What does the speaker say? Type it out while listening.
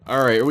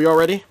All right, are we all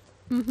ready?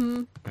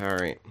 Mm-hmm. All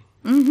right.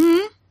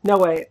 Mm-hmm. No,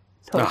 wait.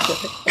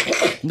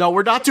 No,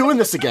 we're not doing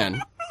this again.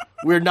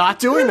 We're not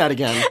doing that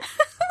again.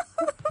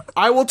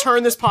 I will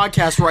turn this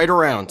podcast right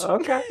around.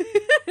 Okay.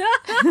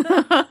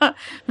 I'm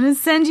going to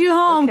send you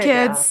home,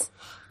 kids.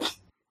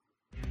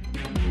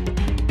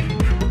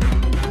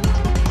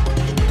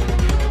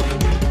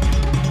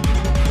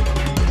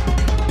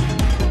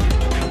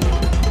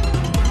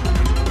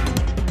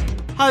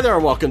 Hi there,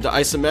 and welcome to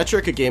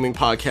Isometric, a gaming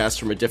podcast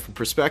from a different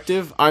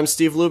perspective. I'm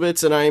Steve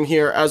Lubitz, and I am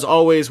here, as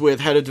always, with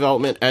Head of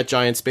Development at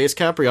Giant Space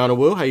Cap, Brianna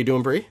Wu. How you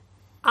doing, Bri?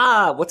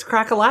 What's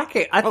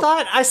crack-a-lacking? I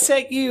thought I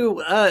sent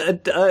you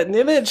an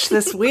image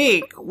this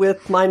week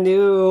with my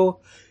new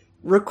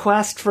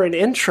request for an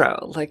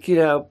intro, like, you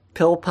know,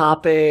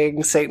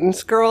 pill-popping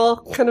Satan's girl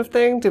kind of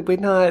thing. Did we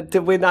not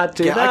do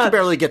that? I can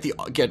barely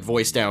get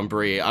voice down,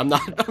 Bri. I'm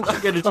not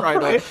going to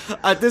try to.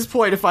 At this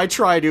point, if I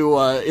try to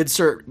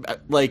insert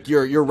like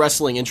your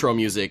wrestling intro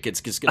music,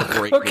 it's just going to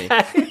break me.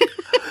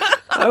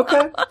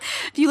 Okay.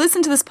 If you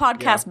listen to this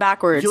podcast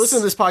backwards. If you listen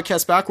to this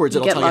podcast backwards,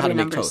 it'll tell you how to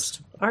make numbers.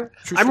 toast. All right.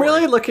 I'm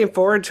really looking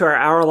forward to our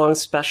hour-long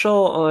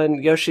special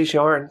on Yoshi's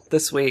Yarn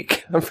this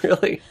week.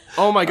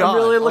 Oh my god! I'm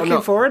really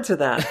looking forward to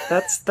that.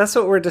 That's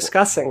what we're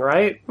discussing,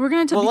 right? We're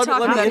going to be talking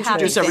about let me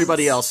introduce happy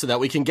everybody things. else so that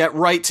we can get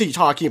right to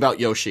talking about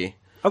Yoshi.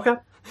 Okay.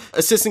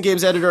 Assistant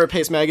games editor at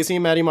Pace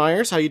Magazine, Maddie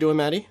Myers. How you doing,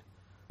 Maddie?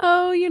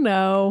 Oh, you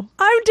know,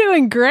 I'm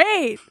doing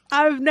great.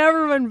 I've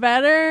never been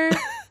better.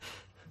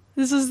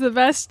 This is the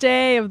best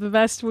day of the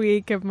best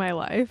week of my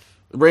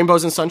life.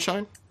 Rainbows and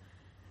sunshine?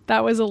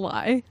 That was a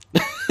lie.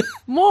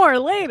 More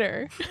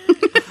later.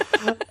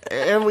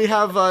 And we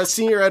have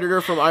senior editor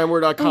from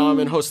IamWare.com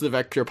and host of the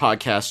Vector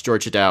podcast,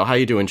 Georgia Dow. How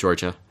you doing,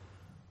 Georgia?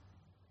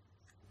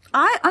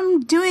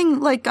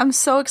 I'm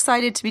so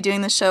excited to be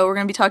doing the show. We're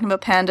going to be talking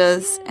about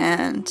pandas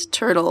and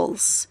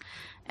turtles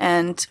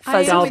and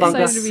fuzzy. I am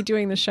Bungus. excited to be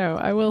doing the show.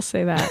 I will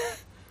say that.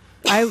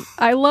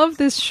 I love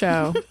this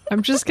show.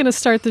 I'm just going to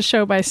start the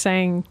show by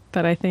saying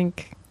that I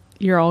think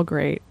you're all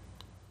great.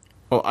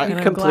 Well, And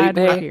I'm glad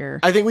we're here.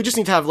 I think we just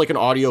need to have like an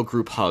audio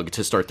group hug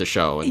to start the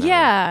show. And then,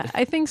 Yeah,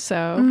 I think so.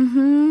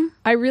 Mm-hmm.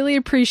 I really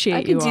appreciate I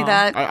you can do all.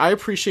 that. I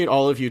appreciate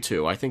all of you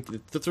too. I think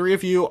the three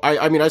of you,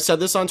 I mean, I said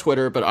this on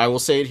Twitter, but I will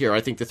say it here. I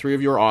think the three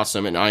of you are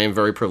awesome, and I am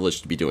very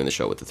privileged to be doing the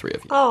show with the three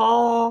of you.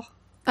 Oh.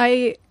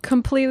 I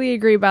completely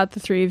agree about the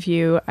three of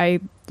you. I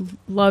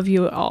love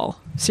you all.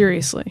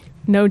 Seriously.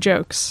 No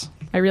jokes.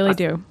 I really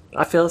do.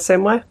 I feel the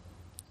same way.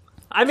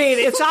 I mean,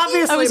 it's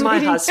obviously my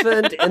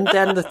husband and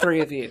then the three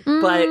of you.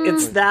 But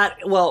it's that,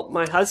 well,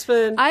 my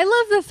husband. I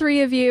love the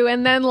three of you,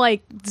 and then,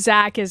 like,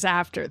 Zach is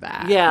after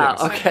that. Yeah,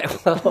 okay.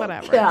 Well,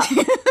 Whatever. Yeah.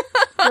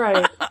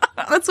 Right.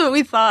 That's what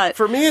we thought.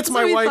 For me, it's That's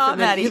my what we wife, thought,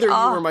 and then Maddie. either you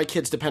or my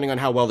kids, depending on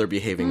how well they're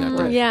behaving that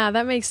day. Yeah,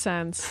 that makes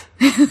sense.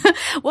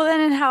 Well, then,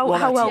 and how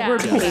well yeah. we're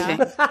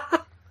behaving.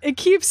 It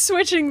keeps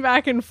switching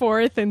back and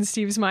forth in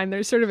Steve's mind.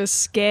 There's sort of a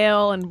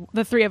scale, and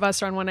the three of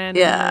us are on one end,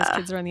 and his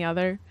kids are on the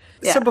other.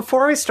 Yeah. So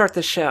before we start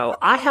the show,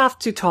 I have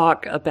to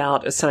talk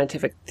about a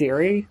scientific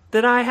theory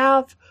that I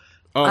have.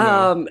 Oh,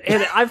 no.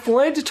 And I've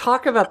wanted to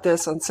talk about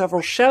this on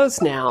several shows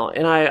now,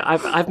 and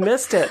I've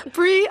missed it.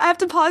 Bree, I have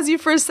to pause you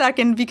for a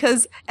second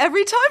because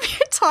every time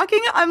you're talking,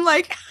 I'm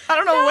like, I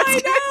don't know what's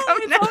going to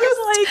come next.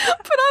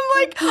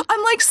 But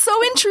I'm like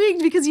so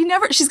intrigued because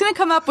she's going to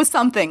come up with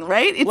something,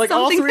 right? It's Like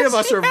all something three of that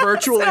us she are has,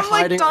 virtually and I'm,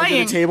 like, hiding under the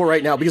dying. table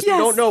right now because we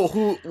don't know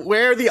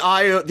where the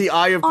eye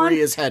of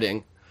Bree is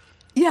heading.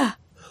 Yeah.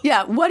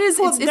 Yeah, what is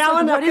Well, it's now like,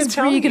 I'm not what is gonna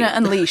tell Bree you. going to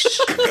unleash?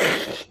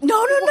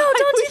 No,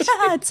 don't do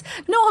that.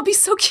 No, I'll be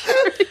so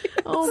curious.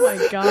 Oh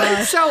my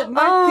gosh. So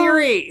my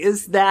theory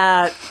is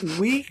that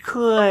we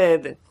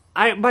could.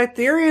 My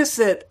theory is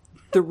that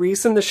the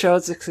reason the show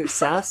is a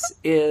success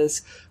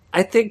is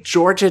I think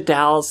Georgia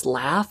Dow's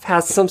laugh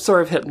has some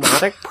sort of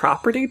hypnotic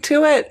property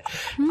to it,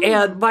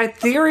 and my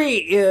theory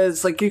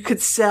is like you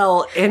could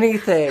sell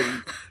anything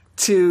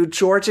to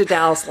Georgia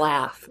Dow's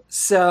laugh.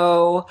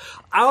 So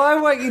all I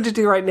want you to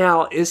do right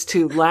now is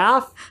to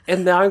laugh,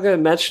 and then I'm going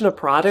to mention a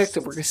product,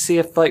 and we're going to see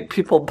if like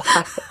people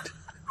buy it.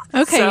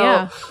 Okay, So,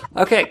 yeah.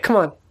 Okay, come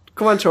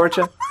on,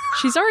 Georgia.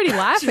 She's already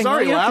laughing. She's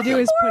already All you have to do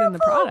laughing. is put in the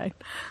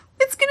product.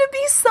 It's going to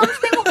be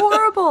something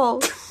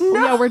horrible.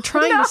 Yeah, we're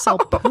trying to sell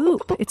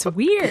poop. It's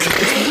weird.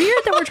 It's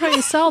weird that we're trying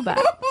to sell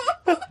that.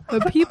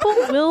 But people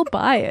will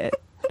buy it.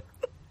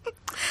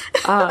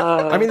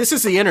 I mean, this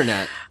is the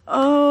internet.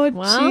 Oh,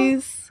 Well,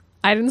 jeez.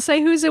 I didn't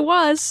say whose it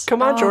was.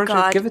 Come on, Oh, Georgia,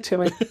 God. give it to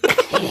me.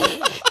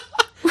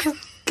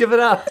 Give it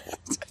up.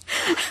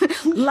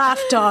 Laugh,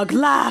 dog,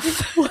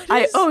 laugh.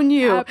 I own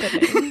you.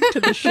 Happening to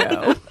the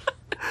show.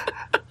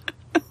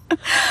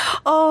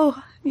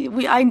 Oh,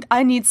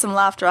 I need some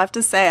laughter, I have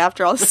to say,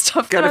 after all the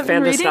stuff Go that to I've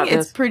been reading. Fandas.biz.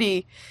 It's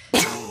pretty...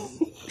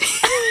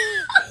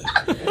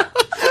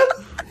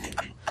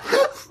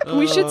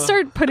 We should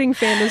start putting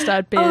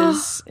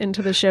fandas.biz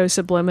into the show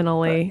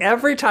subliminally.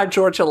 Every time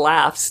Georgia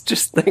laughs,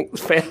 just think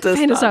Fantas.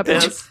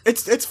 Fantas.biz.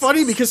 It's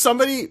funny because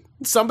somebody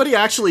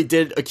actually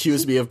did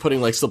accuse me of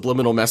putting like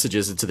subliminal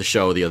messages into the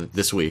show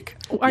this week.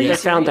 Are you They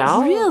found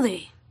out?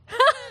 Really?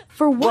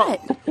 For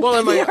what?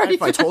 Well, You already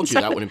if I told you,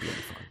 that said- wouldn't be any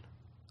fun.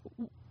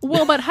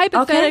 Well, but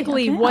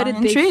hypothetically, Okay, what did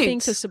I'm they intrigued.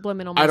 think the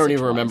subliminal message I don't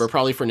even was? remember.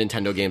 Probably for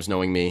Nintendo games,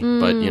 knowing me,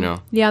 but you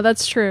know. Yeah,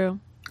 that's true.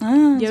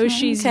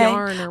 Yoshi's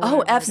Yarn or whatever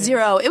it is.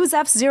 F-Zero. It was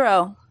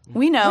F-Zero.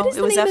 We know What is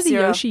it was the name of the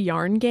F-Zero. Yoshi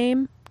Yarn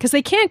game? Because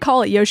they can't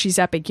call it Yoshi's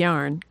Epic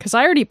Yarn. Because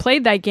I already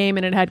played that game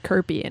and it had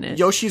Kirby in it.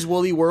 Yoshi's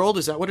Woolly World,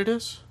 is that what it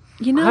is?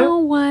 You know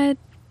what?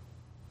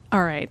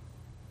 All right.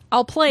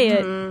 I'll play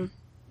it.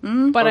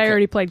 But I Okay.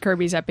 already played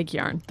Kirby's Epic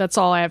Yarn. That's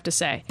all I have to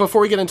say.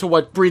 Before we get into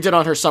what Bree did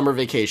on her summer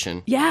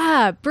vacation.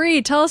 Yeah,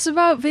 Bree, tell us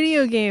about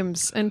video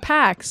games and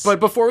PAX.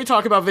 But before we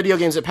talk about video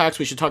games at PAX,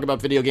 we should talk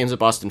about video games at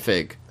Boston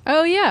Fig.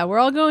 Oh yeah, we're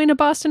all going to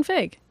Boston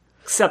Fig.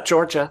 Except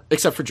Georgia.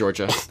 Except for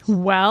Georgia.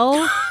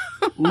 Well,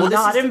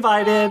 Not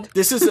invited.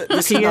 This is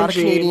not a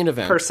Canadian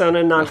event.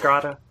 Persona non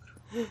grata.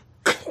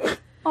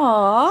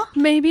 Aw.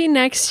 maybe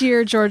next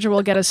year Georgia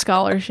will get a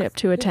scholarship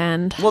to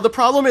attend. Well, the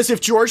problem is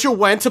if Georgia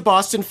went to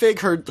Boston Fig,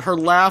 her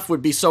laugh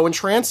would be so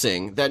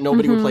entrancing that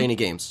nobody would play any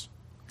games.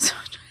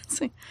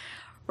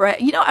 Right.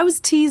 You know, I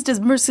was teased as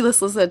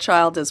merciless as a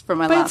child is for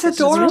my But laugh. it's just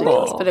adorable.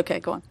 ridiculous. But okay,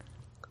 go on.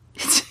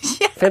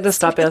 Yeah, Fitness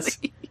stop is.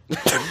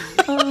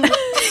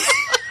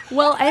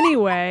 Well,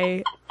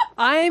 anyway,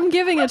 I'm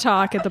giving a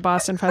talk at the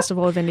Boston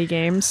Festival of Indie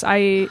Games.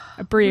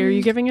 Bree, are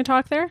you giving a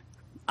talk there?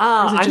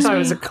 I just thought it me?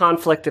 was a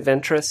conflict of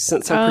interest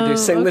since I'm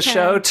producing the okay.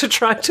 show to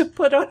try to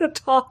put on a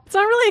talk. It's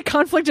not really a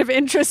conflict of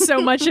interest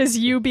so much as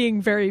you being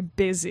very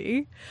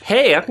busy.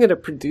 Hey, I'm going to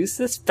produce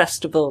this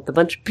festival with a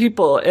bunch of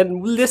people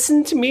and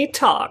listen to me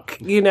talk.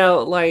 You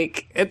know,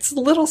 like, it's a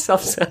little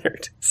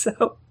self-centered.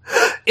 So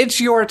it's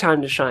your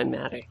time to shine,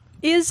 Maddie.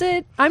 Is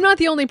it? I'm not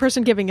the only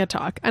person giving a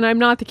talk, and I'm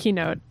not the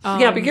keynote.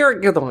 Yeah, but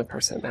you're the only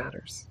person that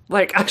matters.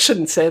 Like, I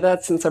shouldn't say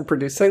that since I'm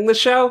producing the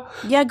show.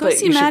 Yeah, go but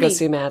see you should Maddie. go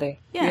see Maddie.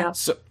 Yeah.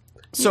 So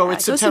Yeah,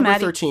 it's go see September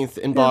Maddie. 13th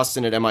in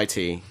Boston at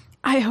MIT.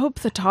 I hope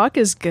the talk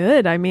is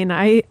good. I mean,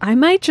 I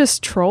might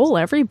just troll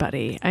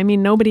everybody. I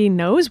mean, nobody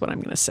knows what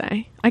I'm going to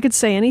say. I could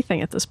say anything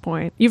at this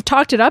point. You've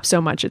talked it up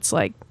so much, it's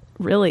like,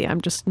 really,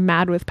 I'm just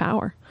mad with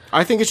power.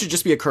 I think it should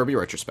just be a Kirby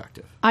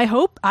retrospective. I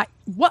hope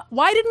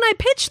why didn't I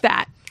pitch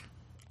that?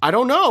 I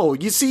don't know.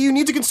 You see, you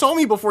need to consult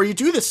me before you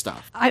do this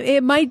stuff.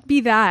 It might be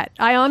that.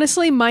 I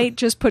honestly might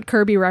just put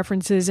Kirby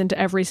references into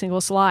every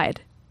single slide.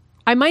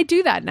 I might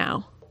do that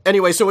now.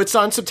 Anyway, so it's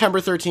on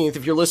September 13th.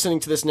 If you're listening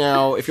to this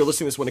now, if you're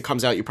listening to this when it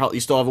comes out, you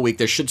still have a week.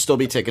 There should still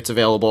be tickets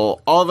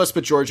available. All of us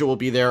but Georgia will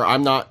be there.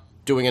 I'm not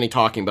doing any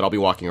talking, but I'll be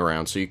walking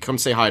around. So you come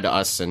say hi to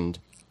us, and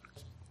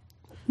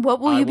What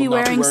will I you be will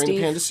not wearing, be wearing Steve?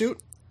 the panda suit.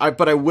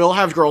 But I will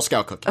have Girl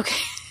Scout cookies. Okay.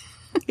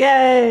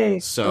 Yay!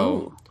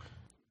 So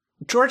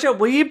Georgia,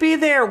 will you be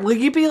there? Will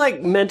you be,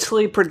 like,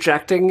 mentally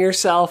projecting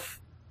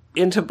yourself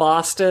into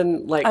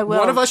Boston? Like, I will.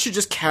 one of us should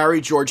just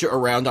carry Georgia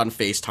around on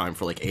FaceTime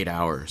for like 8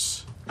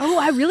 hours. Oh,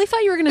 I really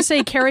thought you were going to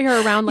say carry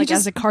her around like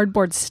as a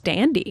cardboard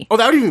standee. Oh,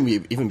 that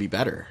would even be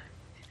better.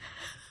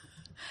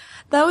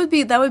 That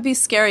would be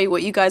scary.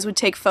 What you guys would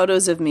take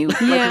photos of me like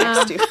Yeah.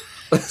 next to.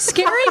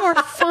 Scary or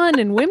fun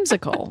and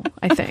whimsical,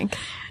 I think.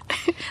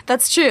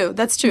 That's true.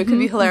 That's true. It could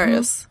be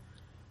hilarious.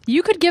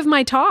 You could give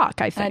my talk,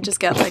 I think. I just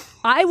get like,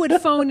 I would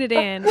phone it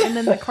in, and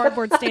then the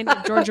cardboard stand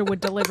of Georgia would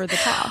deliver the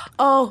talk.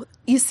 oh,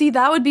 you see,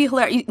 that would be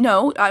hilarious.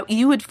 No,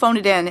 you would phone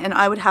it in, and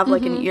I would have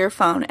like an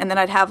earphone, and then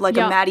I'd have like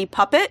Yeah. a Maddie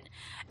puppet,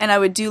 and I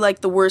would do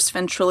like the worst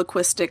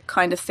ventriloquistic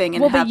kind of thing,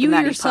 and Well, have but you the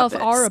Maddie yourself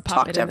puppets are a talk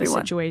puppet to in this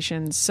everyone.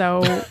 situation,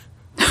 so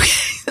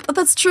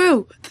That's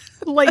true.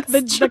 like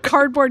the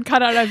cardboard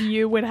cutout of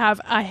you would have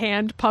a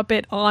hand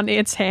puppet on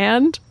its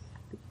hand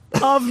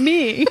of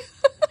me.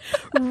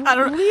 I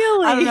don't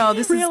Really, know.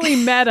 This really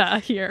meta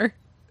here.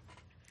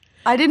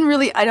 I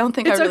don't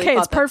think It's I really okay.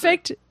 It's thought that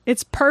perfect.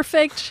 It's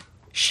perfect.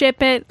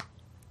 Ship it.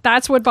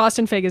 That's what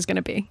Boston Fig is going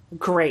to be.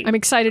 great. I'm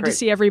excited to Great.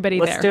 see everybody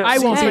Let's there. do it. I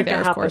won't See be if it there,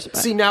 of happens. course. But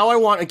See, now I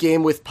want a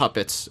game with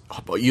puppets,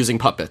 using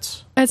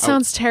puppets. it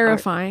sounds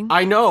terrifying.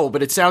 I know,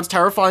 but it sounds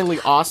terrifyingly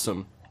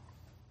awesome.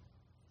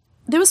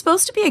 There was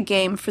supposed to be a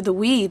game for the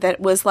Wii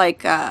that was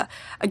like a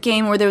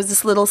game where there was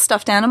this little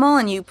stuffed animal,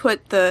 and you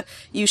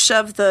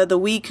shove the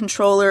Wii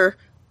controller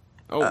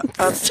Oh,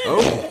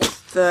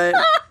 the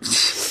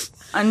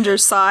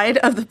underside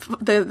of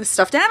the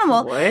stuffed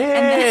animal.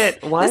 Wait,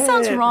 what? This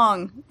sounds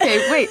wrong.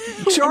 Okay, wait.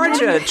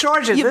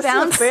 Georgia, You this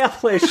bounce- is a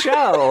family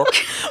show.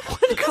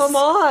 Come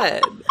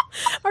on.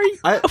 Are you?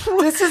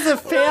 This is a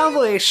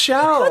family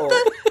show.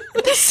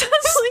 This sounds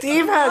like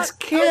Steve has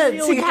kids.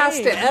 real He has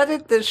to game.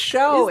 edit this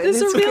show. Is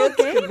this and a his real kids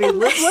game? could be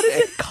listening. What is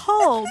it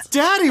called?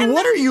 Daddy,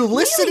 what are you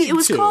listening Really, it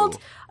was to? called.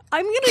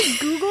 I'm gonna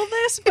Google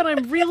this, but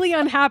I'm really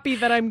unhappy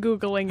that I'm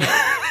Googling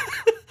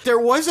it. There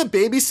was a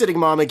babysitting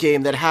mama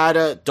game that had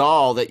a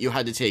doll that you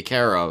had to take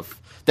care of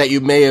that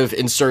you may have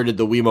inserted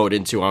the Wiimote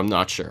into. I'm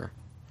not sure.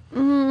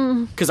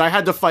 Because I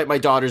had to fight my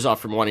daughters off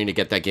from wanting to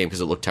get that game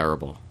because it looked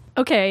terrible.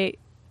 Okay,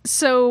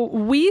 so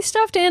Wii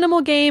stuffed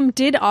animal game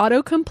did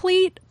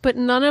autocomplete, but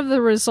none of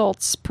the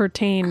results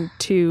pertain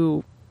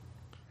to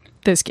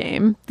this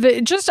game.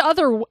 Just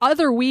other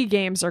Wii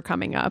games are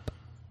coming up.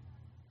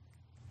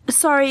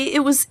 Sorry,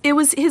 it was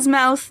his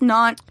mouth,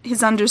 not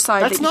his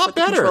underside. That's that you not put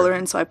the better. controller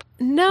in, so I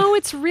No,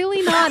 it's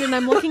really not, and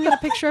I'm looking at a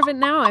picture of it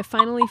now. I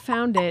finally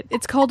found it.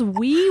 It's called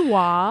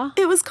Wiiwa.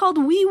 It was called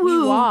Wii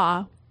Woo.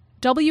 Wiiwa.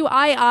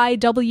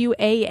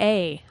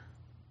 WIIWAA.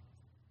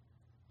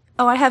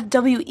 Oh, I have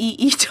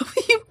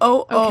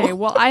WEEWOO. Okay,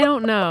 well, I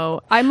don't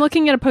know. I'm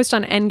looking at a post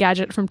on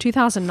Engadget from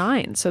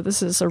 2009, so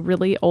this is a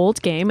really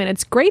old game, and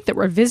it's great that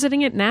we're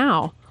visiting it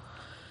now.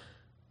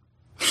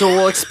 So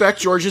we'll expect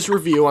George's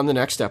review on the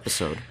next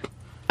episode.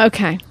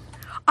 Okay.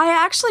 I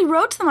actually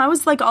wrote to them. I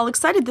was like all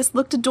excited. This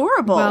looked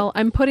adorable. Well,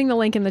 I'm putting the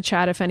link in the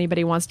chat if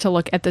anybody wants to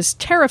look at this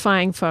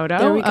terrifying There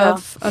photo we go.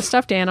 of a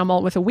stuffed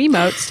animal with a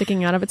Wiimote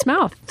sticking out of its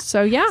mouth.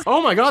 So, yeah.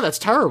 Oh my god, that's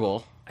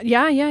terrible.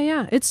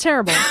 Yeah. It's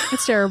terrible.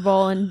 It's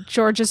terrible, and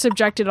George has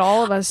subjected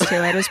all of us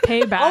to it as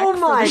payback Oh for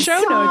my the show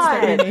notes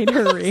that we God. made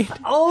her read.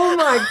 Oh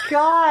my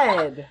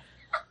god!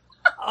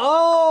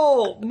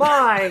 Oh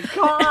my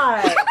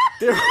god!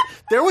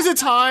 There was a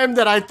time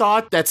that I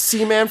thought that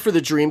Seaman for the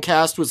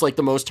Dreamcast was like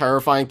the most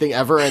terrifying thing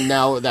ever, and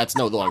now that's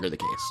no longer the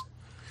case.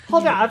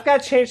 Hold on, I've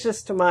got to change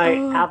this to my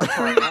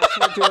avatar as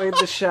we're doing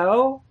the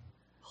show.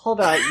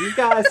 Hold on, you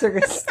guys are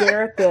going to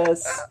stare at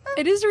this.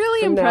 It is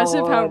really From now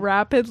impressive how on.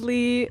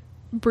 rapidly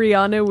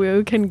Brianna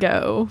Wu can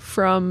go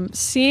from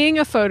seeing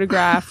a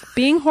photograph,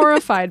 being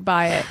horrified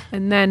by it,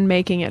 and then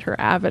making it her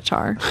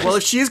avatar. Well,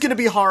 if she's going to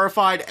be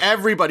horrified,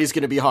 everybody's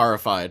going to be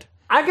horrified.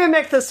 I'm going to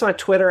make this my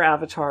Twitter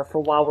avatar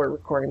for while we're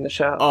recording the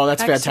show. Oh,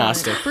 that's Excellent.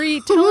 fantastic.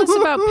 Bree, tell us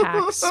about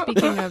PAX,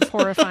 speaking of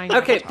horrifying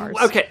avatars.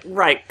 Okay,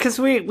 right, because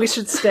we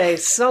should stay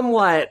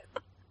somewhat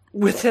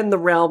within the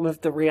realm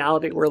of the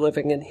reality we're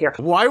living in here.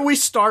 Why we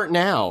start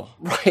now?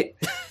 Right.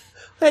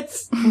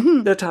 It's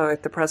the time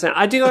like the president.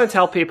 I do want to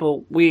tell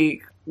people we're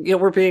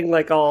being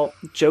like all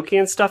jokey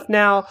and stuff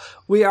now.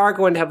 We are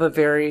going to have a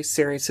very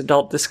serious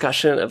adult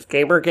discussion of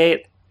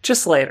Gamergate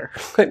just later,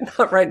 but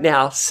not right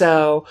now.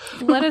 So,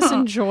 Let us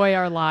enjoy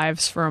our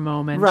lives for a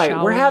moment. right,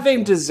 shall we're we?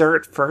 having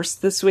dessert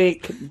first this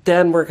week,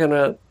 then we're going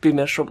to be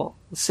miserable.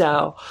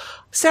 So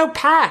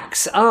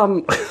PAX,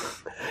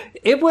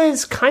 it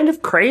was kind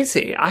of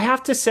crazy. I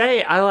have to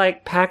say, I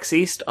like PAX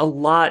East a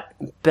lot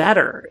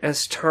better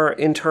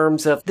in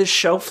terms of the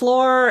show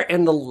floor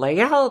and the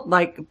layout.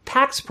 Like,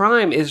 PAX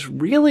Prime is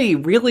really,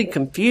 really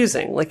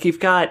confusing. Like, you've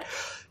got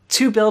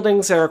two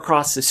buildings that are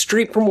across the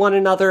street from one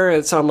another.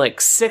 It's on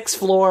like 6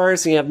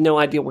 floors, and you have no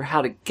idea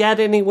how to get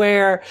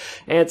anywhere.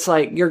 And it's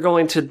like you're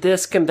going to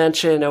this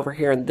convention over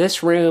here in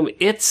this room.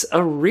 It's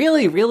a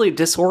really, really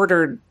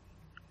disordered,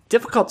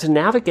 difficult to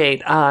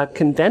navigate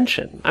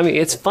convention. I mean,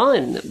 it's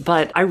fun,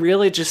 but I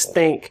really just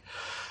think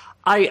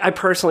I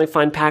personally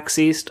find PAX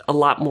East a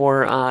lot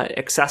more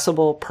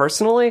accessible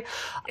personally.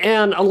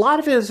 And a lot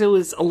of it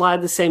was a lot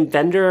of the same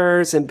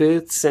vendors and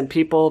booths and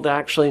people that I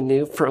actually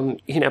knew from,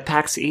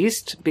 PAX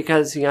East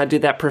because, I do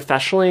that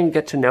professionally and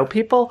get to know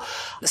people.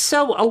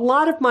 So a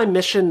lot of my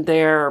mission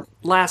there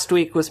last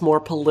week was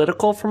more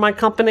political for my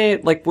company.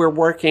 Like, we're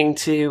working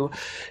to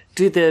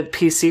do the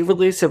PC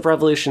release of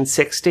Revolution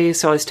 60.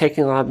 So I was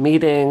taking a lot of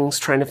meetings,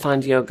 trying to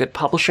find, a good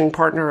publishing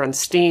partner on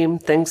Steam,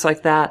 things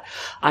like that.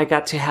 I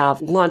got to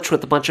have lunch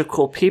with a bunch of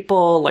cool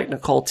people like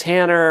Nicole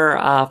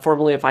Tanner,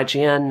 formerly of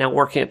IGN, now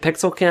working at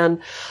Pixelkin.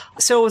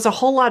 So it was a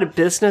whole lot of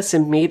business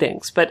and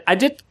meetings, but I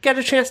did get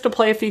a chance to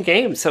play a few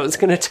games. So I was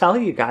going to tell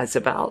you guys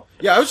about.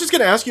 Yeah, I was just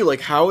going to ask you,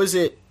 like,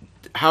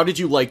 how did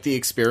you like the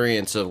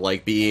experience of,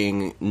 like,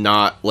 being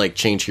not, like,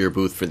 chained to your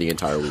booth for the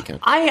entire weekend?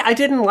 I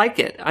didn't like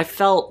it. I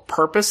felt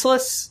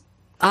purposeless.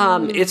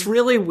 It's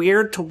really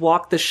weird to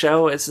walk the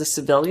show as a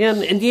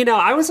civilian. And,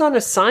 I was on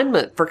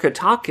assignment for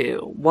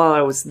Kotaku while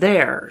I was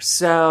there.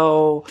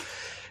 So,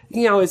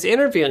 I was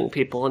interviewing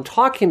people and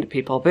talking to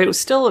people, but it was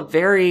still a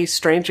very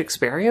strange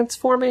experience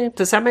for me.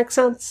 Does that make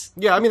sense?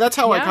 Yeah, I mean, that's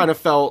how I Yeah. kind of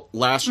felt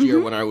last year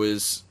when I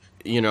was,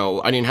 I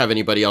didn't have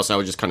anybody else. I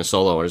was just kind of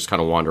solo. I was just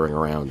kind of wandering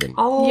around. And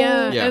Oh,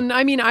 Yeah. And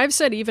I mean, I've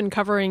said even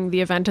covering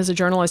the event as a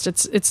journalist,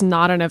 it's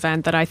not an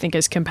event that I think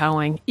is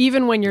compelling.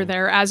 Even when you're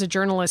there as a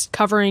journalist,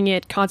 covering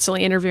it,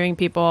 constantly interviewing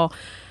people,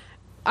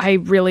 I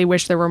really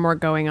wish there were more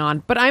going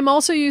on. But I'm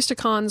also used to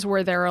cons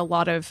where there are a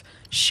lot of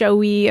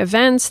showy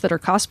events that are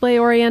cosplay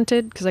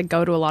oriented, because I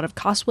go to a lot of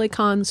cosplay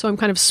cons, so I'm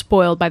kind of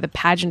spoiled by the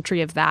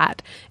pageantry of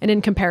that. And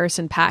in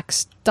comparison,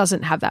 PAX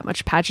doesn't have that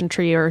much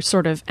pageantry or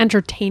sort of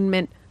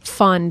entertainment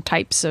fun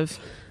types of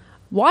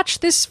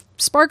watch this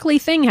sparkly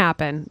thing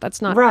happen.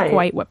 That's not Right.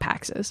 quite what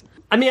PAX is.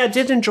 I mean, I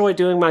did enjoy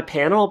doing my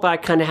panel, but I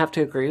kind of have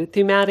to agree with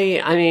you,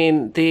 Maddie. I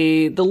mean,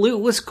 the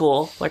loot was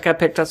cool. Like, I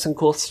picked up some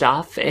cool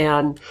stuff,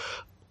 and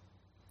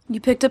You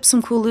picked up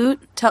some cool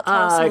loot? Tell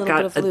us a I little bit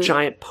got of a loot.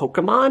 giant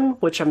Pokemon,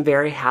 which I'm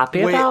very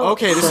happy wait, about.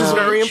 okay, this is So-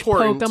 very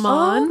important. Oh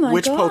Pokemon. my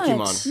Which God.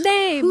 Pokemon?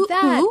 Name Who-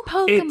 that who?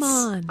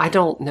 Pokemon. I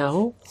don't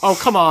know. Oh,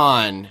 come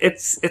on.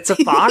 It's a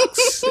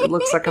fox. It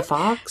looks like a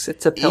fox.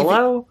 It's a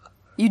pillow.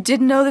 You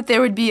didn't know that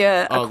there would be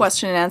a Oh.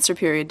 question and answer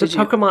period, The did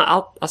you? Pokemon.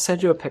 I'll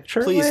send you a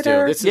picture. Please do.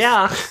 later. This is-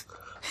 Yeah.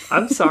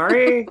 I'm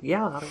sorry.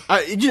 Yeah.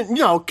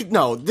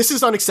 No, this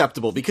is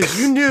unacceptable because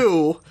you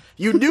knew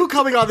You knew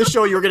coming on the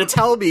show you were going to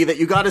tell me that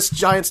you got a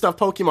giant stuffed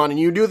Pokemon, and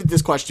you knew that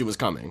this question was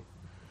coming.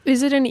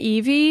 Is it an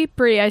Eevee?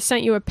 Brie, I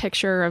sent you a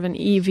picture of an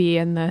Eevee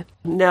in the...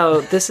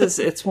 No,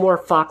 it's more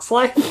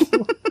fox-like.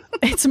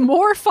 It's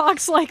more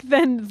fox-like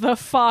than the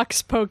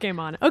fox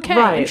Pokemon. Okay,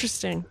 Right.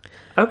 interesting.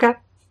 Okay.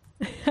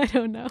 I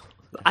don't know.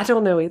 I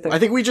don't know either. I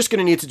think we're just going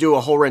to need to do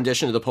a whole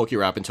rendition of the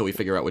Pokerap until we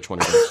figure out which one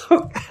it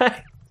is.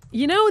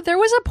 You know, there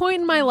was a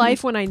point in my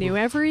life when I knew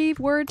every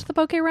word to the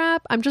Pokerap.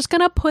 I'm just going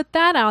to put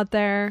that out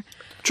there.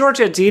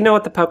 Georgia, do you know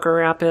what the poker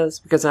rap is?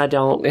 Because I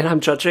don't, and I'm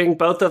judging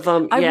both of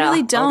them. I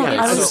really don't. Okay,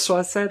 I so- just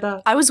want to say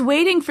that. I was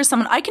waiting for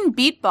someone. I can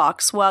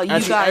beatbox while you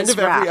At the guys end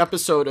of rap. every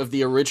episode of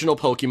the original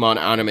Pokemon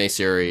anime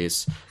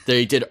series,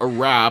 they did a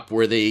rap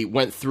where they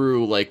went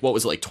through,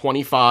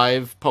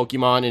 25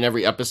 Pokemon in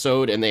every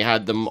episode, and they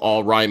had them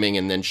all rhyming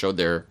and then showed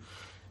their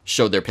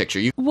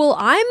picture. Well,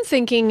 I'm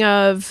thinking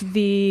of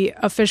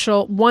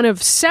one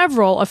of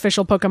several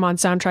official Pokemon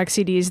soundtrack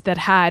CDs that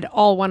had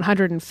all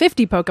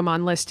 150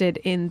 Pokemon listed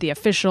in the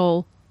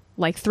official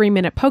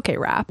 3-minute Poke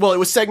Rap. Well, it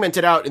was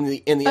segmented out in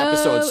the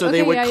episode, so they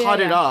okay, would yeah, cut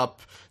yeah, it yeah.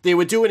 up. They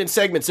would do it in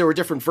segments. There were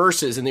different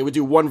verses, and they would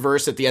do one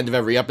verse at the end of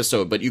every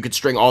episode, but you could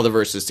string all the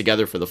verses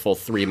together for the full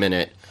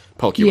 3-minute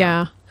Pokemon.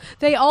 Yeah.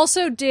 They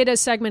also did a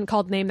segment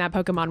called Name That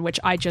Pokemon,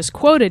 which I just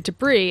quoted to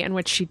Brie, and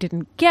which she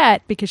didn't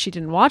get because she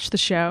didn't watch the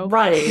show.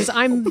 Right. Because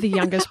I'm the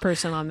youngest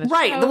person on this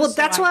Right. show. Well, so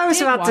that's what I was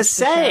did about watch to the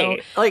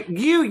say. show.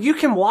 You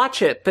can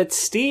watch it, but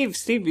Steve,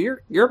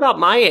 you're about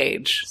my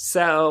age.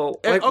 So,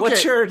 what's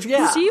okay. your,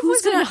 yeah. Steve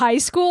was in high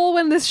school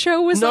when this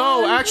show was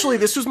No, on. actually,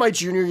 this was my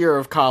junior year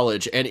of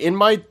college, and in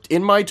my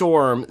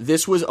dorm,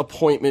 this was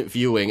appointment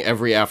viewing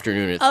every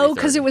afternoon at 3:30. Oh,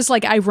 because it was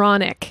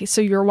ironic.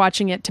 So you were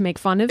watching it to make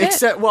fun of it?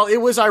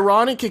 It was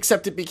ironic,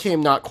 except it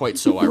became not quite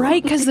so ironic.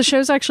 Right, because the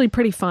show's actually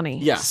pretty funny.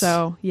 Yes.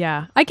 So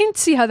yeah, I can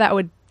see how that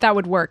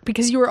would work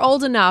because you were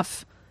old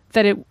enough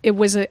that it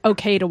was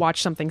okay to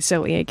watch something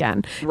silly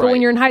again. But when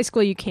Right. you're in high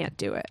school, you can't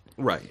do it.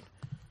 Right.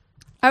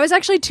 I was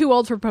actually too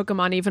old for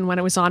Pokemon even when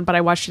it was on, but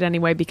I watched it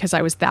anyway because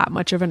I was that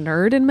much of a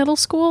nerd in middle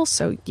school.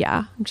 So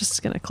yeah, I'm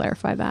just gonna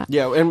clarify that.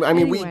 Yeah, and I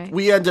mean, Anyway.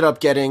 we ended up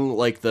getting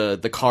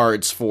the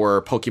cards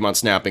for Pokemon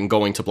Snap and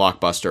going to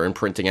Blockbuster and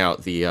printing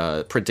out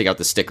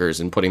the stickers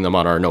and putting them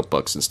on our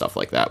notebooks and stuff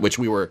like that, which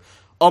we were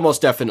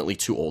almost definitely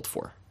too old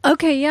for.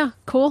 Okay, yeah,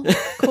 cool.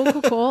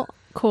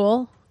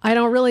 I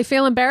don't really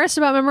feel embarrassed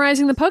about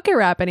memorizing the Poke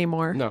Rap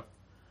anymore. No.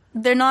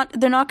 They're not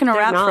going to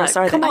rap for not. us,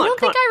 are Come they? on. I don't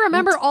think I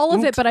remember all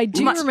of it, but I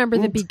do remember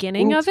the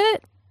beginning of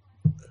it.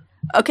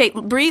 Okay,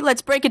 Bree,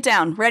 let's break it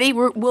down. Ready?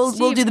 We'll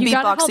Steve, do the you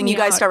gotta help beatboxing. me You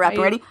guys out. start rapping.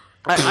 Ready?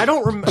 I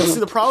don't remember. See,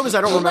 the problem is I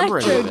don't remember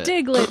any Electro, of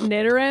it. Diglett,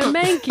 Nidoran,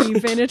 Mankey,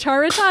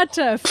 Venutar,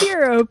 Rattata,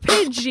 Fearow,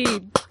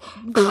 Pidgey.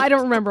 I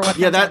don't remember what.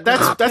 Yeah,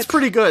 that's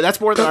pretty good. That's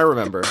more than I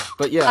remember.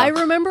 But yeah, I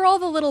remember all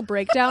the little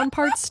breakdown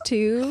parts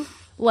too.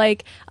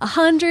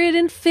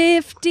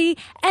 150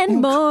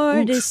 and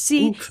more to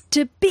see.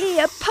 To be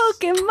a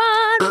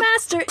Pokemon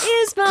master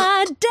is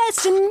my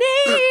destiny.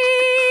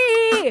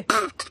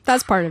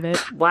 That's part of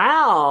it.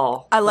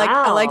 Wow. I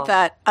like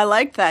that. I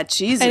like that.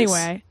 Jesus.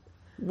 Anyway,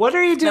 What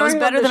are you doing? that was on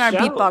better the than our show?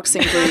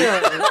 beatboxing, Bree.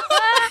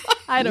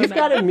 I don't You've know.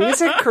 got a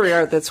music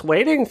career that's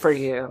waiting for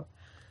you.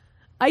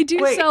 I do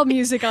Wait. sell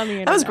music on the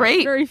internet. was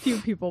great. Very few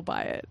people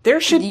buy it. There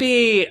should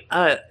be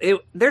That an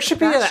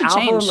should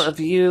album change.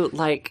 of you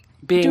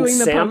being Doing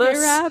the Poke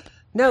Samus. Rap.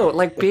 No,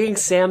 being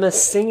Samus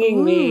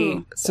singing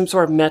me some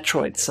sort of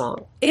Metroid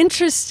song.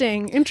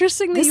 Interesting that This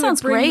you would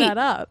sounds bring great. that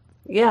up.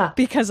 Yeah.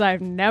 Because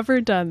I've never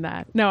done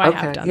that. No, I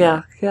have done yeah,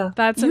 that. yeah.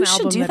 That's You an should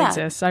album do that, that.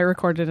 exists. I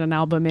recorded an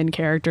album in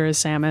character as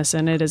Samus,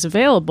 and it is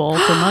available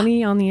for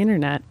money on the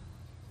internet.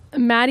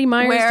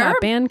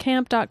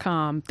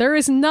 MaddieMyers.bandcamp.com. There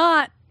is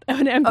not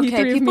an MP3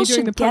 Okay, of me people doing the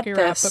should get Poke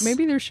Rap, this. but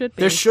maybe there should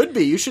be. there should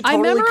be. You should I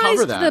totally cover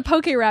memorized that. the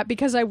Poke Rap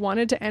because I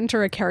wanted to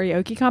enter a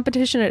karaoke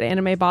competition at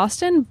Anime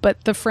Boston,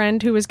 but the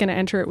friend who was going to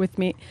enter it with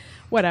me,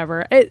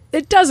 whatever,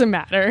 it doesn't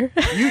matter.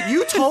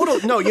 You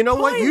totally no. You know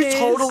what? You is-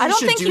 totally I don't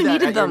should think do you that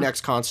needed at your them.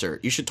 next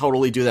concert. You should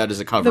totally do that as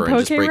a cover The and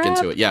just Poke break Rap?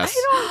 into it. Yes.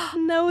 I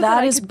don't know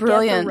That that, is I could get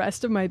brilliant. the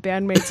rest of my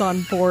bandmates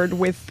on board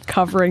with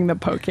covering the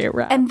Poke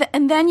Rap.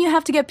 And then you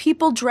have to get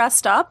people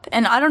dressed up,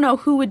 and I don't know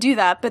who would do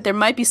that, but there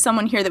might be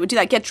someone here that would do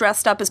that. Get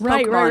dressed up as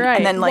Pokemon, Right.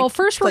 and then well,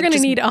 first we're going to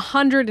just- need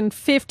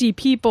 150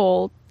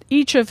 people,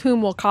 each of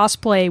whom will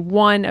cosplay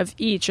one of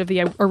each of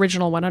the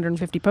original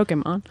 150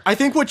 Pokemon. I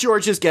think what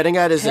George is getting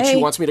at is that she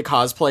Hey. wants me to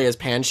cosplay as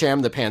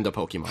Pancham, the panda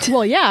Pokemon.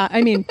 Well, yeah,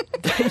 I mean,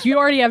 you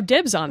already have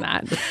dibs on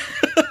that.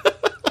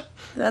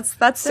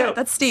 That's it.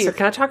 That's Steve. So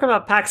can I talk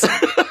about PAX?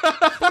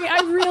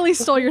 I really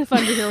stole your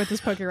thunder here with this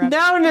Poke Rap. No.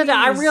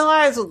 I Please.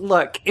 realize,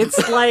 look,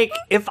 it's like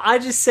if I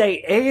just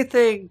say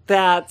anything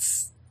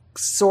that's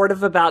sort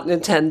of about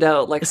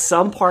Nintendo,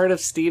 some part of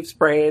Steve's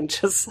brain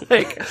just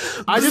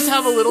I just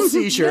have a little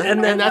seizure,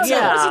 and then that's yeah.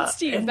 it. That wasn't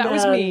Steve. and That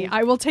was then- me.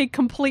 I will take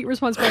complete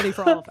responsibility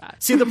for all of that.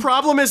 See, the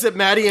problem is that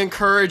Maddie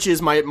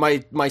encourages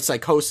my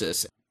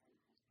psychosis.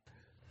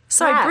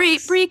 Sorry,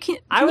 PAX. Bree, can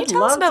I you would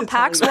tell us love about to tell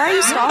PAX? you Why are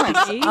you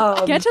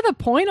stalling? Get to the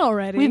point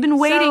already. We've been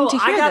waiting to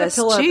hear I got this.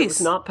 a pillow that Jeez.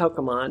 was not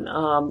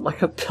Pokemon,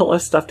 like a pillow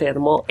stuffed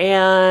animal.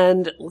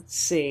 And let's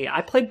see,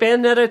 I played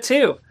Bayonetta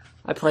 2.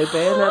 Why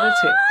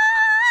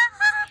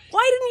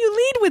didn't you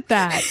lead with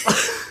that?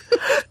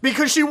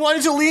 Because she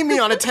wanted to leave me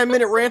on a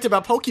 10-minute rant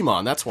about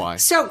Pokemon, that's why.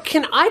 So,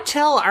 can I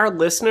tell our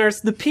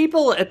listeners, the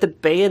people at the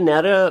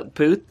Bayonetta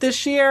booth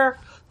this year,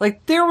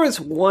 like, there was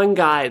one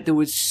guy that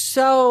was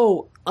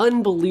so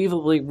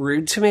unbelievably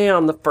rude to me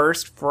on the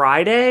first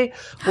Friday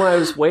when I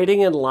was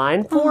waiting in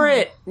line for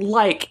it.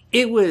 Like,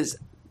 it was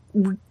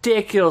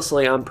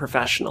ridiculously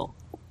unprofessional.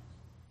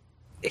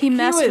 He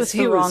messed with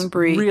the wrong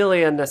breed.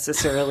 Really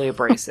unnecessarily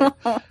abrasive.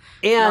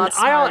 And Not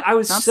smart. I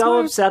was Not so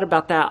smart. upset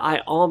about that, I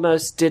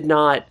almost did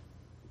not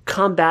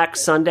come back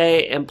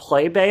Sunday and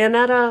play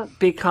Bayonetta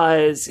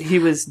because he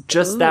was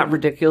just that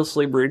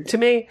ridiculously rude to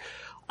me.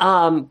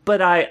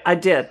 But I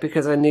did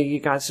because I knew you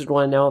guys would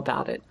want to know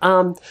about it.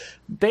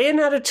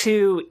 Bayonetta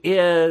 2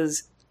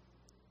 is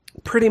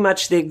pretty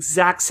much the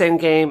exact same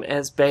game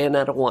as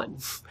Bayonetta 1.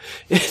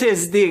 It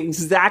is the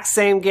exact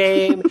same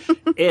game.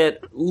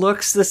 It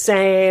looks the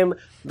same.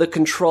 The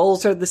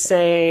controls are the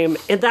same.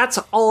 And that's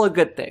all a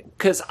good thing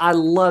because I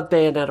love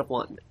Bayonetta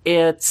 1.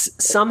 It's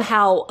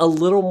somehow a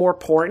little more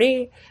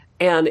porny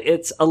and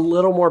it's a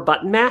little more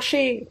button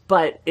mashy,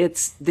 but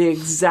it's the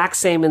exact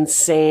same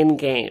insane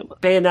game.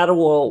 Bayonetta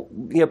will,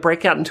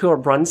 break out into a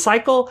run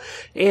cycle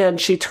and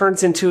she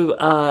turns into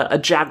a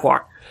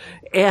jaguar.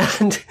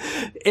 And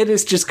it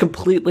is just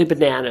completely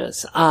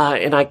bananas.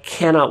 And I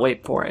cannot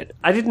wait for it.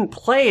 I didn't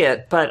play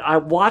it, but I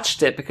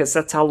watched it because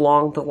that's how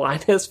long the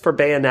line is for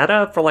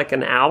Bayonetta for like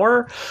an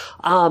hour.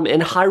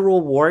 And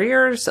Hyrule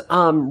Warriors,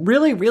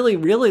 really, really,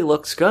 really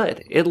looks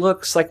good. It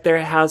looks like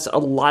there has a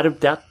lot of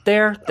depth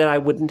there that I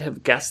wouldn't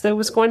have guessed it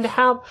was going to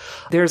have.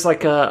 There's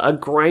like a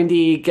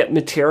grindy get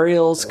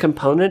materials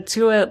component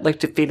to it, like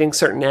defeating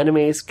certain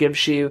enemies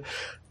gives you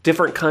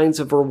different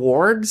kinds of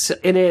rewards,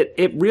 and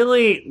it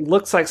really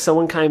looks like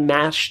someone kind of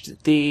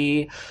mashed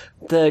the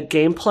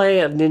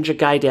gameplay of Ninja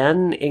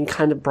Gaiden and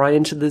kind of brought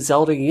into the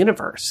Zelda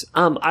universe.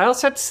 I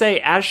also have to say,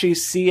 as you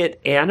see it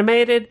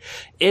animated,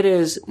 it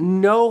is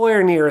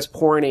nowhere near as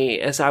porny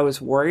as I was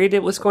worried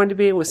it was going to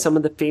be with some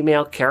of the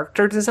female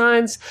character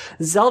designs.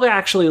 Zelda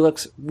actually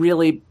looks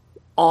really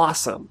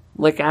awesome,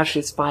 like as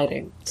she's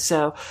fighting.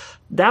 So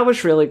that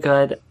was really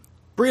good.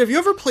 Brie, have you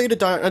ever played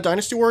a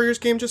Dynasty Warriors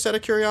game, just out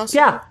of curiosity?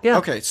 Yeah.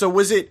 Okay, so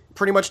was it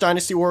pretty much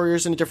Dynasty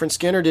Warriors in a different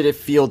skin, or did it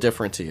feel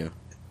different to you?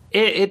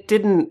 It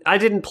didn't, I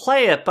didn't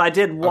play it, but I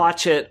did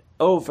watch it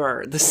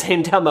over, the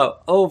same demo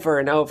over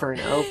and over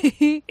and over.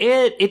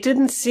 It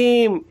didn't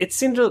seem, it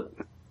seemed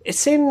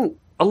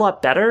a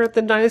lot better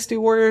than Dynasty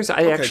Warriors.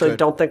 I actually good.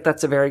 don't think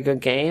that's a very good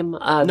game.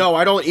 No,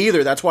 I don't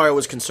either. That's why I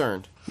was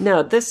concerned.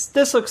 No,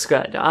 this looks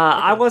good.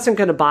 I wasn't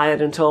going to buy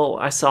it until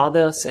I saw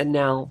this, and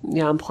now,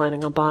 I'm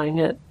planning on buying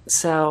it.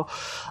 So,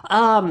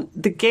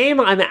 the game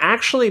I'm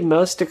actually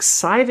most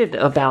excited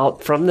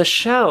about from the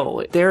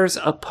show, there's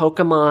a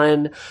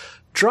Pokemon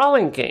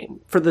drawing game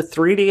for the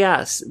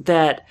 3DS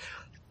that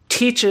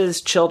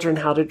teaches children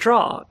how to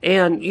draw.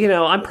 And,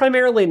 I'm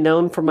primarily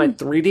known for my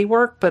 3D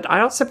work, but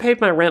I also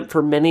paid my rent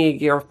for many a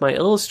year of my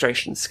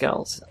illustration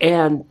skills.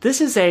 And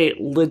this is a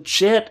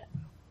legit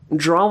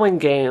drawing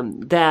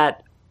game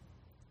that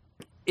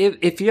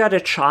if you had a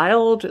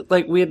child,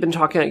 like we had been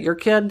talking about your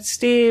kid,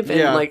 Steve,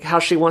 and like how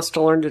she wants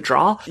to learn to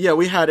draw. Yeah,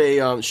 we had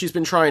she's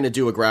been trying to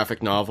do a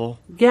graphic novel.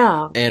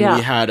 Yeah. And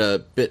we had a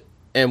bit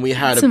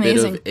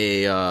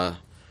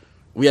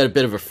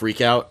of a freak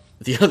out.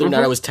 The other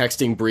night I was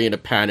texting Brie in a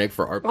panic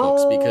for art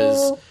books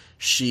because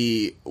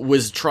she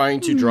was trying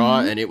to draw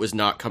and it was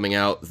not coming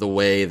out the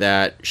way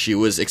that she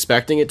was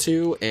expecting it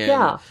to.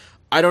 And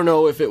I don't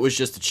know if it was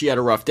just that she had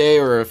a rough day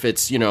or if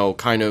it's,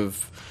 kind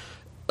of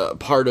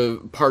part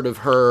of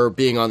her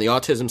being on the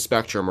autism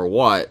spectrum or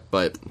what,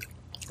 but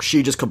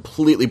she just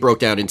completely broke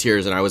down in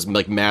tears, and I was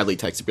like madly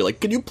texting her, like,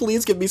 can you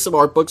please give me some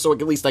art books so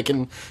at least I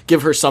can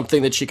give her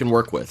something that she can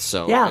work with?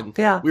 So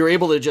we were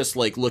able to just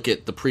like look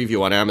at the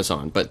preview on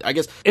Amazon, but I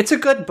guess it's a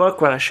good book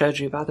what I showed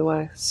you, by the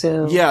way.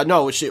 So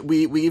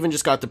we even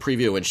just got the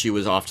preview and she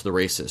was off to the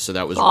races, so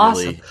that was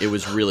awesome.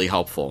 really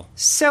helpful.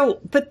 So,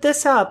 but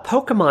this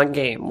Pokemon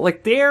game,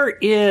 like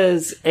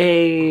there's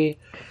a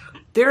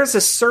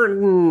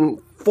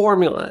certain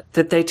formula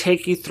that they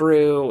take you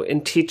through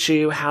and teach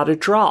you how to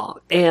draw.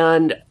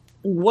 And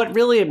what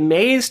really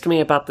amazed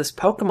me about this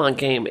Pokemon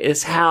game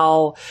is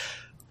how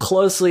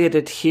closely it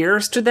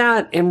adheres to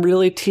that and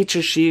really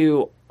teaches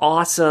you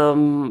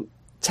awesome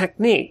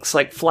techniques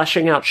like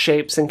fleshing out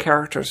shapes and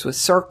characters with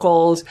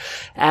circles,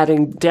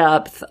 adding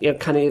depth,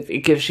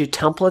 it gives you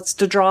templates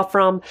to draw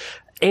from,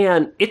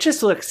 and it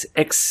just looks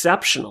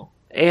exceptional.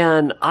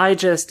 And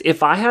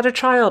if I had a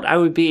child, I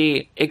would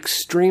be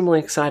extremely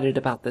excited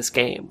about this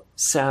game.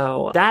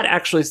 So that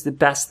actually is the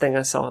best thing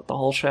I saw at the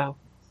whole show.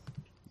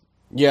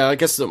 Yeah, I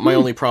guess my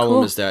only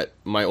problem is that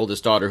my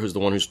oldest daughter, who's the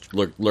one who's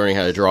learning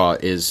how to draw,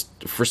 is,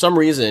 for some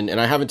reason, and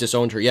I haven't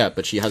disowned her yet,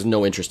 but she has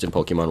no interest in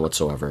Pokemon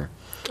whatsoever.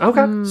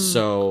 Okay.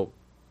 So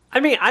I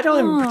mean, I don't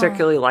even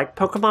particularly like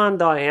Pokemon,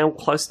 though I am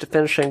close to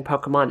finishing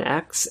Pokemon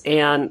X,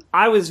 and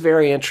I was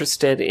very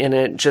interested in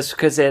it just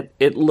because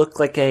it looked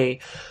like a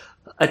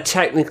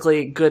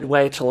technically good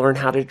way to learn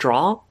how to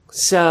draw.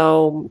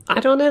 So,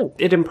 I don't know.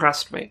 It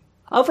impressed me.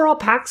 Overall,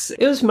 PAX,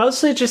 it was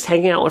mostly just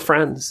hanging out with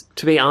friends,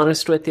 to be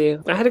honest with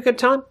you. I had a good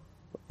time.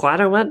 Glad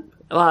I went.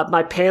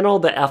 My panel,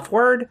 the F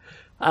word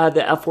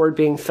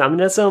being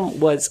feminism,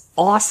 was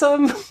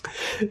awesome.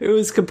 It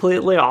was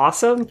completely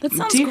awesome. That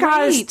sounds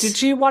great.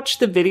 Did you watch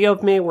the video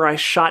of me where I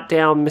shot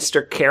down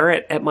Mr.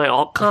 Carrot at my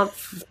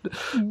AltConf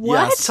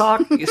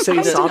talk? So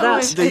you saw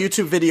that? The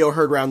YouTube video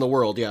heard around the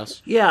world,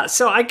 yes. Yeah,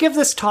 so I give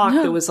this talk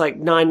that was like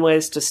 9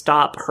 ways to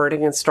stop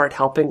hurting and start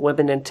helping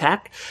women in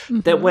tech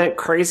that went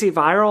crazy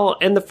viral.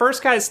 And the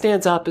first guy that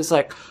stands up is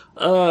like,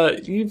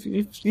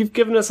 you've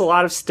given us a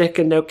lot of stick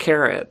and no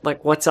carrot.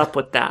 Like, what's up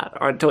with that?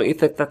 Or don't you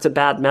think that's a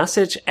bad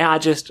message?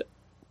 And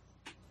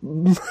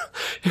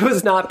it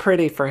was not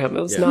pretty for him.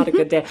 It was not a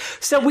good day.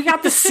 So we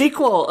got the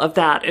sequel of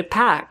that at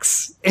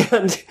PAX,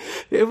 and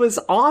it was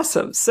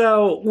awesome.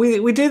 So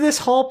we do this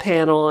whole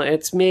panel.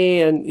 It's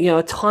me and,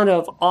 a ton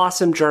of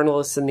awesome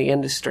journalists in the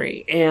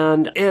industry.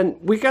 And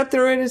we got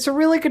through it. It's a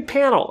really good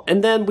panel.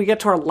 And then we get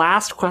to our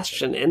last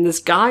question, and this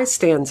guy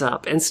stands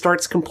up and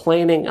starts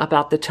complaining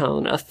about the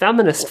tone of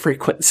feminist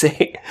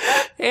frequency.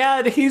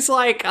 And he's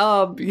like,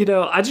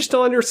 I just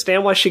don't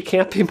understand why she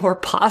can't be more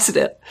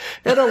positive.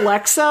 And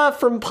Alexa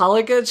from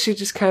Polygon, she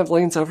just kind of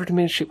leans over to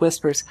me and she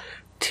whispers,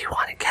 "Do you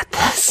want to get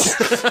this?"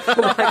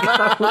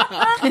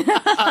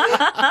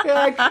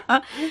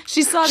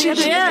 She saw the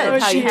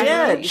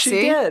She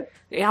did.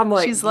 Yeah, I'm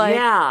like, she's like,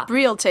 yeah.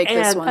 Bri'll take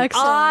this one.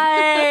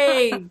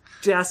 I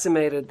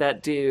decimated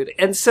that dude.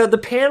 And so the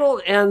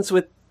panel ends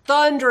with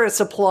thunderous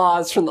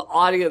applause from the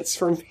audience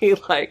for me,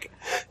 like,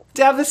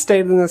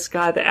 devastating this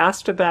guy that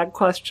asked a bad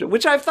question,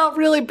 which I felt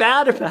really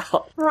bad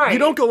about. Right. You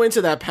don't go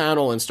into that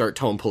panel and start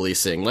tone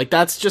policing. Like,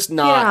 that's just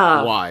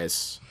not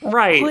wise.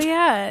 Right. Well,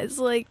 yeah, it's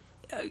like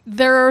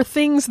there are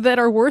things that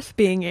are worth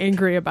being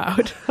angry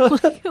about.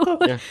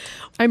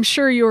 I'm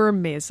sure you're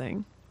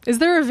amazing. Is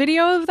there a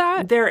video of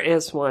that? There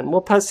is one.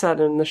 We'll post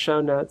that in the show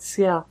notes.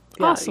 Yeah.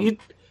 Awesome.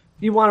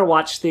 You want to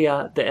watch the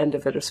end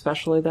of it,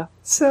 especially, though.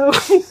 So,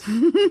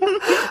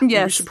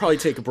 Yes. We should probably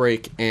take a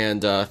break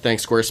and thank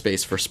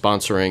Squarespace for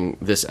sponsoring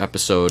this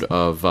episode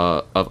of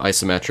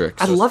Isometric.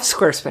 I love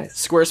Squarespace.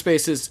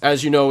 Squarespace is,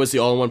 as you know, is the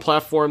all-in-one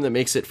platform that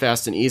makes it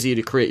fast and easy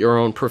to create your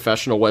own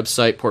professional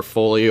website,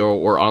 portfolio,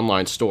 or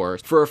online store.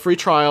 For a free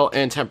trial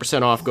and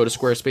 10% off, go to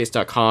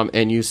squarespace.com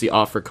and use the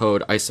offer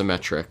code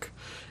Isometric.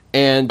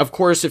 And, of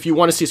course, if you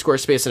want to see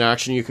Squarespace in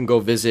action, you can go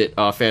visit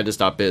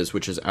fandas.biz,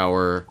 which is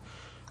our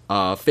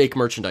fake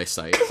merchandise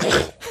site.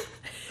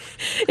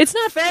 It's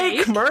not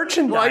Fake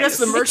merchandise. Well, I guess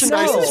the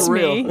merchandise is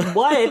real.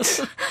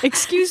 What?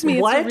 Excuse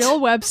me, What? it's a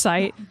real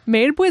website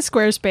made with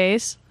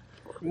Squarespace.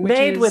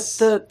 Made with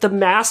the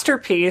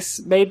masterpiece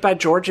made by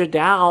Georgia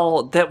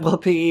Dow that will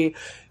be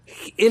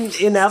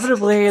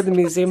inevitably in the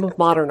Museum of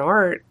Modern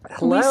Art.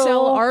 Hello? We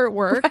sell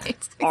artwork.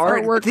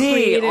 Artwork The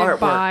created artwork.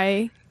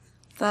 by...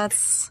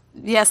 That's,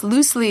 yes,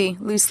 loosely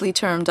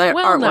termed Well,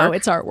 artwork. no,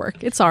 it's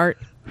artwork. It's art.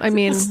 I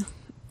mean,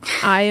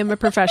 I am a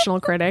professional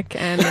critic,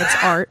 and it's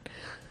art.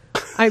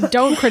 I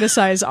don't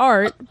criticize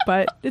art,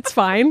 but it's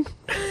fine.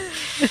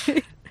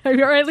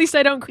 Or at least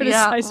I don't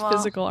criticize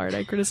physical art.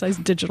 I criticize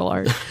digital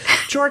art.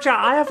 Georgia,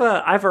 I have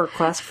a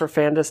request for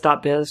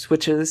fandas.biz,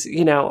 which is,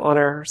 on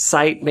our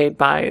site made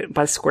by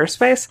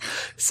Squarespace.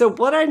 So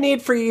what I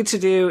need for you to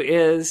do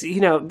is,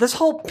 this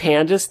whole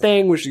pandas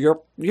thing was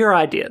your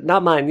idea,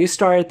 not mine. You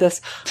started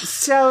this.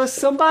 So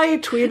somebody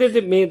tweeted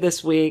at me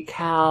this week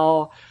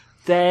how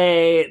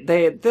they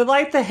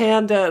like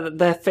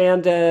the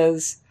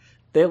fandas.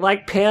 They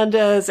like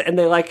pandas and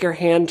they like your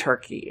hand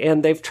turkey.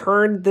 And they've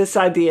turned this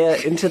idea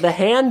into the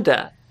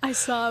handa. I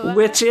saw that.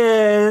 Which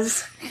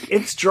is,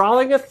 it's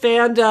drawing a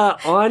panda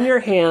on your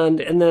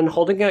hand and then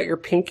holding out your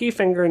pinky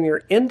finger and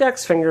your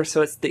index finger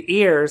so it's the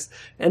ears,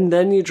 and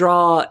then you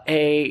draw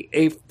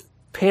a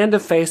panda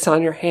face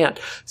on your hand.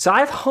 So I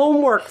have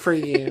homework for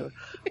you.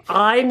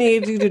 I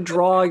need you to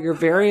draw your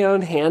very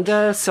own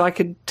handa so I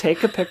could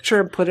take a picture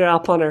and put it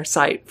up on our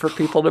site for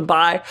people to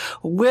buy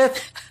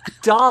with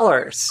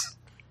dollars.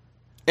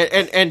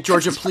 And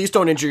Georgia, please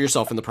don't injure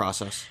yourself in the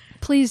process.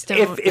 Please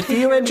don't. If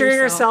you injure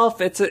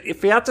yourself, if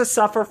you have to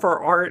suffer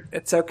for art,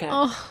 it's okay.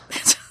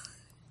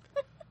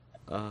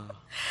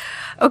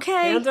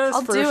 Okay, Pandas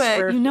I'll for do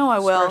it. You know I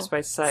will.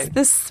 Squarespace site.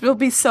 This will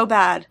be so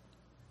bad.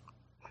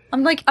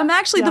 I'm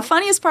actually, the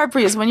funniest part for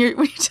you is when you're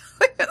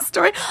telling that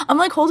story, I'm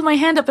like holding my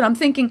hand up and I'm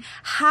thinking,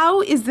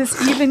 how is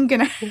this even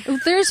gonna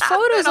There's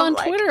photos on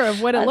like, Twitter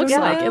of what it looks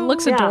don't like. It know.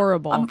 looks Yeah.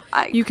 adorable.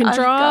 You can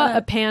draw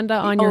a panda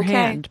on your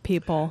hand,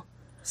 people.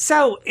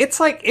 So it's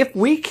like if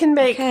we can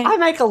make, I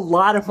make a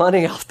lot of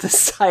money off the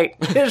site.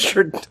 It's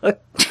ridiculous.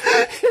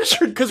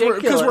 Because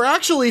we're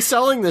actually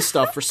selling this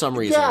stuff for some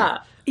reason. Yeah.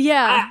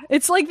 Yeah,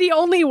 it's like the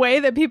only way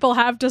that people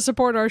have to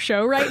support our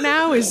show right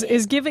now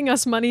is giving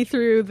us money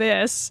through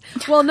this.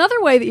 Well,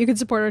 another way that you can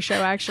support our show,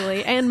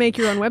 actually, and make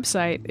your own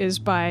website is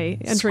by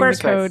entering the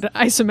code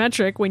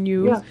isometric when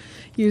you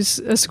use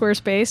a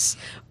Squarespace.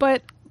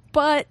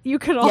 But you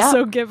could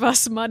also give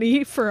us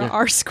money for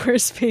our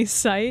Squarespace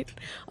site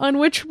on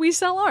which we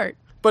sell art.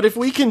 But if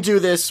we can do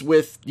this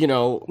with,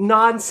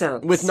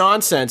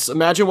 nonsense,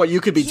 imagine what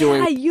you could be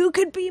doing. Yeah, you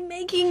could be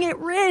making it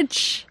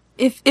rich.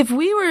 If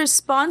we were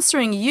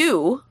sponsoring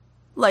you,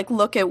 like,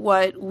 look at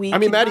what we. I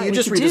mean, Maddie, you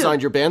just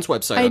redesigned your band's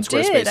website on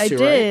Squarespace too,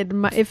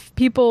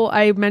 right?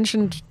 I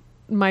mentioned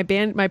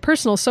my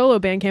personal solo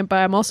Bandcamp, but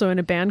I'm also in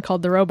a band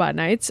called the Robot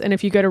Knights. And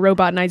if you go to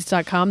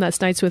robotknights.com, that's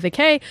Knights with a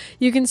K,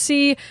 you can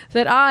see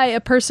that I,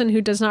 a person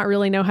who does not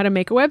really know how to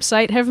make a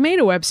website, have made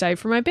a website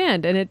for my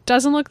band, and it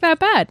doesn't look that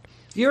bad.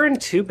 You're in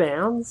 2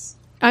 bands?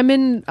 I'm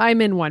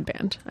in one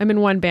band. I'm in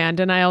one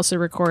band, and I also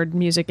record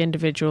music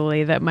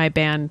individually that my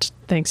band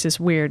thinks is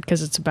weird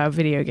because it's about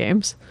video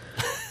games.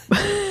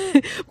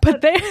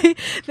 But they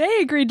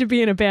agreed to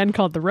be in a band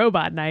called the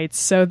Robot Knights,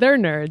 so they're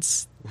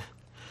nerds.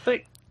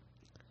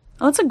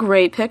 Oh, that's a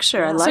great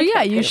picture. I like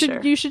that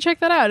picture. you should check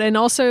that out. And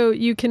also,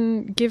 you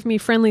can give me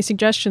friendly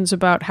suggestions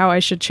about how I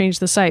should change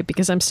the site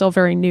because I'm still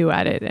very new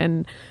at it.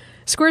 And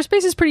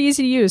Squarespace is pretty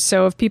easy to use,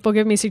 so if people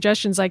give me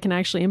suggestions, I can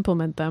actually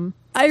implement them.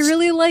 I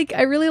really like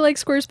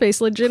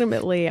Squarespace,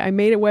 legitimately. I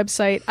made a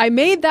website. I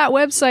made that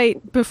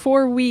website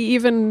before we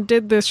even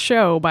did this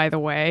show, by the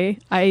way.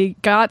 I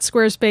got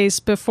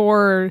Squarespace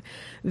before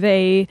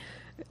they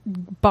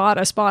bought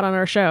a spot on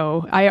our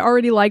show. I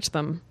already liked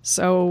them,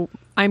 so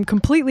I'm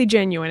completely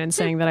genuine in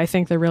saying that I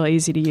think they're really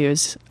easy to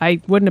use.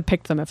 I wouldn't have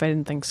picked them if I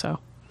didn't think so.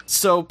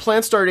 So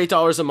plans start at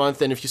 $8 a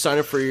month, and if you sign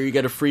up for a year, you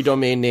get a free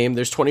domain name.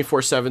 There's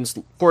 24/7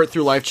 support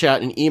through live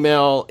chat and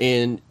email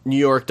in New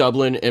York,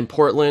 Dublin, and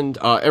Portland.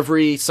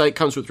 Every site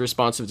comes with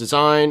responsive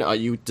design.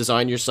 You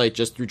design your site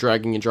just through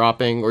dragging and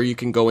dropping, or you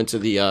can go into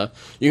the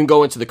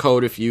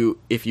code if you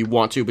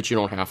want to, but you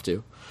don't have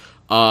to.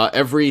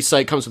 Every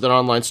site comes with an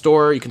online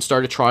store. You can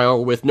start a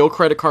trial with no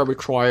credit card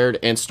required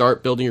and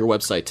start building your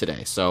website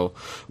today. So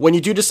when you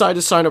do decide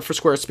to sign up for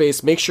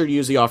Squarespace, make sure to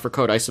use the offer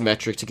code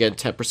isometric to get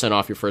 10%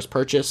 off your first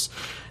purchase.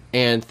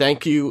 And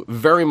thank you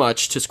very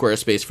much to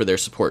Squarespace for their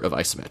support of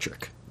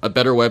Isometric. A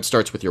better web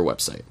starts with your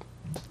website.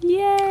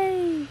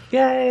 Yay!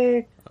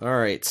 Yay! All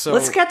right, so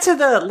let's get to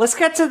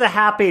the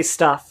happy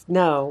stuff.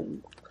 No.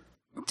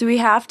 Do we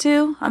have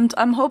to?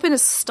 I'm hoping to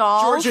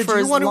stall Georgia, for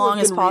as long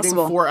as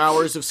possible. 4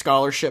 hours of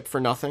scholarship for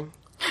nothing?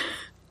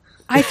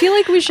 I feel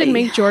like we should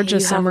make Georgia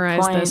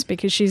summarize this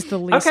because she's the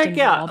least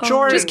involved.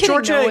 Yeah, Just kidding,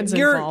 Georgia, no one's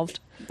involved.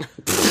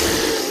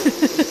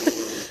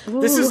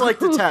 This is like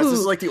the test. This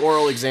is like the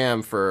oral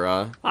exam for...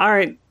 All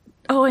right.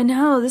 Oh, I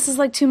know. This is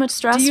like too much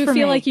stress for me. Do you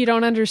feel like you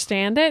don't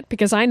understand it?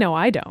 Because I know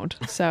I don't,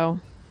 so...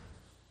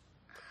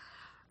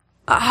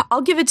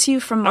 I'll give it to you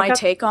from my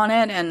take on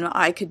it, and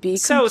I could be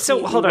so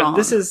hold on. wrong.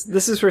 This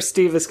is where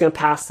Steve is going to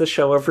pass the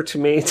show over to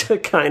me to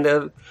kind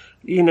of,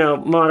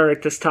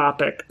 moderate this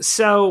topic.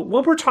 So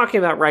what we're talking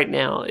about right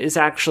now is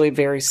actually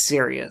very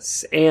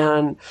serious,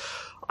 and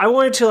I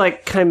wanted to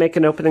kind of make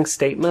an opening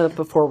statement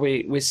before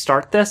we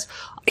start this.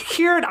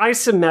 Here at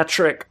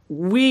Isometric,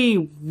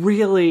 we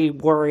really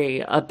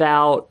worry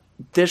about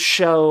this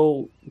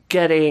show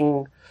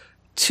getting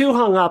too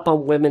hung up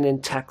on women in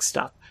tech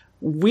stuff.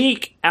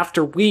 Week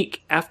after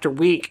week after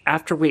week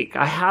after week.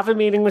 I have a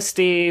meeting with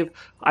Steve.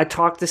 I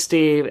talk to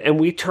Steve, and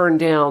we turn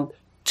down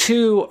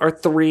 2 or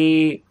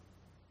 3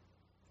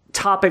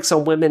 topics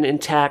on women in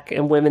tech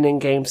and women in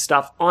game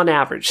stuff on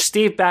average.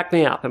 Steve, back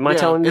me up. Am I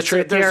telling the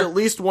truth There's here? at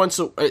least once,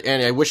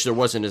 and I wish there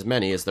wasn't as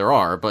many as there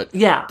are, but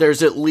yeah,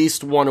 there's at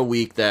least one a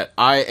week that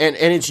and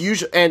it's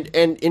usually, and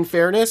in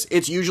fairness,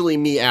 it's usually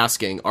me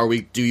asking,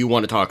 do you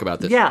want to talk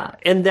about this? Yeah,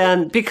 and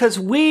then because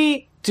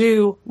we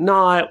do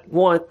not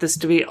want this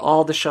to be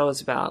all the show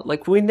is about.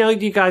 We know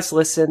you guys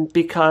listen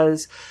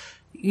because,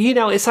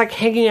 it's like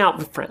hanging out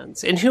with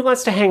friends. And who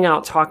wants to hang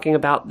out talking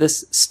about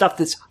this stuff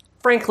that's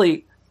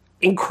frankly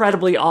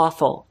incredibly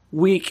awful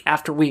week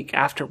after week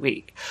after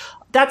week?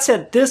 That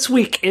said, this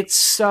week it's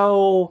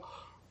so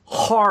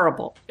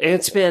horrible.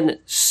 It's been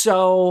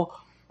so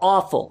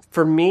awful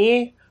for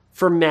me,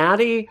 for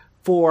Maddie,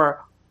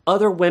 for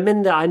other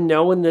women that I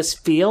know in this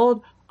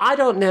field. I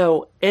don't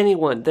know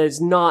anyone that is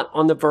not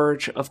on the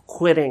verge of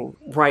quitting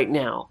right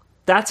now.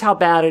 That's how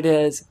bad it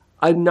is.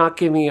 I'm not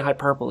giving you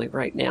hyperbole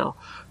right now.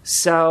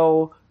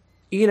 So,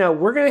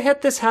 we're going to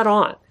hit this head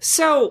on.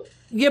 So,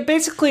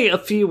 basically a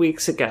few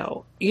weeks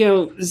ago,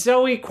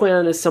 Zoe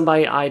Quinn is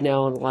somebody I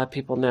know and a lot of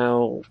people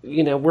know.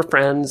 We're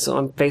friends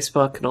on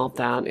Facebook and all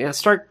that. And I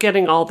start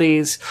getting all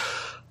these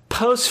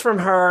posts from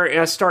her, and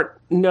I start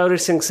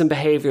noticing some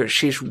behavior.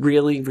 She's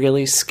really,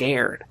 really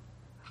scared.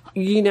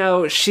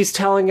 She's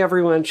telling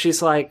everyone,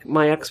 she's like,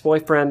 my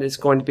ex-boyfriend is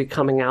going to be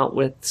coming out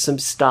with some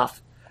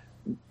stuff,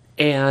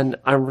 and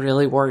I'm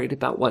really worried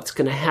about what's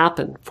going to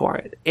happen for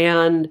it.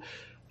 And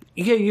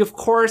you of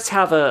course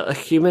have a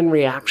human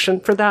reaction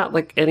for that.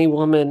 Like any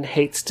woman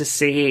hates to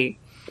see,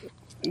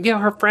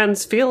 her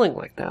friends feeling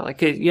like that.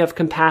 Like, you have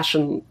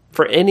compassion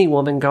for any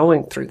woman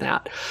going through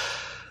that.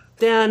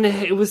 Then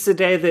it was the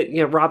day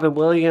that, Robin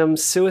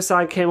Williams'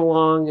 suicide came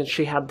along, and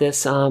she had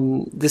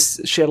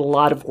she had a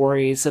lot of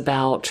worries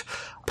about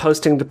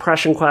posting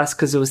Depression Quest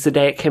because it was the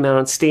day it came out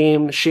on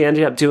Steam. She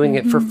ended up doing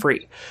it for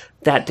free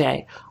that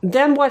day.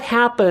 Then what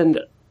happened,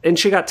 and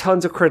she got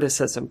tons of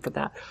criticism for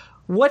that.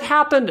 What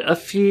happened a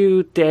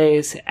few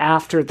days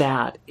after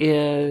that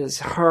is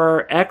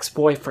her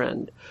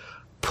ex-boyfriend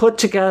put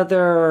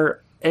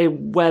together a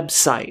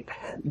website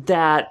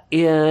that,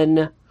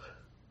 in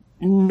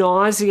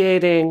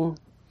nauseating,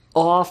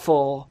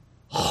 awful,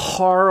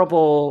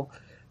 horrible,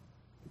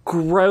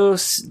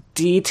 gross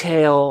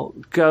detail,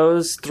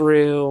 goes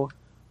through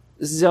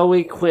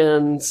Zoe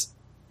Quinn's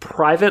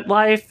private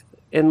life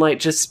and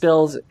just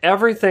spills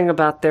everything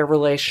about their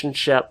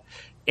relationship,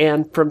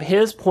 and from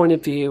his point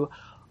of view,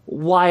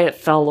 why it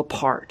fell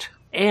apart.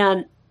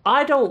 And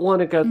I don't want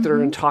to go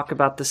through and talk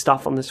about the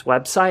stuff on this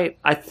website.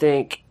 I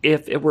think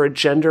if it were a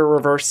gender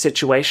reverse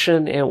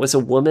situation and it was a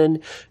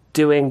woman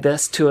doing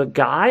this to a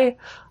guy,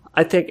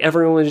 I think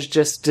everyone would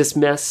just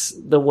dismiss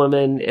the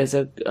woman as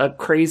a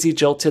crazy,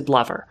 jilted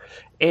lover.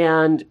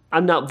 And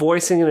I'm not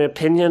voicing an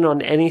opinion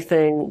on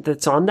anything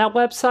that's on that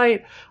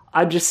website.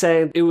 I'm just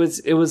saying it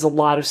was a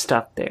lot of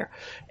stuff there.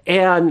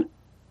 And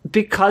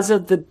because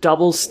of the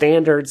double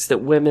standards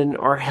that women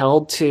are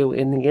held to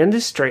in the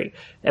industry,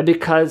 and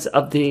because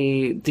of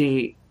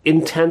the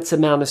intense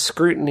amount of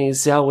scrutiny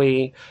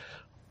Zoe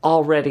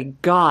already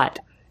got,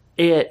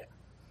 it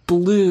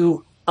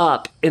blew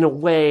up in a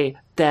way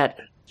that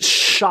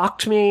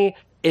shocked me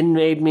and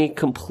made me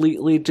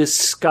completely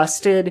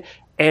disgusted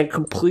and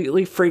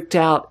completely freaked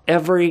out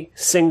every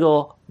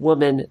single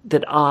woman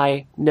that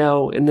I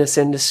know in this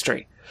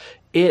industry.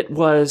 It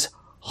was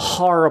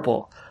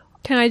horrible.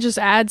 Can I just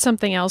add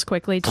something else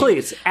quickly?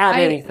 Please, add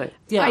anything.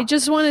 Yeah. I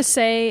just want to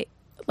say,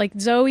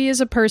 Zoe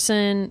is a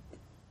person,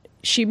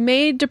 she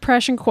made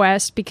Depression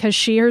Quest because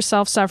she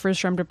herself suffers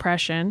from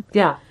depression.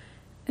 Yeah.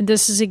 And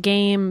this is a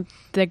game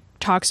that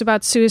talks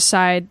about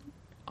suicide,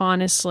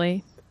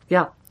 honestly.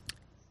 Yeah.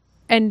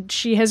 And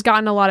she has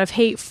gotten a lot of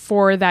hate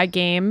for that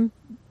game,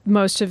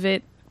 most of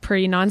it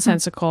pretty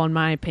nonsensical, in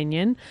my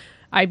opinion.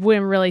 I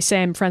wouldn't really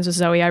say I'm friends with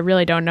Zoe. I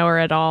really don't know her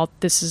at all.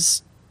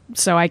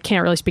 So I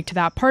can't really speak to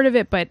that part of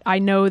it, but I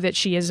know that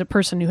she is a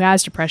person who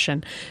has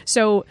depression.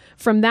 So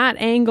from that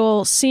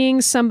angle, seeing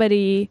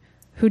somebody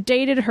who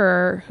dated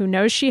her, who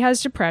knows she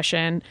has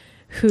depression,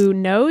 who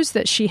knows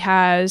that she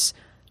has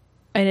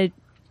a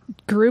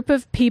group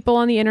of people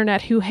on the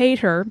internet who hate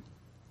her,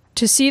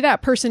 to see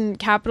that person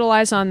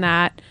capitalize on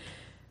that,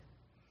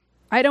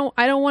 I don't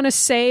want to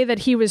say that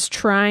he was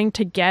trying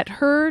to get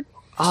her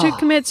to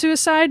commit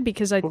suicide,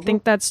 because I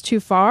think that's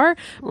too far,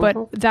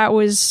 but that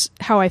was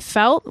how I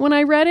felt when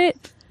I read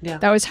it. Yeah.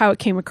 That was how it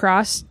came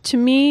across to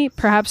me.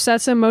 Perhaps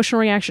that's an emotional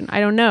reaction. I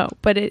don't know,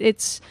 but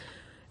it's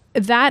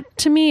that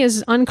to me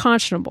is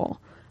unconscionable.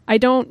 I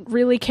don't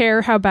really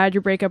care how bad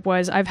your breakup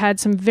was. I've had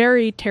some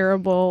very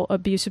terrible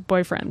abusive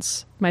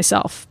boyfriends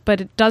myself,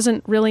 but it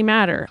doesn't really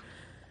matter.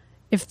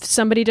 If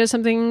somebody does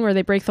something or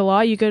they break the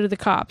law, you go to the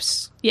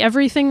cops.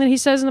 Everything that he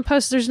says in the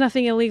post, there's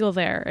nothing illegal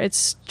there.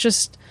 It's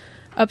just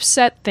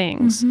upset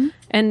things.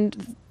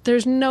 And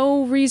there's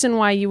no reason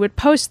why you would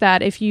post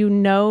that if you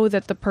know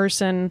that the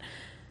person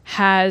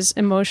has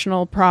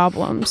emotional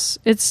problems.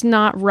 It's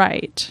not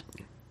right.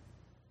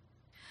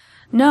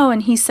 No,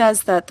 and he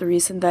says that the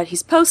reason that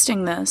he's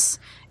posting this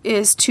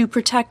is to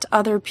protect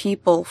other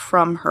people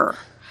from her,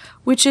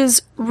 which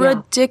is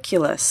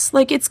ridiculous.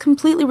 It's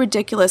completely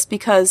ridiculous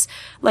because,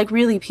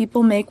 really,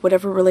 people make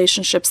whatever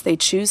relationships they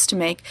choose to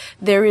make.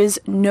 There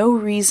is no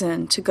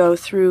reason to go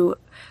through,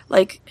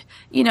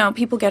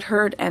 people get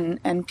hurt and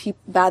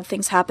bad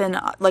things happen.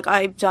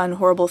 I've done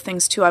horrible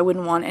things too. I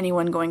wouldn't want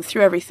anyone going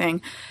through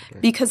everything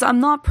because I'm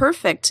not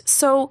perfect.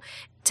 So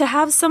to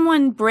have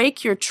someone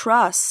break your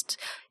trust,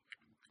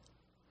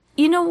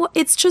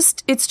 it's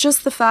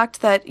just the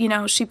fact that,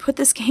 she put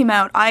this game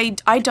out.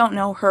 I don't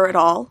know her at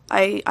all.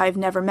 I've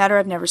never met her.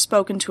 I've never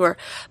spoken to her,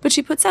 but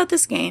she puts out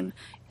this game.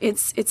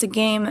 It's a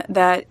game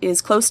that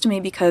is close to me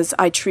because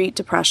I treat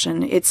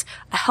depression. It's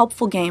a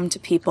helpful game to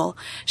people.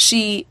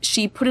 She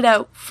put it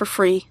out for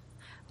free.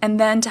 And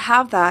then to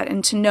have that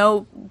and to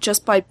know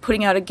just by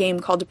putting out a game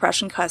called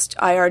Depression Quest,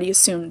 I already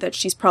assumed that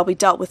she's probably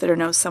dealt with it or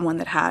knows someone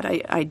that had.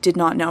 I did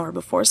not know her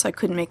before, so I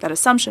couldn't make that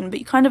assumption, but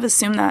you kind of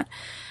assume that.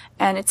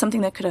 And it's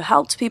something that could have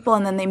helped people,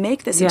 and then they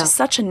make this into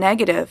such a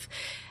negative.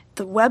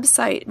 The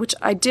website, which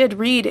I did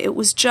read, it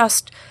was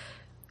just,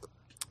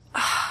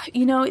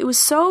 it was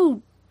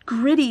so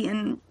gritty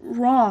and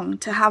wrong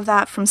to have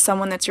that from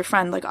someone that's your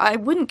friend. I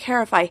wouldn't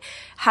care if I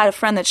had a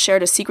friend that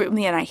shared a secret with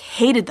me and I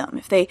hated them.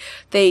 If they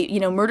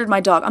murdered my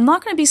dog. I'm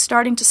not going to be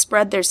starting to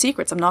spread their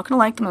secrets. I'm not going to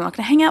like them. I'm not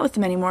going to hang out with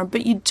them anymore.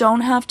 But you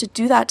don't have to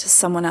do that to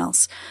someone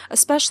else,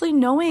 especially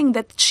knowing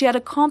that she had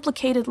a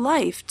complicated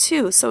life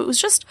too. So it was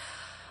just,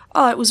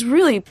 it was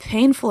really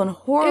painful and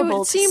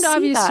horrible. It seemed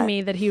obvious to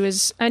me that he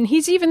was, and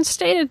he's even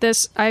stated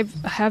this. I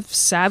have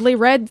sadly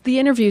read the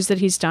interviews that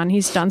he's done.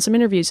 He's done some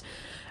interviews.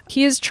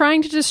 He is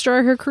trying to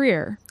destroy her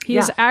career. He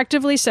has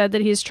actively said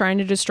that he is trying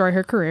to destroy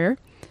her career.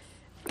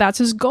 That's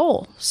his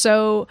goal.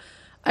 So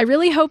I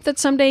really hope that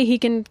someday he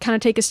can kind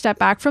of take a step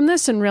back from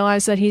this and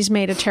realize that he's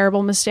made a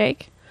terrible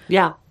mistake.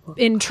 Yeah.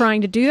 In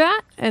trying to do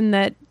that, and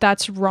that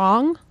that's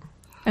wrong,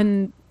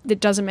 and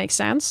it doesn't make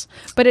sense.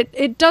 But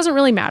it doesn't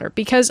really matter,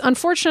 because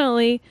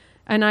unfortunately,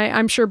 and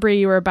I'm sure, Brie,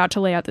 you were about to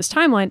lay out this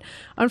timeline,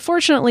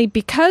 unfortunately,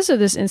 because of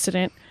this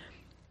incident,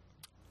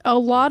 a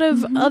lot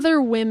of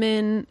other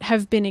women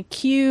have been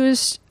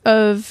accused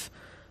of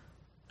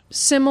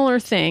similar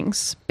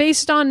things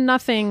based on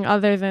nothing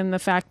other than the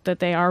fact that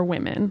they are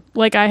women.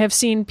 Like, I have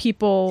seen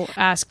people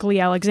ask Lee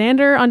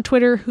Alexander on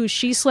Twitter who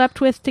she slept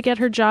with to get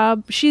her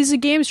job. She's a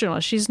games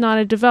journalist. She's not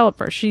a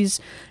developer. She's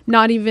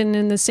not even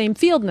in the same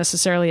field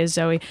necessarily as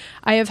Zoe.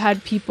 I have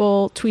had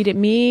people tweet at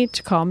me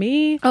to call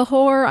me a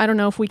whore. I don't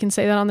know if we can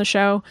say that on the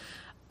show.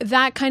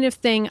 That kind of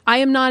thing. I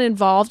am not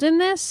involved in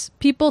this.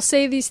 People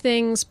say these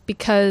things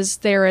because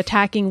they're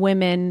attacking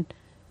women,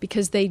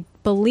 because they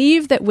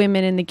believe that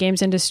women in the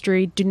games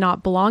industry do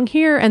not belong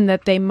here and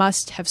that they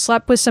must have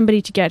slept with somebody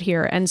to get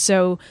here. And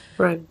so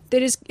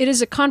it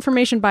is a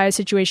confirmation bias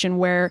situation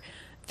where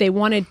they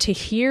wanted to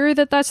hear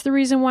that that's the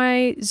reason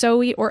why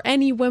Zoe or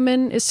any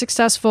woman is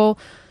successful.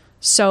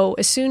 So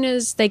as soon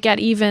as they get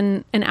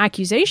even an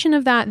accusation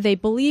of that, they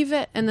believe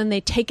it, and then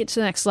they take it to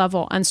the next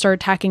level and start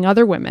attacking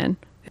other women.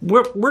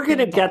 We're going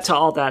to get to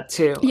all that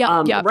too.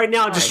 Yeah. Right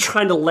now, I'm just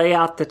trying to lay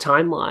out the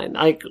timeline.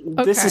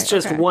 This is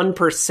just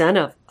 1%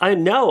 of.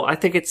 I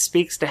think it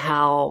speaks to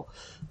how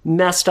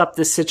messed up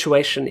this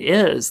situation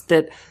is.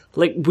 That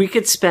we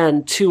could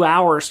spend 2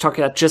 hours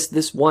talking about just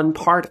this one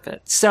part of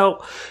it.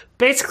 So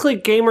basically,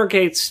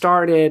 Gamergate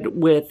started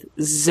with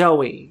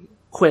Zoe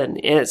Quinn,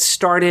 and it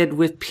started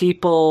with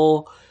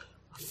people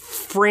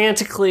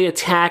frantically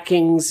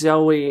attacking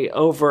Zoe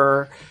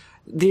over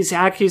these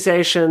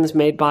accusations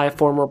made by a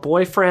former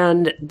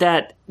boyfriend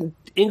that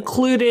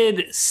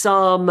included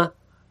some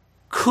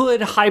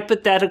could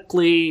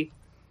hypothetically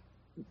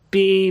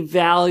be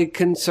valid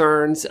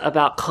concerns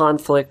about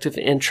conflict of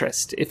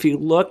interest. If you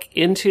look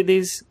into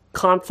these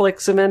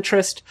conflicts of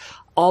interest,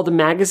 all the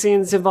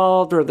magazines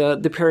involved or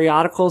the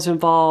periodicals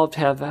involved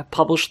have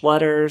published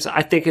letters.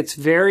 I think it's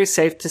very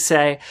safe to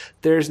say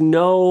there's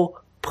no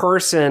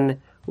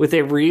person with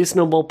a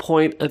reasonable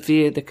point of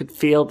view that could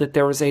feel that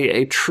there was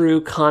a true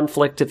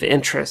conflict of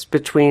interest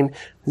between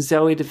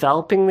Zoe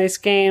developing these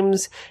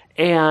games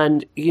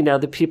and,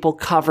 the people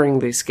covering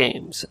these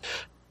games.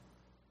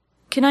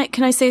 Can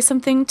I say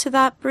something to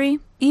that, Brie?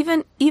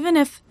 Even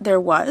if there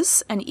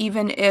was, and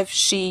even if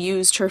she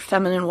used her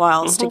feminine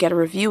wiles to get a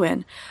review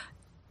in,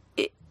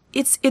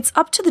 it's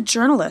up to the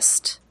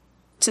journalist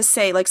to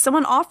say,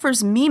 someone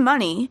offers me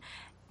money,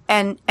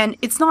 and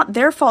it's not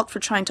their fault for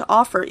trying to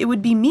offer. It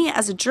would be me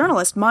as a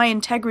journalist, my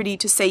integrity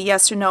to say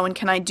yes or no, and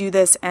can I do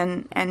this,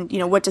 and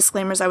what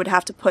disclaimers I would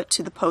have to put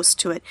to the post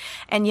to it.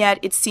 And yet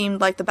it seemed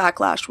like the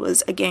backlash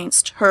was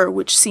against her,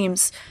 which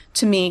seems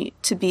to me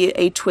to be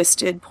a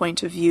twisted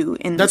point of view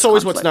in this That's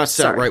always conflict. what's not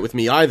set right with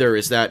me either,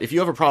 is that if you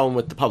have a problem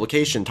with the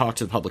publication, talk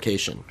to the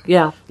publication.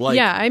 Yeah.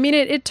 I mean,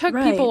 it took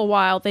people a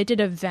while. They did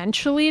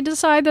eventually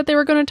decide that they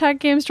were going to attack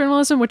games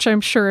journalism, which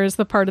I'm sure is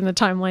the part in the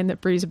timeline that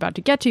Brie's about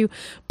to get to.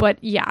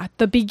 But yeah,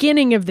 the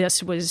beginning of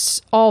this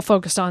was all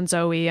focused on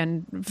Zoe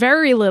and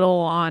very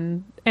little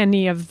on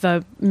any of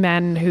the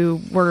men who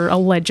were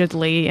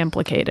allegedly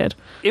implicated.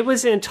 It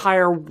was an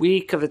entire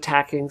week of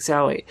attacking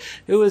Zoe.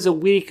 It was a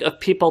week of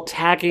people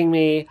tagging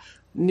me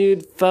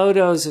nude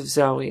photos of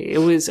Zoe. It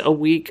was a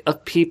week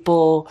of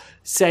people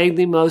saying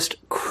the most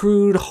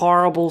crude,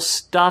 horrible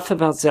stuff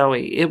about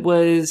Zoe. It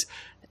was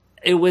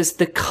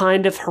the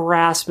kind of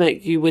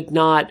harassment you would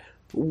not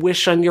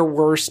wish on your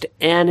worst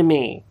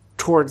enemy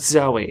towards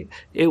Zoe.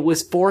 It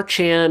was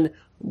 4chan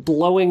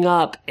blowing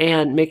up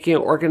and making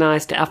an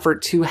organized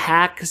effort to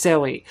hack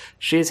Zoe.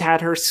 She has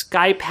had her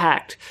Skype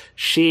hacked.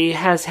 She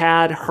has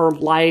had her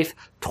life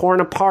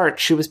torn apart.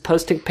 She was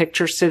posting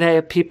pictures today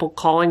of people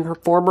calling her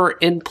former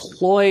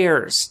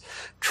employers,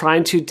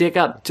 trying to dig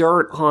up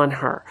dirt on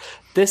her.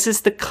 This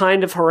is the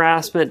kind of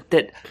harassment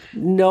that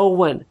no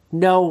one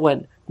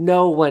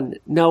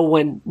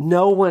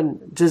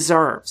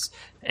deserves.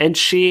 And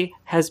she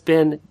has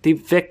been the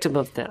victim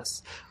of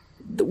this,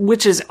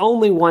 which is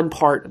only one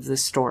part of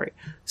this story.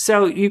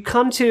 So you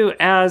come to,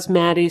 as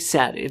Maddie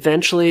said,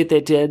 eventually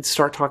they did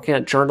start talking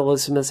about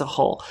journalism as a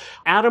whole.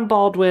 Adam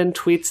Baldwin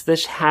tweets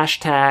this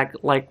hashtag,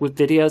 with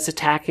videos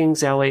attacking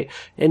Zoe,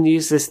 and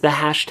uses the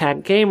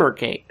hashtag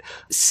Gamergate.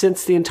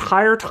 Since the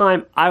entire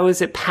time I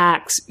was at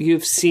PAX,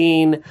 you've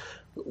seen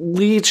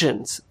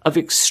legions of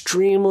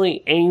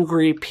extremely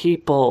angry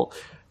people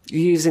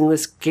using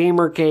this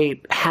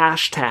Gamergate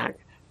hashtag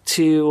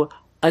to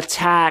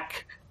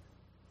attack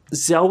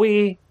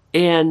Zoe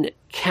and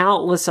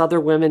countless other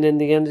women in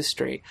the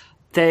industry.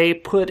 They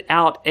put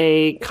out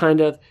a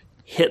kind of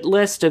hit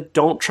list of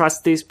don't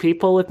trust these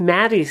people with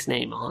Maddie's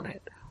name on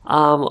it,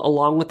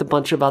 along with a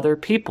bunch of other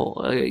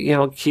people,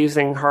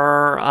 accusing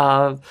her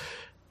of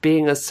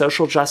being a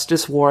social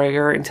justice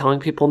warrior and telling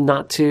people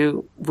not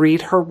to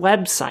read her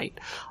website.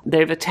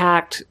 They've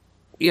attacked,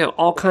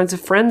 all kinds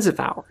of friends of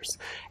ours.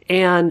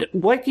 And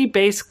what you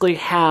basically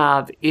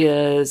have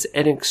is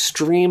an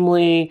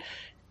extremely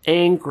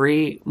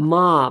angry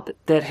mob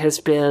that has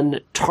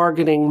been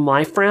targeting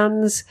my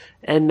friends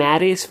and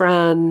Maddie's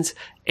friends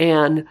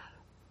and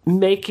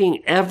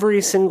making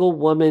every single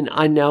woman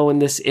I know in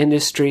this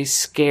industry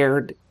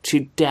scared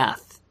to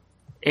death.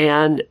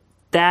 And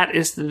that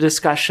is the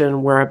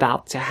discussion we're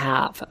about to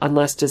have.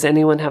 Unless, does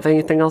anyone have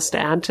anything else to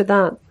add to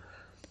that?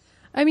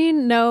 I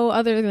mean, no,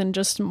 other than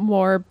just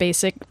more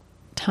basic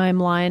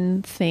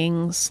timeline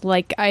things.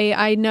 Like,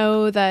 I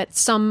know that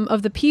some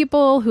of the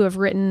people who have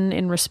written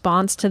in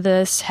response to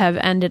this have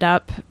ended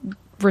up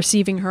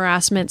receiving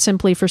harassment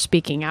simply for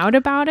speaking out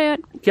about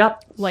it.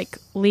 Yep. Like,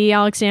 Lee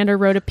Alexander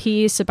wrote a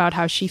piece about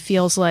how she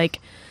feels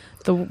like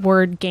the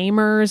word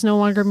gamer is no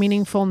longer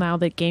meaningful now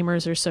that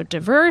gamers are so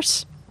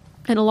diverse.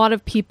 And a lot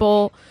of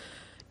people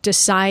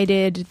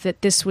decided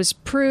that this was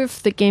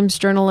proof that games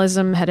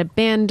journalism had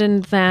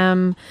abandoned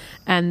them,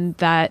 and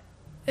that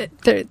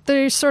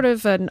there's sort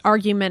of an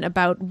argument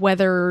about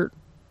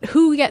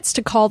who gets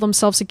to call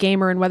themselves a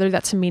gamer and whether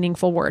that's a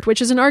meaningful word,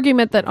 which is an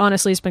argument that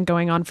honestly has been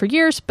going on for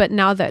years. But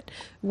now that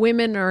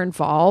women are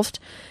involved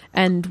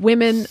and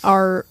women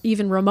are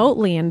even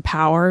remotely in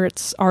power,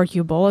 it's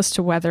arguable as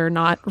to whether or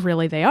not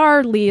really they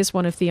are. Lee is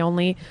one of the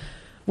only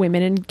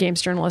women in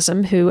games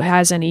journalism who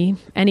has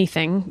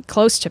anything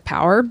close to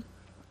power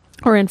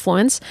or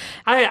influence.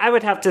 I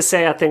would have to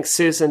say I think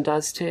Susan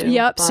does too.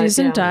 Yep,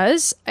 Susan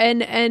does.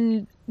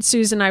 And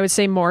Susan, I would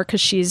say more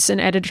because she's an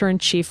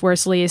editor-in-chief,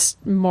 whereas Lee is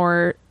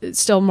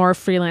still more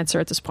freelancer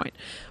at this point.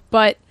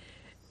 But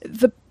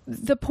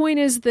the point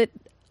is that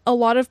a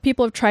lot of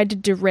people have tried to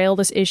derail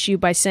this issue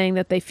by saying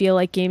that they feel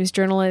like games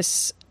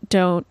journalists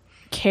don't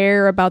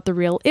care about the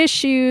real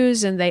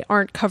issues and they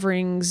aren't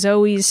covering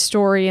Zoe's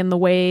story in the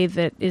way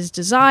that is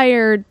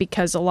desired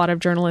because a lot of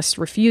journalists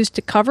refuse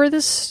to cover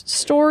this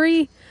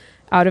story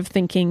out of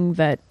thinking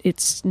that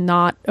it's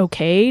not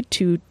okay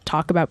to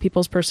talk about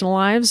people's personal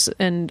lives,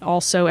 and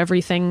also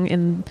everything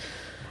in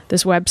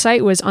this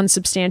website was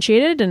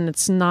unsubstantiated and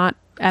it's not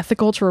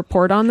ethical to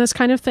report on this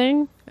kind of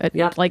thing.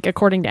 Like,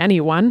 according to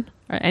anyone,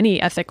 or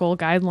any ethical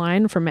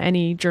guideline from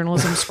any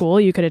journalism school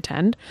you could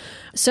attend.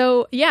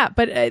 So yeah,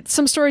 but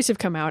some stories have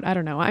come out. I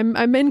don't know.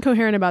 I'm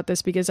incoherent about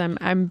this because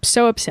I'm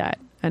so upset,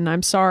 and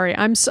I'm sorry.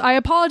 I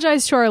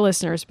apologize to our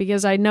listeners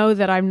because I know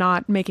that I'm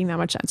not making that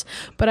much sense.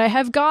 But I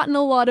have gotten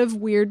a lot of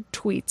weird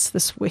tweets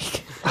this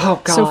week.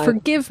 Oh God! So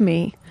forgive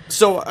me.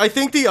 So I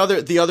think the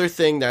other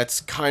thing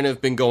that's kind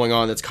of been going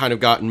on that's kind of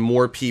gotten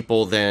more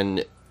people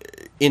than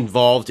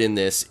involved in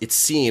this, it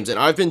seems, and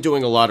I've been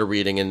doing a lot of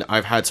reading and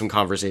I've had some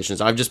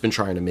conversations. I've just been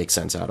trying to make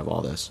sense out of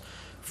all this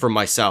for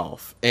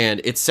myself.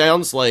 And it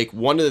sounds like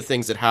one of the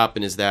things that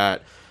happened is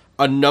that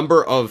a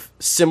number of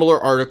similar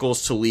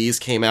articles to Lee's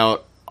came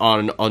out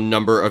on a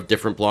number of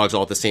different blogs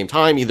all at the same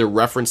time, either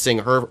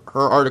referencing her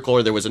article,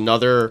 or there was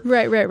another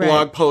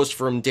blog post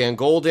from Dan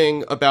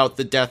Golding about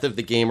the death of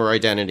the gamer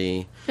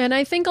identity. And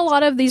I think a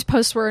lot of these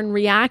posts were in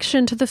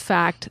reaction to the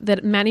fact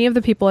that many of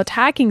the people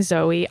attacking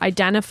Zoe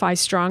identify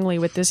strongly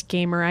with this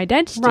gamer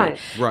identity.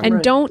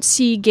 And don't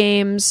see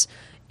games,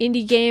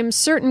 indie games,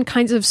 certain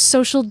kinds of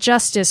social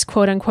justice,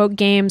 quote unquote,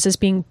 games as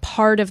being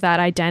part of that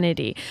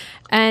identity.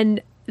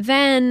 And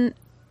then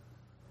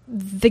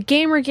the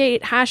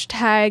Gamergate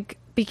hashtag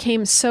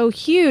became so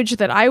huge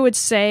that I would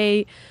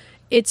say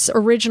its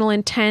original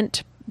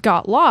intent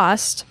got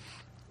lost.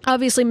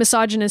 Obviously,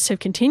 misogynists have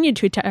continued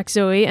to attack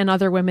Zoe and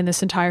other women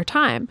this entire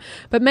time,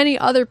 but many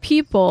other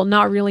people,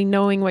 not really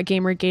knowing what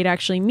Gamergate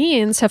actually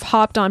means, have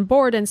hopped on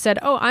board and said,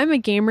 "Oh, I'm a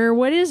gamer.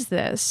 What is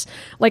this?"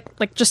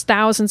 Like just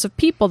thousands of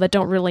people that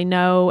don't really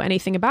know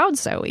anything about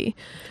Zoe.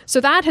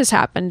 So that has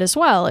happened as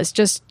well. It's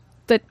just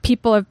that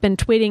people have been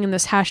tweeting in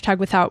this hashtag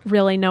without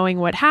really knowing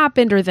what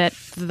happened, or that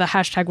the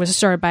hashtag was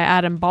started by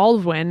Adam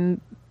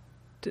Baldwin.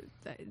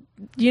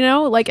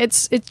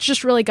 It's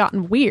just really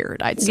gotten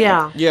weird, I'd say.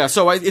 Yeah,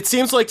 so it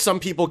seems like some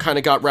people kind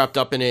of got wrapped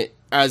up in it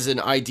as an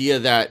idea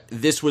that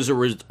this was a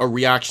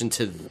reaction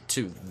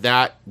to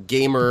that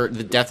gamer,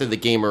 the death of the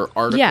gamer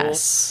article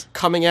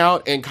coming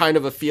out, and kind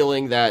of a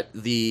feeling that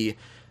the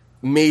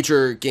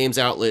major games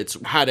outlets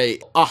had a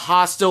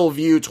hostile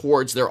view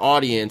towards their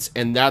audience,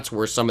 and that's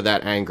where some of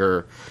that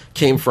anger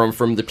came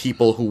from the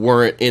people who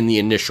weren't in the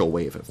initial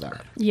wave of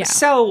that. Yeah.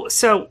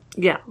 So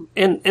yeah,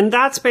 and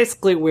that's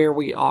basically where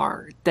we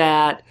are.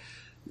 That,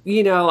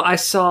 I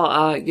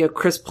saw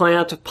Chris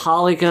Plant of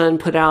Polygon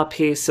put out a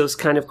piece that was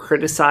kind of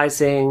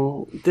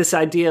criticizing this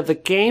idea of a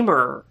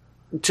gamer,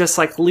 just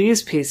like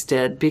Lee's piece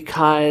did,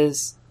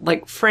 because,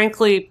 like,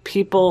 frankly,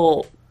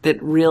 people that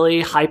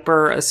really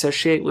hyper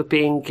associate with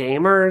being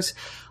gamers,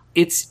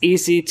 it's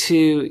easy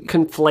to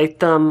conflate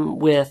them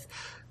with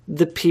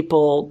the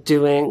people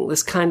doing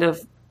this kind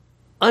of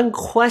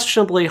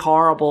unquestionably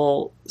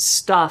horrible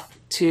stuff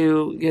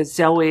to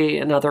Zoe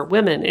and other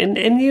women,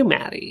 and you,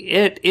 Maddie.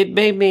 It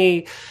made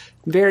me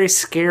very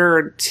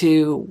scared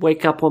to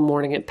wake up one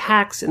morning at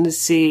PAX and to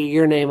see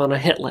your name on a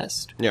hit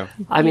list. Yeah.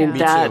 I mean, Me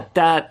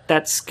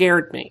that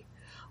scared me.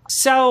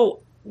 So,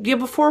 yeah,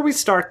 before we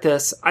start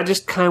this, I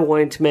just kind of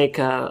wanted to make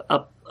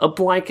a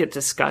blanket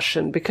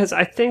discussion because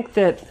I think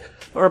that,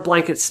 or a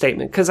blanket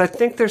statement, because I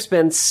think there's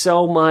been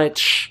so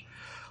much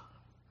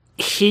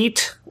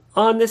heat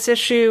on this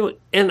issue,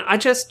 and I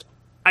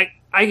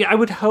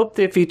would hope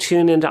that if you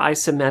tune into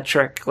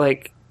Isometric,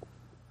 like,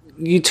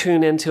 you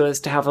tune into us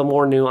to have a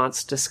more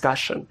nuanced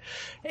discussion.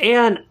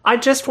 And I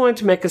just wanted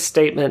to make a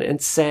statement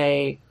and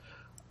say,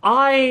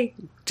 I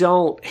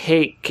don't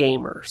hate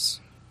gamers.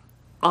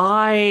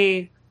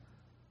 I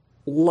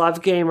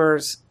love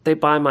gamers. They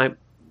buy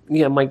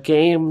my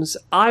games.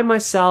 I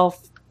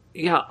myself,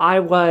 if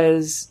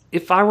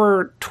I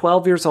were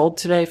 12 years old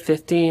today,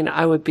 15,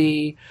 I would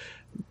be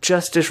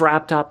just as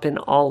wrapped up in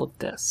all of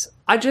this.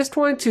 I just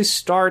wanted to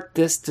start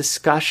this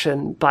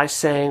discussion by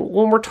saying,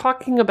 when we're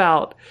talking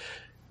about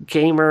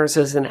gamers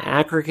as an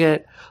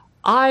aggregate,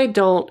 I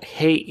don't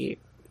hate you.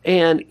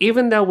 And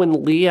even though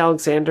when Lee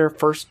Alexander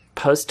first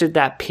posted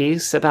that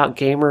piece about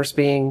gamers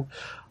being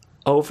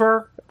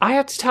over, I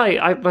have to tell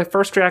you, my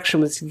first reaction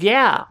was,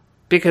 yeah,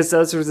 because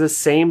those are the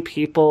same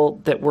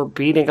people that were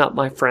beating up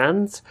my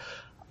friends.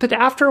 But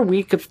after a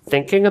week of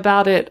thinking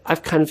about it,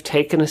 I've kind of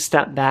taken a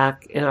step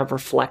back and I've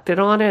reflected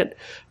on it.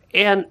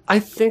 And I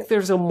think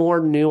there's a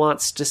more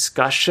nuanced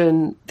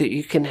discussion that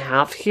you can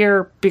have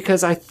here,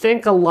 because I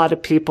think a lot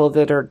of people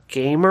that are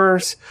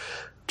gamers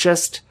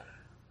just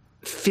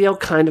feel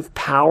kind of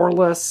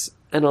powerless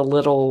and a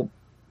little...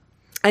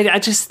 I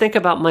just think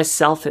about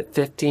myself at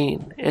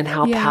 15 and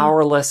how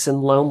powerless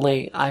and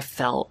lonely I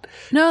felt.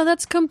 No,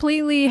 that's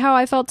completely how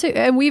I felt too.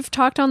 And we've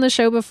talked on the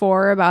show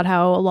before about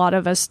how a lot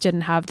of us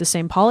didn't have the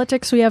same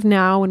politics we have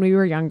now when we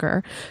were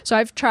younger. So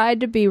I've tried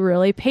to be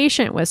really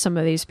patient with some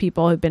of these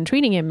people who've been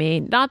tweeting at me,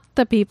 not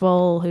the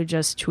people who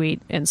just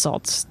tweet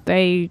insults.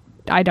 I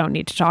don't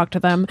need to talk to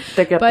them.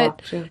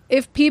 But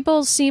if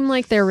people seem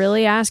like they're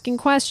really asking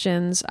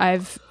questions,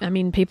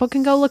 people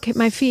can go look at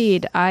my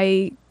feed.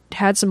 I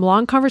had some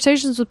long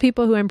conversations with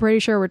people who I'm pretty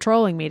sure were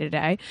trolling me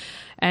today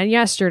and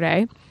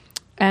yesterday.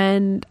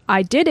 And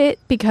I did it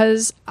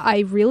because I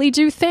really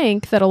do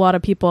think that a lot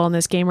of people on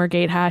this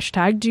Gamergate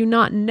hashtag do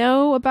not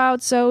know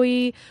about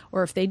Zoe,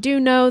 or if they do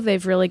know,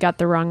 they've really got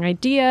the wrong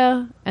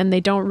idea and they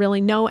don't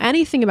really know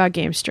anything about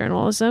games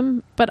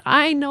journalism. But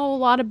I know a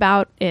lot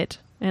about it.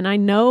 And I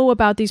know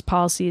about these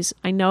policies.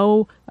 I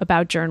know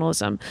about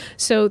journalism.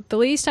 So the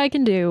least I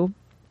can do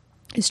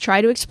is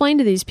try to explain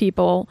to these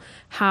people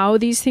how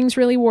these things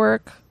really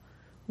work,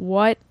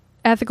 what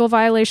ethical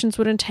violations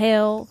would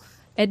entail,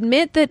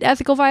 admit that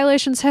ethical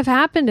violations have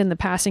happened in the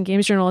past in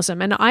games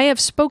journalism, and I have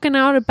spoken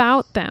out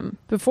about them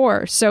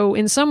before. So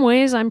in some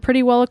ways, I'm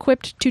pretty well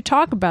equipped to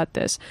talk about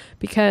this,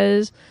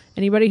 because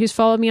anybody who's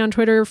followed me on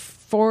Twitter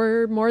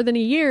for more than a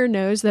year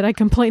knows that I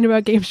complain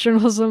about games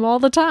journalism all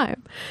the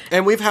time.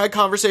 And we've had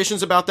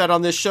conversations about that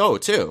on this show,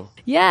 too.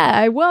 Yeah,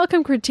 I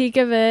welcome critique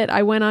of it.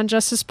 I went on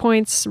Justice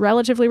Points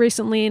relatively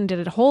recently and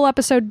did a whole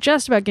episode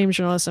just about games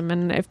journalism.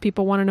 And if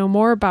people want to know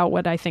more about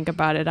what I think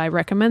about it, I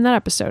recommend that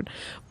episode.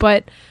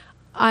 But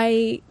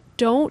I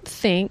think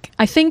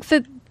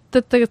that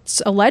the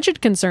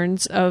alleged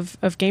concerns of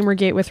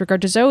Gamergate with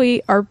regard to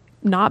Zoe are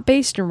not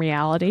based in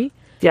reality.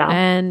 Yeah.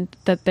 And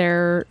that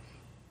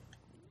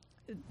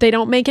they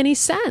don't make any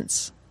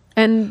sense,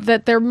 and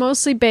that they're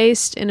mostly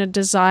based in a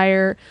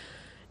desire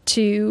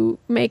to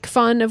make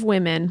fun of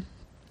women.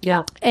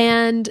 Yeah.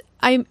 And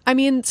I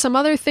mean, some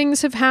other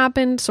things have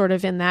happened sort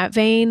of in that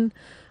vein.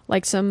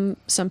 Like some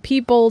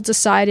people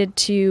decided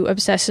to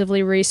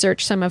obsessively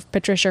research some of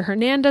Patricia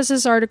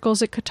Hernandez's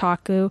articles at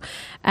Kotaku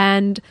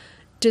and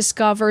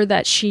discover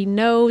that she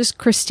knows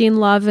Christine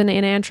Love and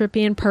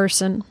Anthropy in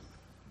person,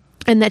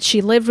 and that she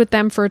lived with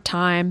them for a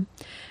time.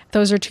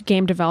 Those are two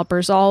game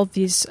developers. All of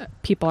these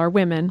people are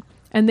women.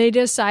 And they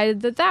decided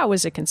that that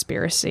was a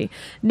conspiracy.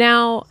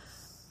 Now,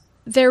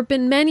 there have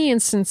been many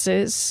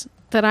instances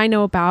that I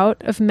know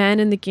about of men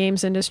in the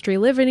games industry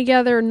living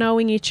together,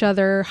 knowing each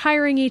other,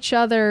 hiring each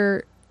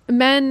other.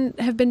 Men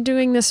have been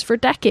doing this for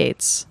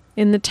decades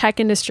in the tech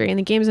industry, in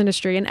the games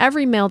industry, in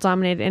every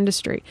male-dominated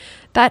industry.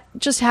 That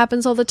just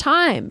happens all the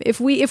time.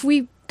 If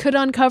we could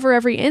uncover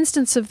every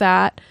instance of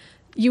that,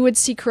 you would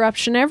see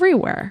corruption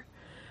everywhere.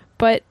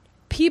 But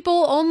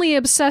people only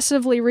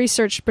obsessively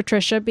research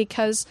Patricia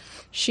because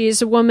she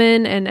is a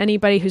woman, and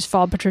anybody who's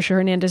followed Patricia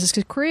Hernandez's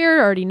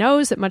career already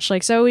knows that, much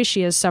like Zoe,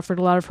 she has suffered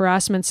a lot of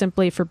harassment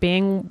simply for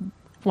being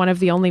one of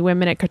the only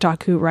women at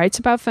Kotaku who writes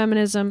about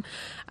feminism.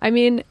 I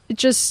mean,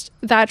 just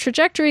that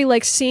trajectory,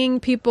 like seeing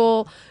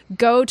people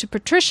go to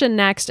Patricia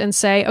next and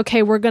say,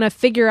 okay, we're going to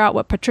figure out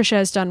what Patricia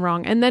has done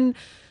wrong. And then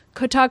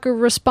Kotaku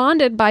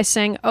responded by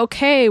saying,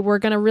 okay, we're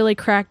going to really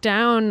crack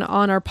down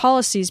on our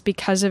policies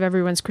because of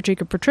everyone's critique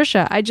of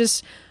Patricia.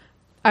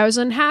 I was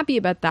unhappy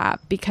about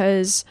that,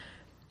 because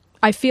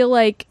I feel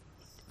like,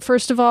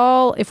 first of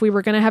all, if we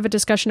were going to have a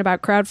discussion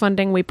about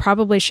crowdfunding, we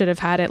probably should have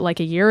had it like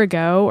a year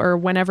ago or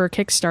whenever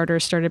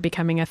Kickstarter started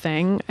becoming a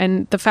thing.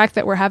 And the fact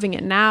that we're having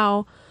it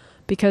now,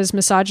 because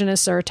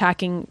misogynists are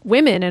attacking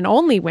women and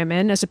only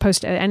women as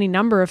opposed to any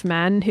number of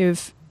men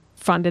who've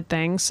funded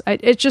things.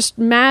 It's just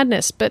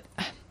madness. But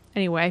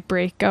anyway,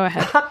 Brie, go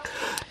ahead.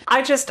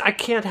 I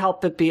can't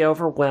help but be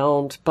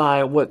overwhelmed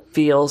by what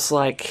feels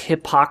like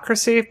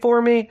hypocrisy for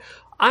me.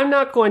 I'm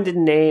not going to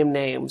name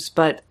names,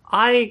 but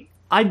I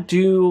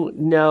do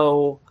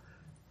know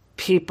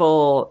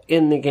people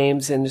in the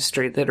games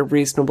industry that are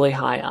reasonably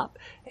high up.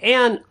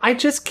 And I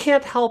just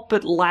can't help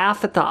but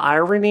laugh at the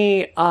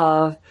irony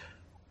of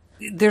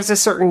there's a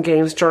certain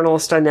games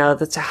journalist I know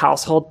that's a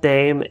household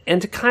name,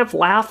 and to kind of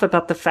laugh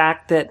about the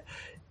fact that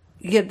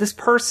this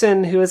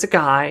person who is a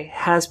guy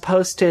has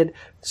posted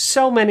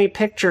so many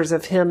pictures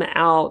of him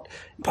out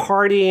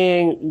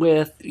partying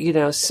with,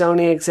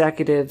 Sony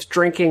executives,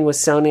 drinking with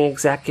Sony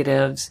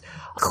executives,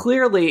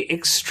 clearly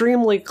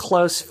extremely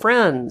close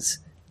friends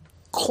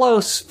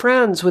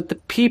with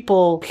the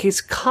people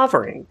he's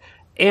covering.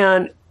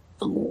 And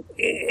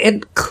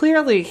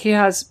clearly he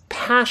has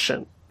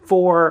passion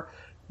for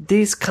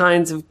these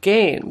kinds of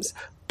games,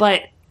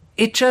 but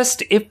it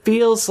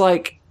feels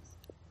like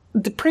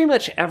pretty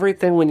much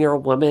everything when you're a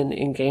woman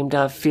in game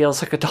dev feels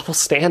like a double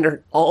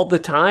standard all the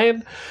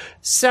time.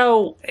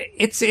 So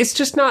it's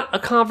just not a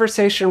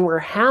conversation we're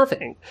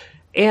having.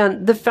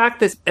 And the fact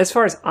that, as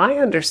far as I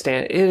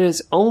understand, it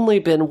has only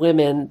been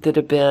women that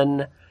have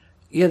been,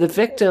 the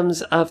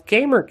victims of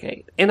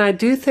Gamergate. And I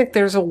do think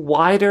there's a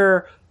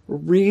wider,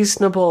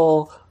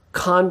 reasonable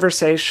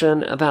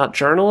conversation about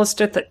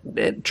journalistic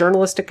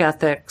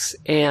ethics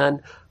and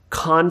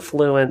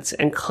confluence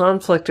and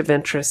conflict of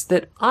interest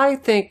that I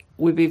think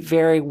would be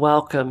very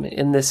welcome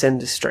in this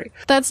industry.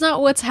 That's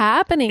not what's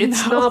happening.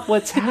 It's not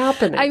what's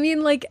happening. I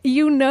mean,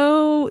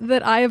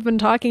 that I have been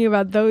talking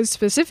about those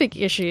specific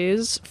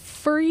issues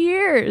for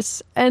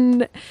years.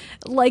 And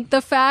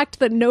the fact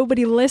that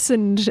nobody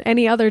listened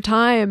any other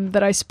time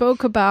that I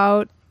spoke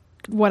about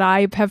what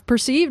I have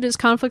perceived as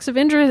conflicts of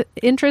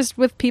interest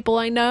with people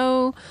I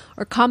know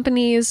or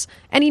companies,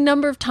 any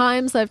number of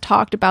times I've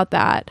talked about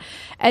that,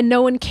 and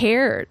no one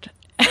cared.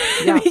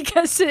 Yeah.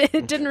 Because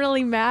it didn't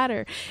really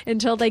matter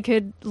until they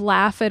could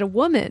laugh at a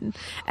woman.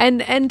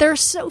 And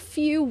there's so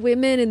few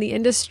women in the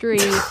industry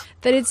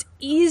that it's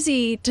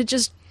easy to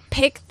just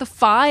pick the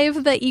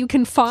 5 that you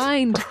can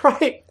find,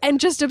 right, and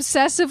just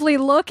obsessively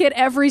look at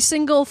every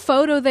single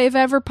photo they've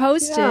ever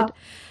posted. Yeah.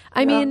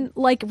 I mean,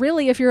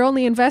 really, if you're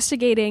only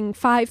investigating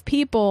 5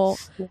 people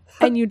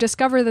and you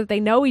discover that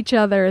they know each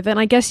other, then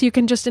I guess you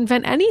can just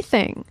invent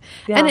anything.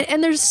 Yeah.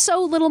 And there's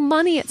so little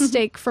money at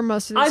stake for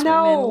most of these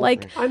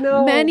women. I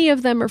know. Many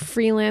of them are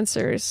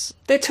freelancers.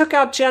 They took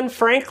out Jen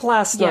Frank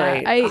last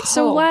night.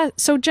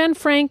 So Jen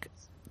Frank,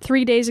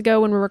 3 days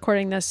ago when we're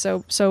recording this,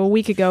 so a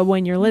week ago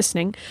when you're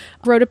listening,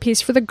 wrote a piece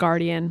for The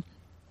Guardian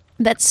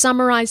that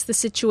summarized the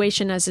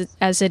situation as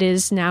it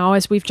is now,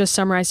 as we've just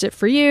summarized it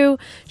for you.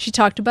 She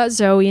talked about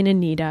Zoe and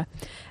Anita.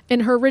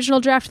 In her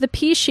original draft of the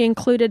piece, she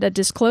included a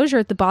disclosure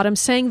at the bottom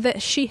saying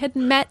that she had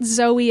met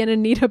Zoe and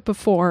Anita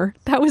before.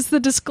 That was the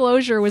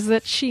disclosure, was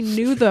that she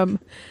knew them.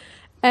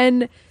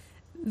 And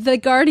The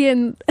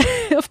Guardian,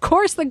 of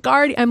course, The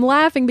Guardian, I'm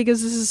laughing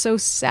because this is so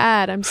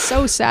sad. I'm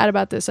so sad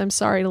about this. I'm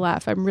sorry to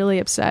laugh. I'm really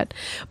upset.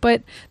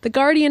 But The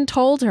Guardian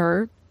told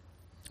her,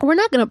 we're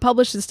not going to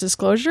publish this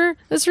disclosure.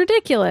 That's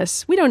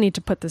ridiculous. We don't need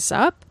to put this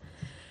up.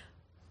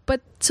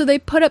 But so they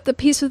put up the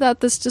piece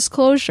without this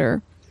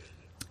disclosure.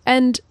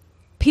 And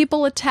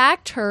people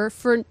attacked her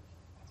for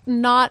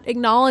not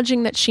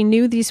acknowledging that she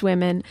knew these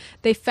women.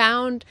 They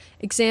found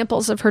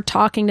examples of her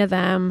talking to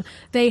them.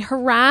 They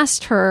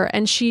harassed her,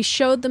 and she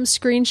showed them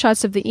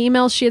screenshots of the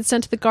emails she had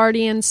sent to The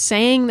Guardian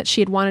saying that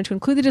she had wanted to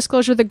include the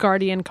disclosure. The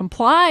Guardian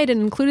complied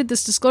and included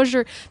this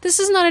disclosure. This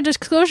is not a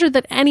disclosure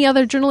that any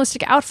other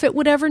journalistic outfit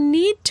would ever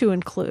need to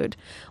include.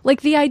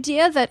 The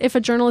idea that if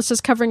a journalist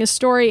is covering a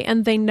story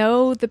and they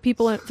know the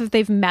people, that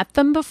they've met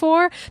them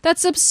before,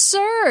 that's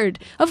absurd.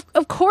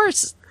 Of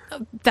course,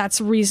 that's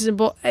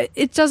reasonable.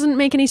 It doesn't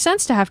make any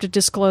sense to have to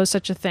disclose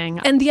such a thing.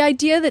 And the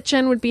idea that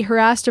Jen would be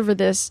harassed over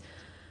this,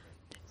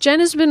 Jen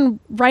has been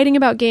writing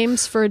about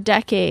games for a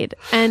decade,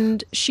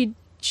 and she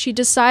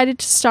decided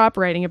to stop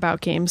writing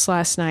about games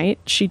last night.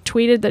 She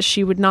tweeted that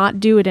she would not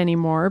do it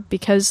anymore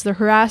because the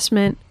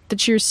harassment that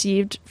she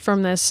received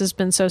from this has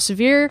been so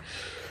severe,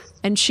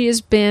 and she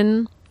has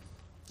been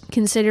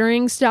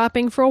considering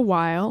stopping for a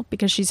while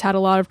because she's had a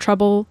lot of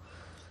trouble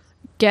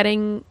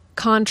getting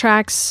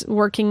contracts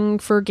working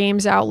for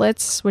games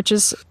outlets, which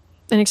is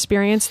an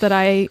experience that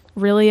I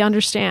really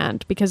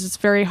understand because it's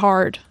very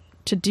hard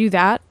to do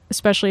that,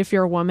 especially if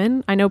you're a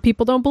woman. I know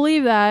people don't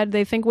believe that.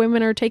 They think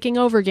women are taking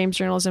over games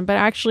journalism, but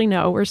actually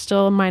no, we're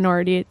still a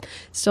minority. It's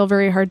still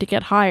very hard to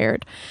get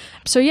hired.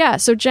 So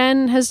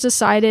Jen has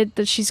decided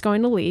that she's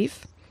going to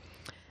leave.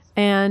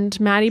 And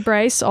Maddie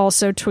Bryce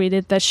also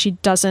tweeted that she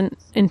doesn't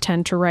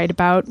intend to write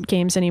about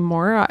games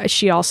anymore.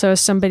 She also is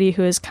somebody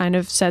who has kind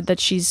of said that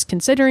she's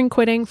considering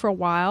quitting for a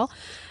while.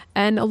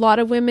 And a lot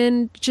of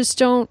women just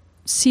don't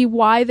see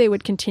why they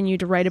would continue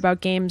to write about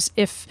games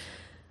if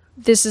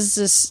this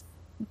is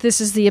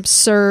the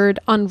absurd,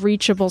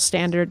 unreachable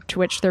standard to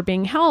which they're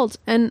being held.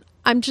 And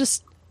I'm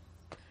just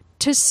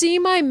to see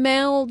my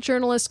male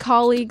journalist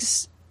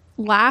colleagues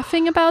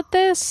laughing about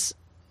this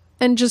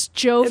and just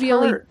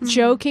jovially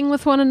joking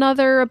with one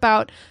another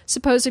about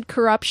supposed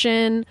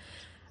corruption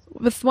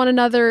with one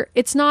another,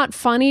 it's not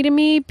funny to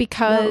me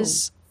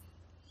because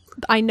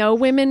I know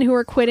women who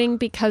are quitting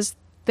because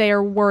they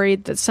are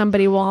worried that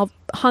somebody will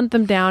hunt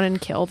them down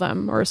and kill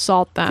them or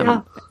assault them.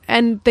 Yeah.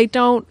 And they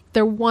want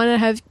to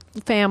have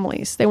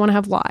families. They want to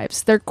have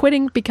lives. They're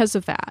quitting because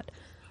of that.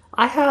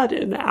 I had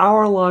an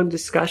hour-long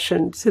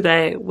discussion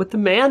today with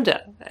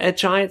Amanda at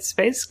Giant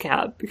Space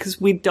Cab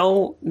because we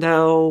don't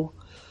want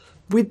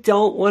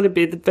to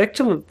be the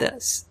victim of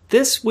this.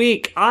 This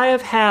week, I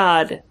have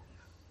had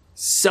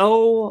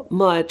so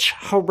much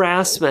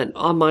harassment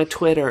on my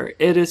Twitter.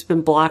 It has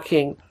been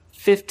blocking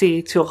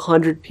 50 to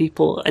 100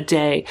 people a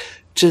day,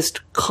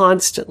 just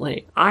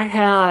constantly.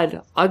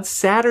 On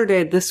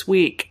Saturday this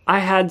week, I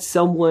had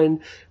someone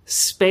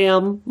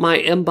spam my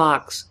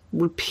inbox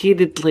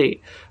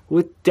repeatedly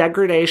with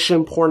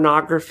degradation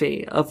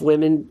pornography of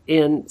women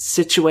in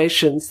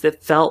situations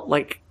that felt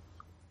like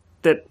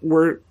that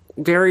were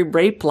very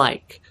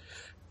rape-like,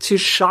 to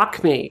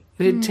shock me,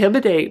 to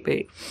intimidate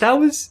me.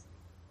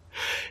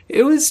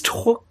 It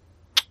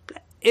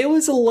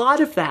was a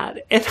lot of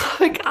that. And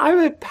I'm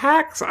at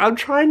PAX. I'm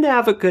trying to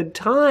have a good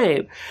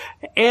time.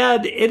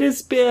 And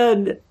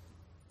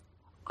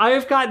I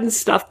have gotten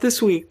stuff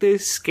this week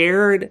that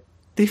scared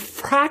the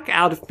frack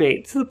out of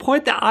me to the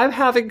point that I'm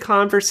having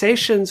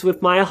conversations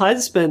with my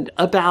husband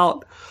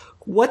about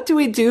what do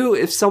we do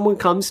if someone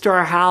comes to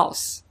our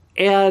house?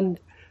 And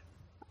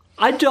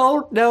I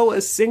don't know a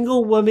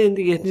single woman in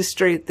the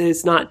industry that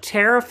is not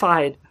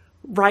terrified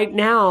right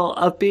now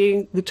of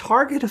being the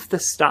target of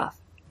this stuff.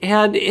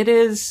 And it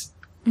is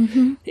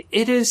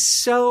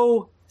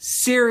so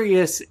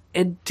serious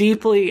and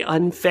deeply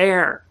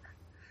unfair.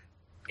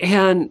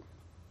 And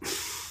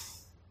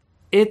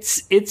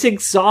it's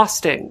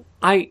exhausting.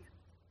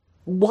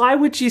 Why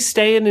would you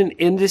stay in an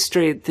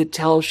industry that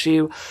tells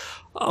you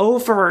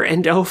over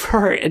and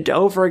over and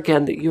over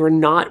again that you are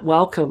not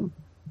welcome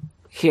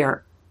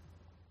here?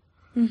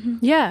 Mm-hmm.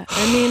 Yeah,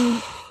 I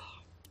mean,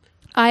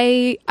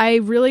 I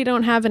really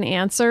don't have an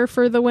answer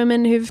for the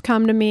women who've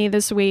come to me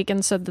this week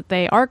and said that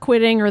they are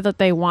quitting or that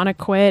they want to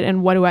quit,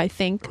 and what do I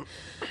think?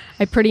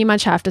 I pretty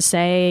much have to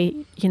say,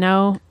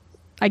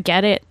 I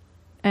get it,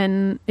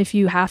 and if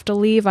you have to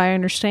leave, I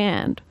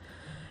understand.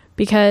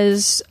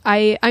 Because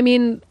I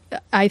mean,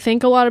 I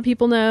think a lot of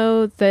people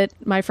know that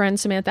my friend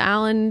Samantha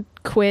Allen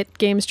quit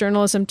games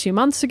journalism 2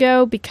 months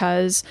ago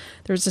because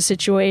there was a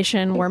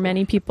situation where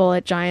many people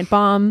at Giant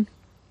Bomb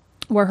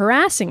were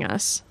harassing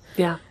us.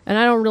 Yeah. And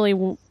I don't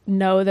really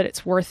know that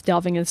it's worth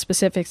delving into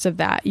specifics of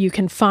that. You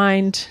can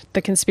find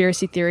the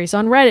conspiracy theories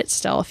on Reddit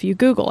still if you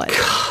Google it.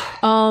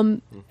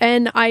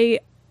 And a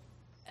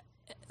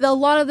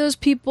lot of those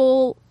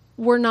people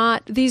were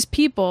not, these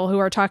people who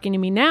are talking to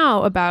me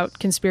now about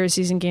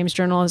conspiracies in games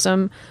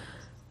journalism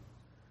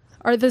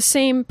are the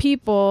same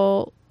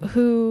people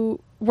who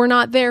were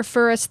not there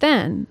for us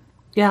then.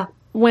 Yeah.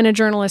 When a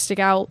journalistic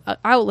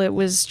outlet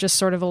was just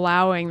sort of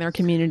allowing their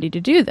community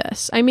to do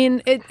this. I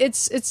mean,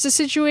 it's a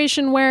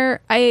situation where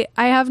I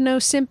have no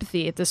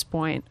sympathy at this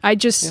point. I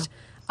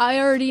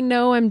already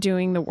know I'm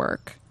doing the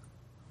work.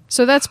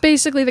 So that's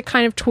basically the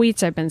kind of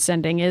tweets I've been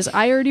sending is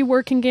I already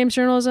work in games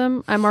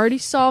journalism. I'm already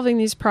solving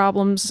these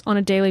problems on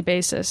a daily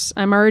basis.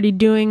 I'm already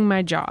doing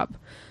my job.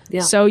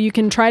 Yeah. So you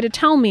can try to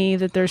tell me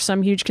that there's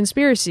some huge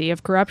conspiracy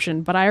of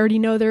corruption, but I already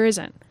know there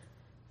isn't.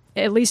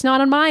 At least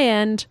not on my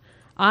end.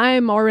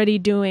 I'm already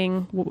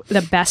doing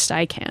the best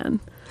I can.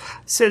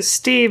 So,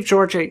 Steve,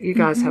 Georgia, you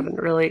guys haven't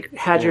really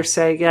had your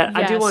say yet. Yeah,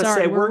 I do want to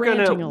say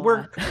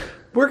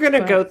we're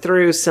gonna go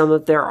through some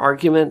of their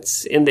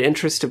arguments in the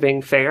interest of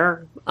being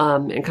fair,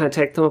 and kind of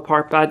take them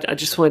apart. But I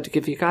just wanted to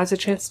give you guys a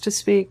chance to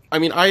speak. I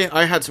mean,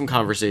 I had some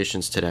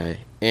conversations today,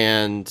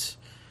 and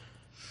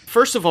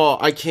first of all,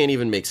 I can't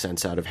even make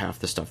sense out of half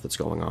the stuff that's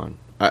going on.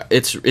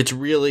 It's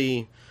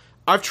really,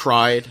 I've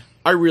tried.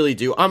 I really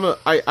do.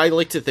 I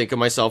like to think of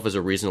myself as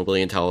a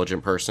reasonably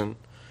intelligent person,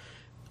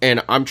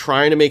 and I'm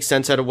trying to make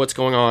sense out of what's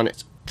going on.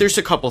 There's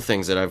a couple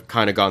things that I've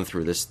kind of gone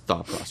through this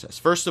thought process.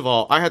 First of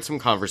all, I had some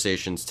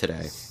conversations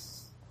today.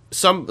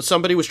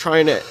 Somebody was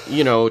trying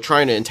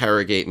to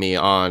interrogate me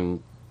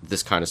on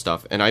this kind of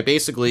stuff, and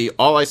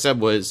all I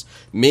said was,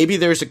 maybe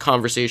there's a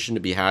conversation to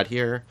be had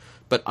here,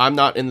 but I'm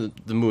not in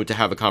the mood to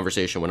have a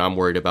conversation when I'm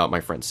worried about my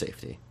friend's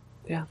safety.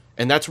 Yeah.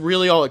 And that's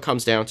really all it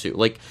comes down to.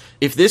 Like,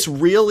 if this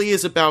really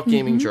is about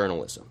gaming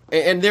journalism,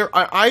 and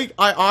I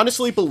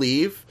honestly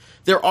believe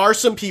there are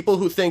some people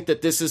who think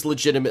that this is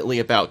legitimately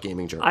about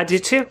gaming journalism. I do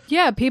too.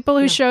 Yeah, people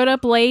who showed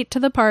up late to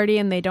the party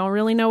and they don't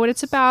really know what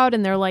it's about,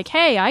 and they're like,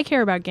 hey, I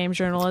care about game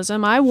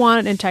journalism. I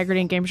want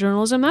integrity in game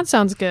journalism. That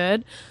sounds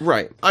good.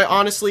 Right. I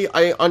honestly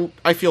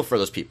feel for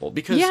those people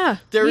because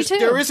there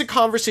is a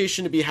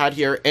conversation to be had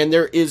here, and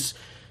there is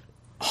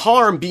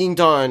harm being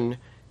done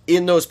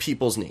in those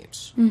people's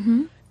names.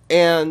 Mm-hmm.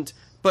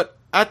 But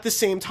at the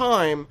same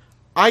time,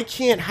 I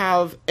can't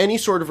have any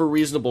sort of a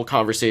reasonable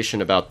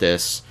conversation about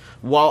this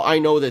while I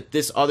know that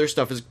this other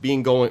stuff is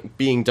being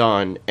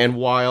done, and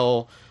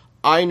while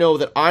I know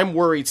that I'm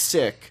worried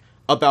sick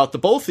about the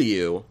both of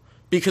you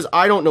because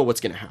I don't know what's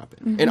going to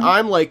happen. And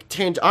I'm like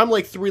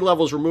 3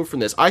 levels removed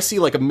from this. I see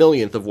like a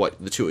millionth of what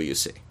the two of you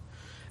see.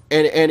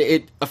 And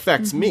it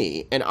affects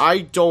me, and I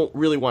don't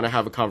really want to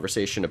have a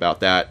conversation about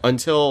that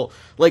until,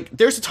 like,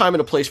 there's a time and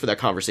a place for that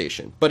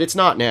conversation, but it's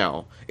not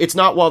now. It's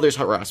not while there's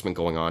harassment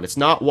going on. It's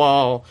not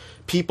while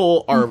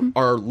people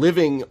are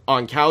living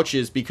on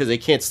couches because they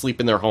can't sleep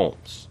in their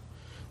homes,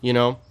 you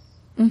know?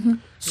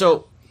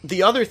 So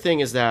the other thing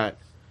is that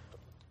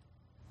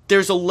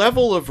there's a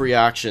level of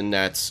reaction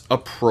that's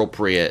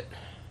appropriate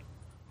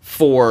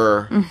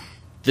for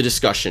the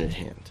discussion at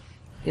hand.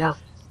 Yeah.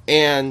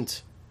 And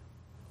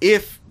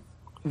if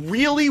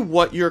really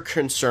what your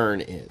concern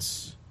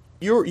is,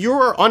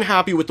 you're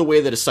unhappy with the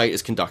way that a site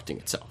is conducting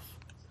itself.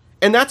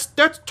 And that's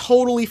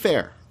totally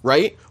fair,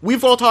 right?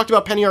 We've all talked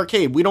about Penny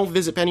Arcade. We don't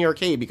visit Penny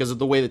Arcade because of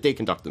the way that they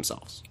conduct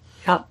themselves.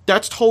 Yeah.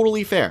 That's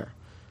totally fair.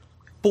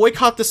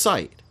 Boycott the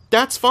site.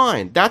 That's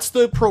fine. That's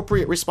the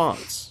appropriate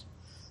response.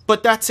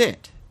 But that's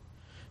it.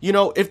 You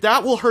know, if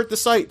that will hurt the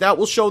site, that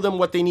will show them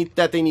what they need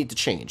to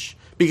change.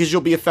 Because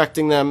you'll be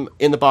affecting them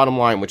in the bottom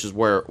line, which is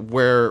where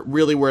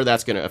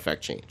that's going to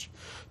affect change.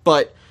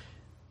 But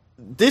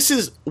this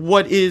is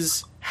what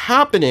is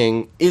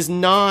happening is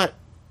not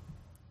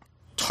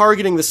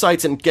targeting the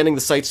sites and getting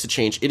the sites to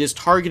change. It is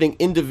targeting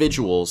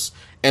individuals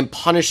and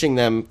punishing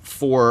them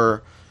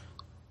for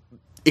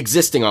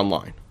existing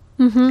online.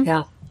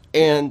 Yeah.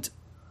 And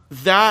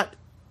that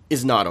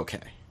is not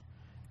okay.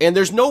 And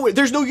there's no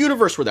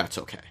universe where that's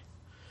okay.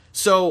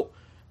 So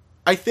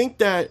I think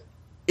that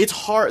it's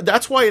hard.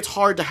 That's why it's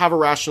hard to have a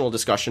rational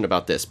discussion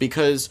about this,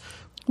 because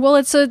well,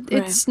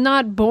 it's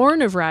not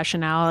born of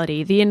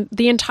rationality.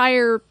 The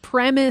entire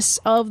premise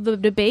of the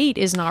debate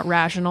is not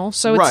rational,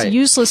 so it's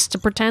useless to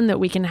pretend that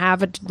we can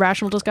have a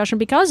rational discussion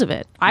because of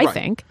it. I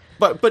think.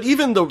 But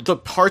even the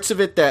parts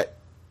of it that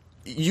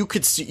you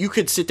could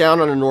sit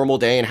down on a normal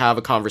day and have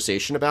a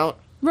conversation about,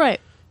 right?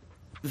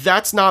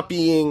 That's not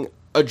being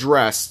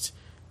addressed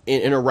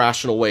in a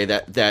rational way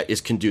that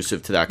is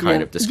conducive to that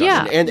kind of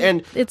discussion. Yeah.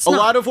 And it's a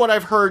lot of what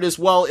I've heard is,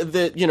 well,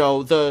 that, you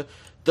know, the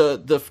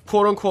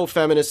quote unquote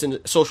feminists and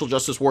social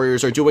justice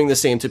warriors are doing the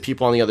same to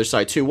people on the other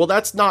side too. Well,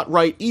 that's not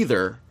right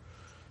either.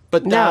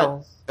 But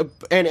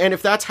and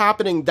if that's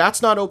happening,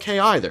 that's not okay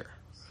either.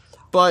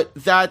 But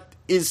that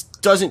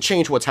doesn't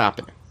change what's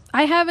happening.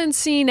 I haven't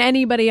seen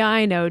anybody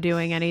I know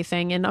doing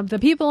anything, and the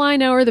people I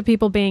know are the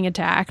people being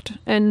attacked.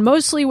 And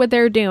mostly what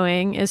they're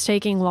doing is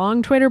taking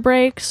long Twitter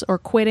breaks or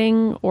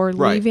quitting or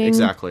leaving. Right,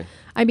 exactly.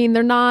 I mean,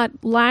 they're not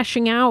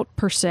lashing out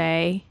per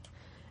se.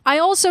 I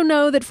also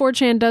know that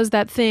 4chan does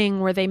that thing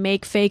where they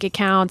make fake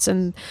accounts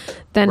and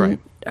then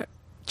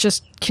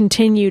just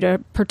continue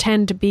to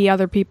pretend to be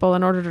other people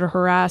in order to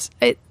harass.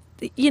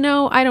 You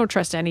know, I don't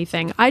trust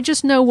anything. I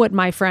just know what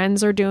my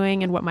friends are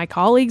doing and what my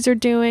colleagues are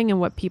doing and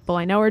what people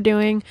I know are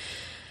doing,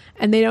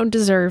 and they don't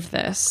deserve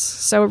this.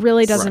 So it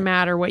really doesn't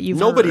matter what you've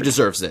Nobody heard.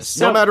 deserves this.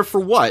 No matter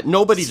for what.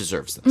 Nobody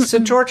deserves this. So,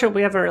 Georgia,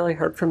 we haven't really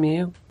heard from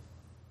you.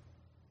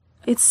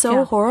 It's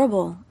so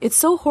horrible. It's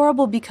so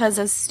horrible because,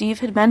 as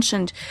Steve had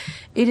mentioned,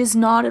 it is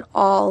not at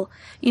all,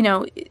 you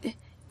know,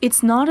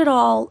 it's not at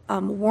all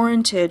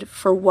warranted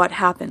for what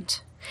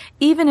happened.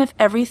 Even if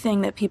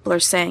everything that people are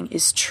saying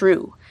is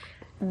true,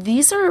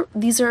 these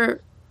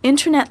are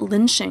internet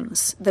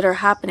lynchings that are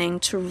happening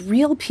to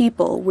real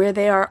people where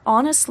they are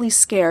honestly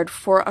scared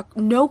for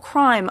no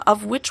crime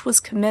of which was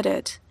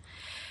committed.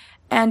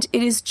 And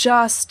it is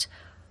just,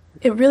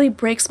 it really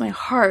breaks my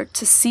heart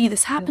to see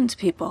this happen to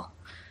people.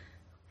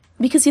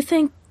 Because you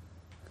think,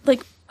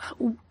 like,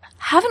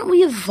 haven't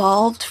we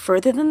evolved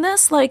further than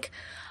this? Like,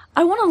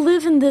 I want to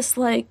live in this,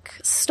 like,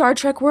 Star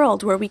Trek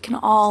world where we can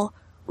all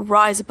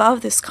rise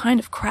above this kind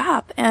of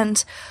crap.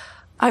 And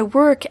I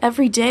work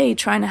every day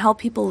trying to help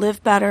people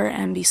live better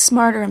and be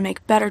smarter and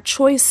make better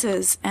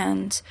choices.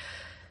 And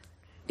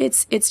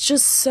it's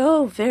just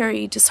so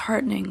very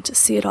disheartening to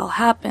see it all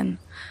happen.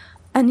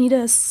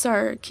 Anita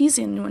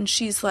Sarkeesian, when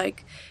she's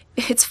like,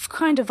 it's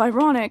kind of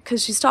ironic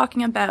because she's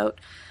talking about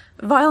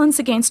violence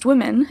against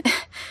women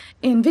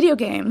in video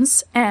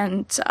games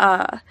and,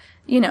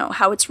 you know,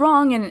 how it's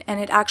wrong and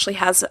it actually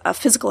has a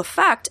physical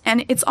effect.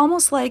 And it's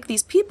almost like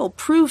these people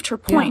proved her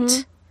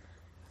point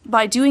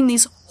by doing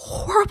these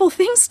horrible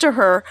things to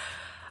her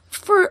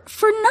for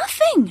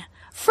nothing.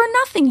 For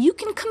nothing. You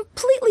can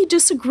completely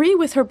disagree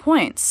with her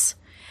points.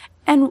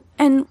 And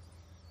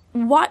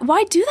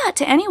why do that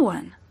to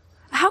anyone?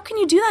 How can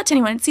you do that to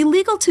anyone? It's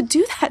illegal to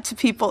do that to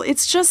people.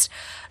 It's just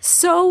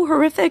so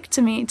horrific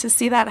to me to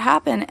see that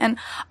happen. And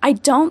I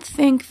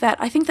think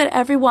that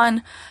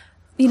everyone,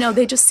 you know,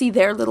 they just see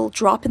their little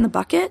drop in the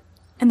bucket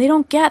and they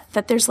don't get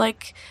that there's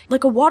like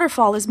a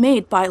waterfall is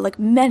made by like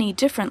many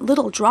different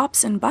little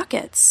drops in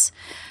buckets.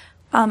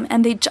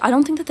 And I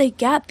don't think that they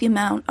get the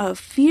amount of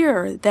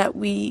fear that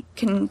we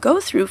can go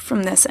through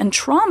from this and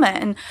trauma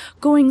and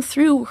going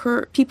through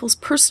people's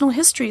personal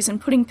histories and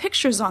putting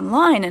pictures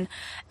online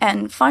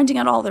and finding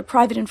out all their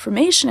private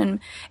information. And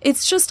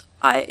it's just,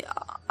 I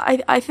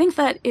I think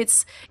that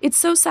it's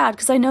so sad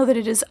because I know that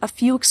it is a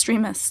few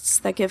extremists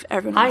that give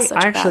everyone such a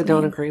bad I actually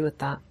don't name. agree with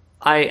that.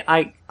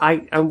 I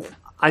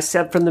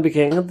said from the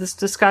beginning of this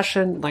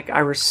discussion, like, I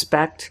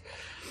respect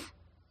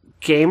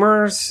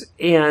gamers,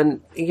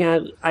 and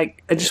I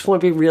just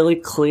want to be really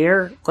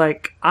clear.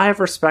 Like, I have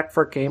respect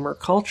for gamer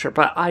culture,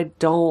 but I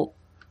don't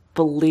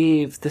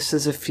believe this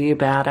is a few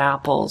bad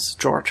apples,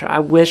 Georgia. I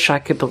wish I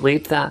could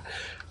believe that.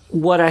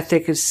 What I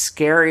think is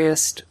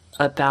scariest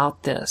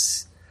about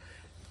this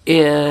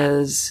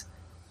is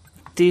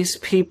these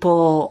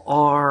people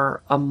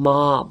are a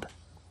mob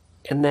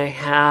and they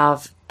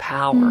have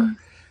power.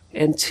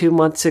 And 2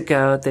 months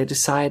ago, they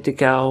decided to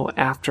go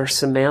after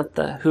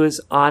Samantha, who is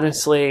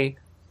honestly,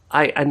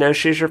 I know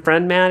she's your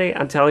friend, Maddie.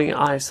 I'm telling you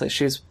honestly,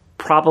 she's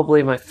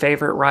probably my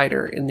favorite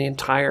writer in the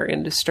entire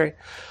industry.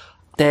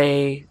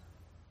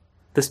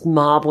 This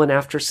mob went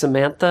after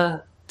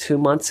Samantha 2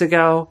 months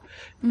ago,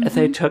 and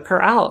they took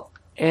her out.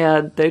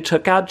 And they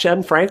took out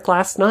Jen Frank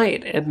last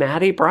night and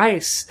Maddie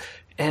Bryce.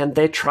 And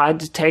they tried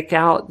to take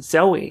out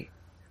Zoe.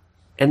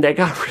 And they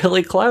got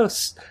really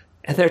close.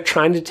 And they're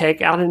trying to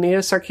take out Anita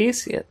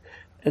Sarkeesian.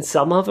 And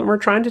some of them are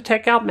trying to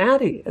take out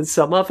Maddie. And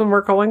some of them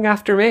are going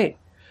after me.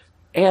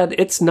 And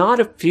it's not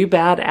a few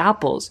bad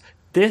apples.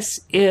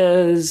 This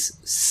is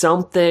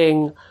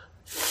something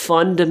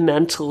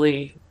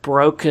fundamentally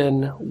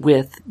broken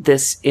with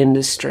this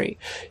industry.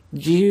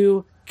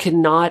 You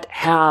cannot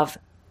have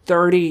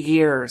 30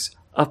 years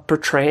of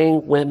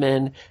portraying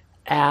women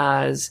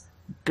as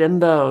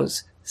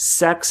bimbos,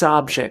 sex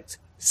objects,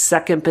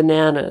 second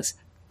bananas,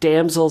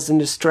 damsels in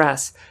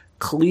distress,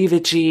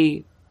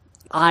 cleavagey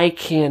eye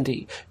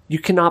candy. You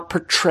cannot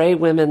portray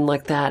women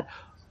like that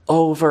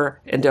over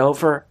and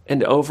over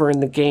and over in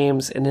the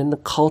games and in the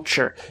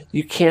culture.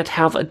 You can't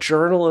have a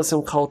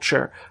journalism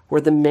culture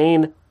where the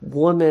main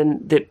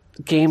woman that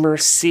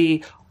gamers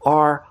see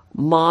are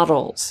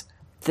models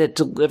that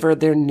deliver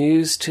their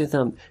news to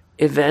them.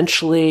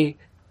 Eventually,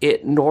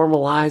 it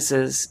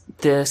normalizes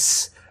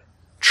this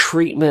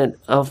treatment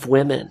of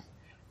women.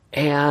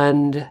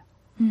 And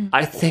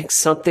I think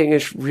something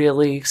is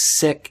really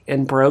sick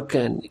and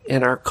broken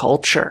in our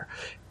culture.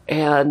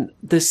 And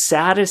the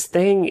saddest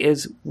thing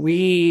is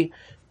we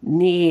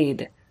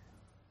need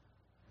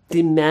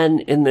the men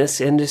in this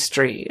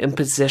industry in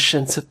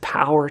positions of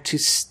power to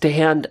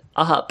stand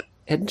up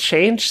and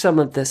change some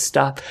of this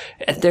stuff.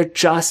 And they're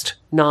just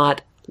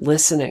not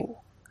listening.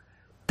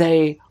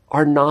 They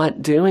are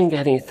not doing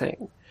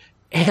anything.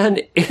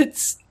 And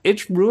it's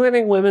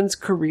ruining women's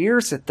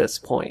careers at this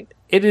point.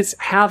 It is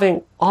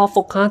having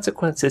awful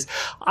consequences.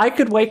 I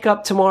could wake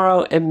up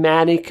tomorrow and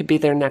Maddie could be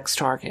their next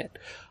target.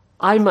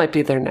 I might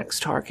be their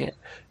next target.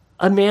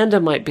 Amanda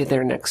might be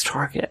their next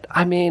target.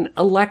 I mean,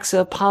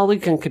 Alexa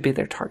Polygon could be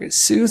their target.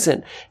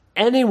 Susan.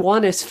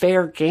 Anyone is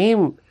fair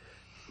game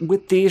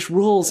with these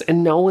rules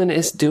and no one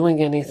is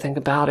doing anything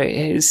about it.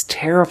 It is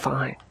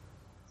terrifying.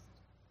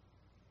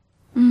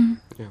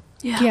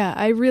 Yeah,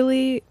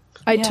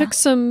 I took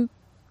some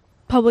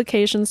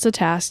publications to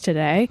task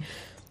today.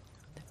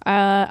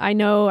 I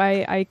know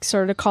I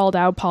sort of called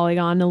out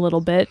Polygon a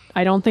little bit.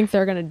 I don't think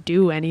they're going to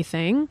do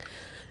anything.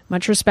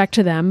 Much respect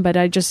to them, but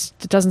it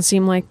doesn't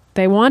seem like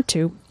they want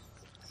to.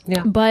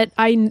 Yeah. But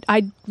I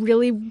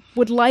really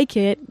would like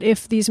it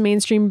if these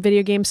mainstream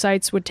video game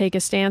sites would take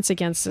a stance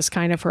against this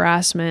kind of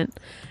harassment.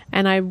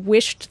 And I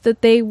wished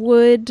that they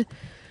would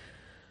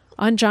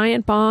on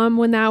Giant Bomb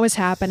when that was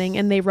happening.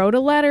 And they wrote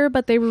a letter,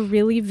 but they were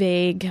really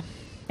vague.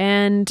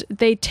 And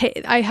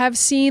I have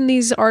seen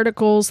these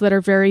articles that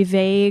are very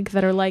vague,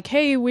 that are like,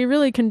 hey, we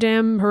really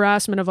condemn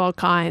harassment of all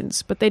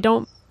kinds. But they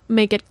don't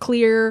make it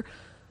clear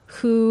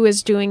who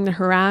is doing the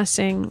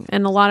harassing,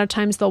 and a lot of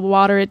times they'll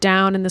water it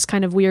down in this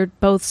kind of weird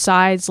both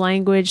sides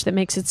language that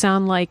makes it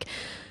sound like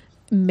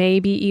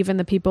maybe even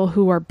the people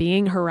who are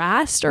being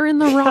harassed are in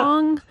the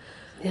wrong.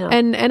 Yeah.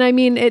 And I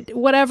mean,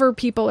 whatever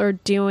people are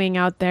doing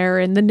out there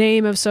in the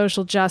name of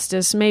social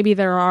justice, maybe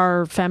there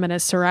are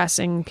feminists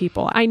harassing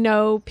people. I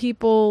know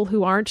people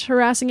who aren't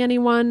harassing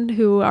anyone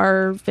who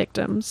are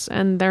victims,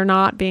 and they're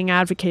not being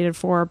advocated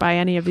for by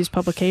any of these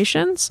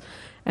publications.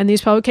 And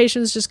these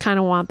publications just kind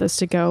of want this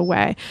to go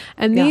away.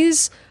 And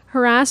these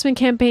harassment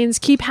campaigns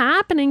keep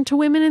happening to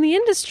women in the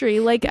industry.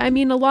 Like, I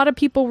mean, a lot of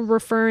people were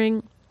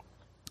referring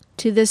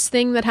to this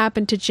thing that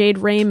happened to Jade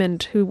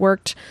Raymond, who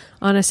worked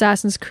on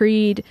Assassin's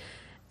Creed.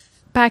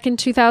 Back in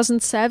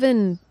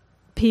 2007,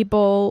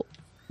 people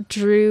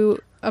drew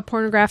a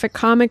pornographic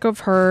comic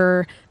of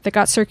her that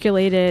got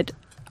circulated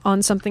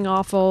on Something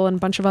Awful and a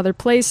bunch of other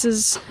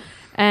places.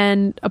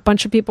 And a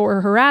bunch of people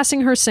were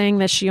harassing her, saying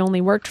that she only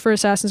worked for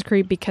Assassin's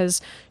Creed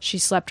because she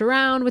slept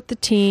around with the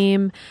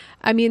team.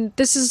 I mean,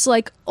 this is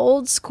like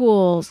old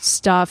school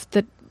stuff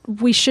that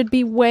we should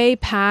be way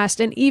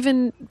past. And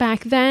even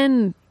back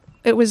then,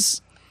 it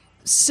was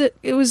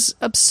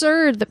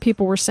absurd that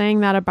people were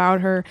saying that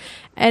about her.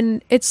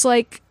 And it's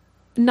like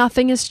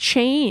nothing has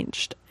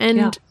changed.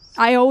 And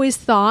I always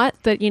thought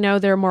that,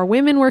 there are more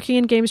women working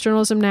in games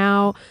journalism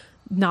now.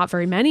 Not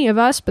very many of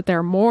us, but there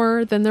are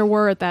more than there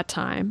were at that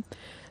time.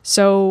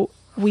 So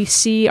we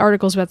see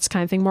articles about this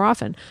kind of thing more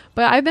often.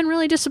 But I've been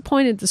really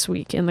disappointed this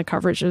week in the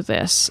coverage of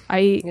this.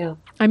 I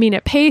mean,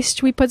 at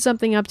Paste, we put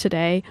something up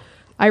today.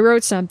 I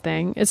wrote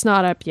something. It's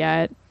not up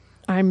yet.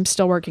 I'm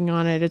still working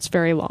on it. It's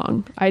very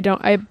long.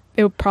 It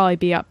will probably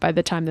be up by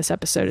the time this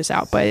episode is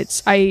out,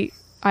 but I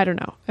don't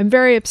know. I'm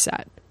very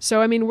upset.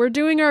 So, I mean, we're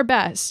doing our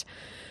best,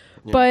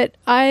 but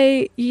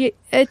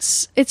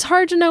it's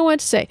hard to know what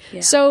to say.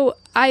 Yeah. So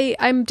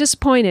I'm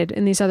disappointed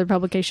in these other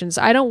publications.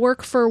 I don't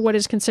work for what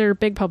is considered a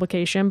big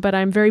publication, but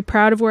I'm very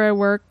proud of where I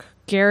work.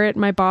 Garrett,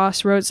 my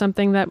boss, wrote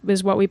something that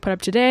is what we put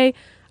up today.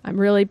 I'm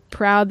really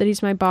proud that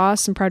he's my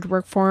boss and proud to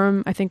work for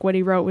him. I think what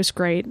he wrote was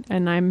great,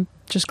 and I'm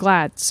just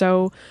glad.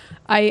 So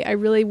I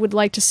really would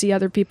like to see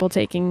other people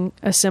taking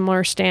a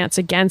similar stance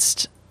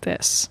against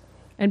this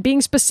and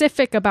being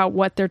specific about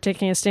what they're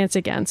taking a stance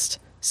against,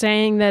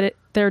 saying that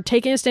they're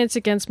taking a stance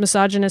against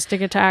misogynistic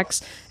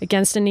attacks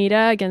against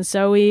Anita, against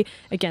Zoe,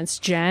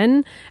 against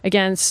Jen,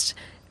 against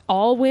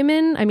all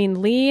women. I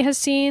mean, Lee has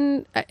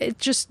seen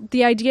just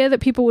the idea that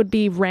people would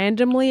be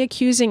randomly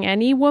accusing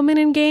any woman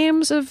in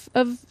games of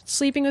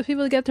sleeping with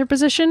people to get their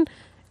position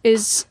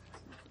it's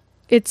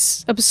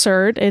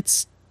absurd.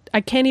 I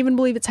can't even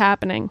believe it's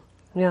happening.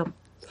 Yeah.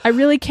 I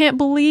really can't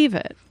believe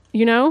it,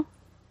 you know?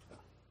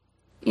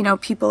 You know,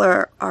 people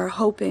are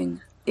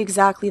hoping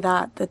exactly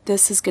that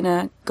this is going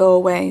to go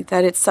away,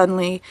 that it's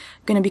suddenly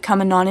going to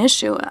become a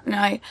non-issue. And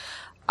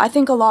I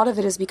think a lot of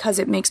it is because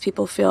it makes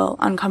people feel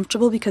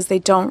uncomfortable because they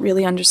don't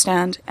really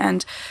understand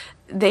and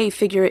they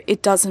figure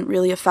it doesn't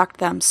really affect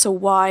them. So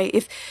why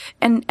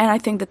and I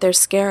think that they're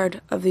scared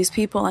of these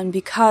people, and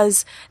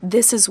because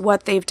this is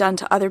what they've done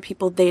to other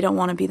people, they don't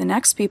want to be the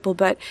next people.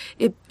 But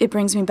it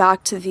brings me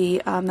back to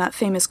the that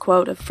famous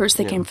quote of first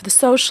they came for the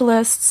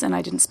socialists and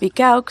I didn't speak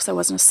out because I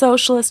wasn't a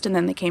socialist, and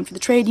then they came for the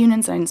trade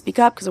unions and I didn't speak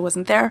up because I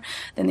wasn't there.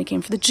 Then they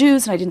came for the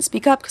Jews and I didn't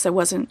speak up because I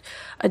wasn't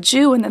a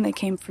Jew, and then they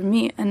came for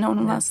me and no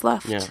one else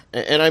left. Yeah.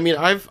 And I mean,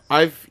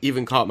 I've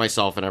even caught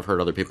myself, and I've heard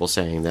other people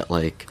saying that,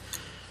 like,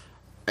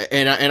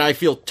 and I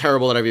feel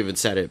terrible that I've even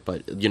said it,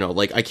 but, you know,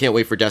 like, I can't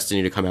wait for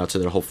Destiny to come out so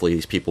that hopefully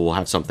these people will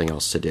have something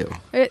else to do.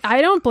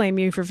 I don't blame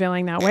you for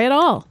feeling that way at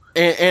all.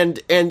 And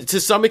to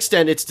some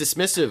extent, it's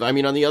dismissive. I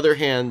mean, on the other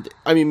hand,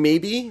 I mean,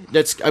 maybe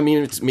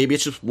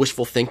it's just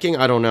wishful thinking.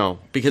 I don't know,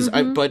 because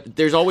but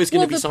there's always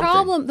going to be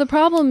something. The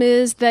problem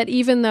is that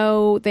even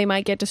though they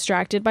might get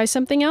distracted by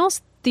something else,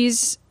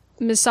 these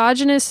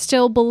misogynists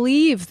still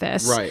believe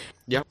this. Right.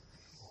 Yep.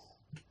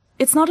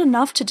 It's not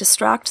enough to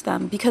distract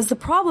them, because the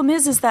problem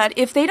is that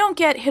if they don't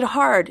get hit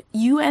hard,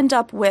 you end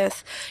up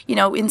with, you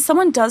know, when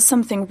someone does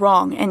something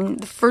wrong, and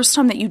the first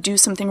time that you do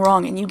something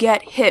wrong and you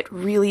get hit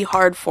really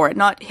hard for it,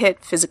 not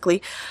hit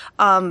physically,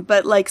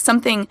 but like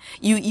something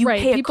you right.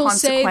 pay People a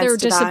consequence say they're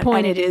to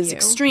disappointed that, and it is you.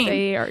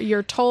 extreme.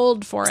 You're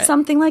told for it.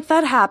 Something like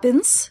that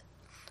happens,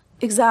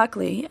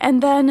 exactly,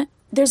 and then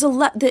there's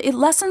it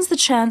lessens the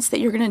chance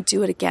that you're going to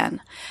do it again.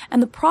 And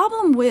the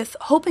problem with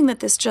hoping that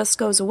this just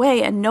goes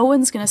away and no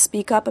one's going to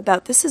speak up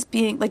about this is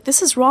being like,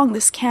 this is wrong,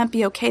 this can't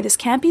be okay, this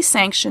can't be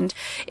sanctioned,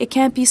 it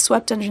can't be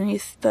swept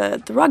underneath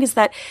the rug, is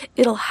that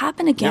it'll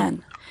happen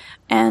again.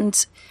 Yeah.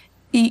 And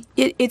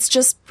it's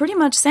just pretty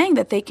much saying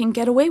that they can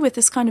get away with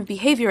this kind of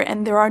behavior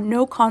and there are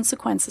no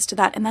consequences to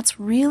that. And that's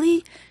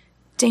really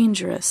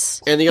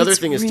dangerous. And the other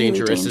thing is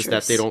dangerous is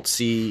that they don't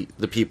see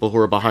the people who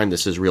are behind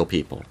this as real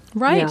people.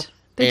 Right. Yeah.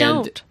 They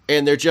don't.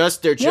 And they're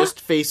just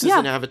faces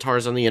and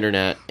avatars on the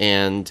internet.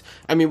 And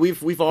I mean,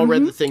 we've all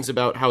read the things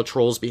about how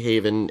trolls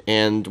behave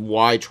and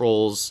why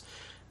trolls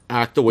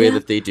act the way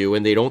that they do,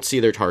 and they don't see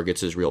their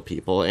targets as real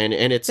people. And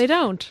they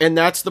don't. And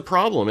that's the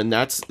problem. And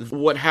that's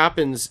what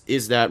happens,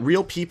 is that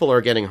real people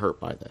are getting hurt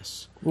by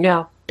this.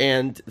 Yeah.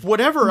 And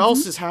whatever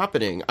else is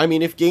happening, I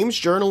mean, if games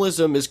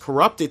journalism is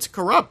corrupt, it's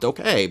corrupt,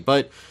 okay,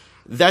 but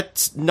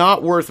that's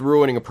not worth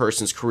ruining a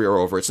person's career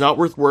over. It's not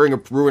worth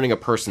ruining a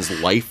person's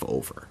life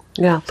over.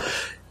 Yeah.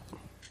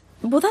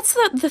 Well, that's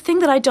the thing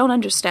that I don't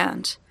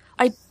understand.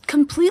 I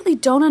completely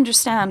don't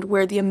understand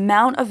where the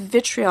amount of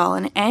vitriol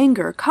and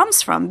anger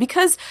comes from,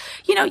 because,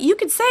 you know, you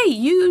could say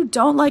you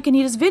don't like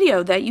Anita's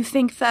video, that you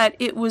think that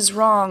it was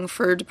wrong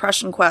for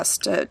Depression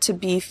Quest to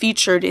be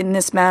featured in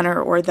this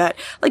manner, or that,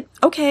 like,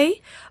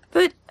 okay,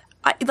 but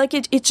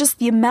it's just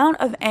the amount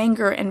of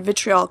anger and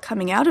vitriol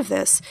coming out of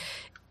this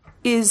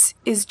is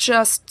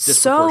just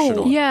so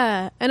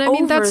and I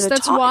mean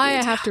that's why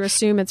I have to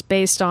assume it's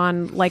based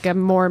on like a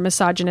more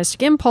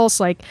misogynistic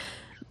impulse, like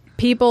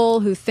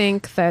people who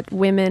think that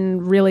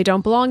women really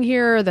don't belong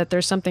here, that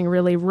there's something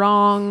really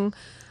wrong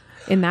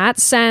in that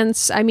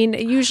sense. I mean,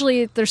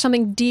 usually there's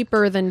something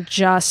deeper than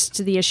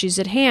just the issues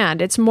at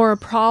hand. It's more a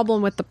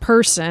problem with the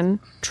person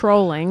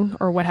trolling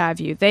or what have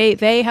you.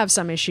 They have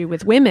some issue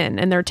with women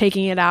and they're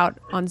taking it out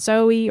on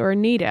Zoe or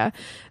Anita.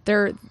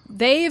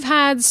 They've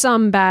had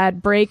some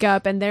bad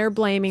breakup and they're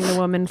blaming the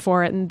woman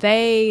for it, and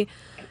they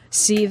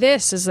see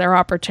this as their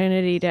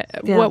opportunity to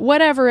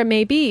whatever it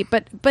may be.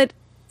 But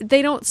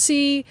they don't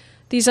see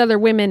these other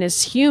women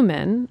as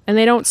human, and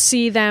they don't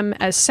see them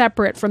as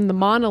separate from the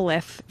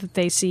monolith that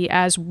they see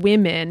as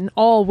women,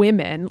 all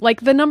women.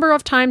 Like the number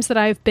of times that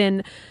I've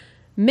been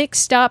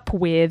mixed up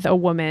with a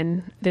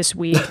woman this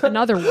week,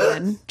 another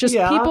woman. Just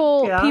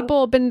people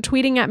have been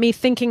tweeting at me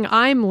thinking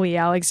I'm Lee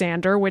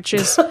Alexander, which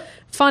is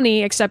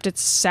funny, except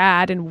it's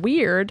sad and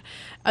weird.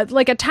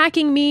 Like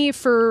attacking me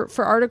for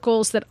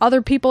articles that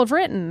other people have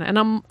written, and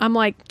I'm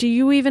like, do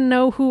you even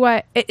know who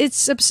I?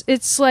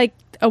 It's like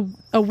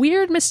a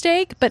weird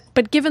mistake,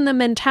 but given the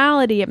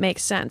mentality, it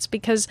makes sense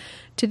because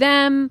to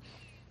them,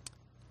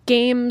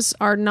 games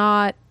are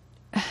not.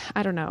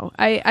 I don't know.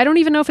 I don't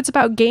even know if it's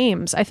about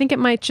games. I think it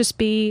might just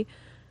be.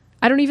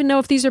 I don't even know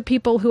if these are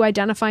people who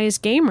identify as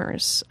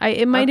gamers.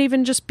 It might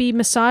even just be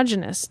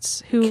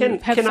misogynists who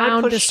have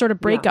found this sort of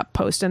breakup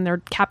post and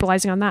they're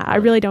capitalizing on that. I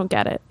really don't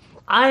get it.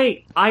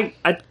 I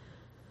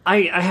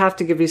have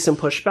to give you some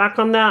pushback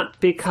on that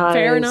because...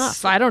 Fair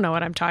enough. I don't know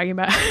what I'm talking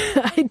about.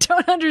 I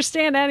don't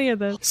understand any of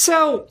this.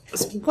 So,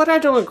 what I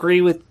don't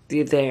agree with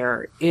you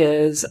there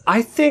is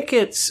I think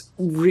it's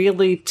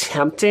really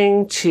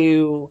tempting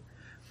to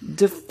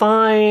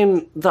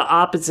define the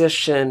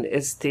opposition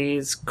as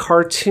these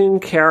cartoon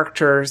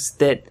characters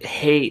that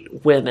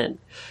hate women.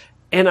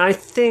 And I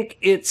think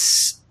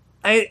it's...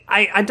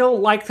 I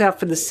don't like that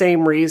for the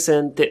same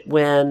reason that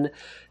when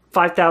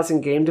 5,000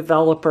 game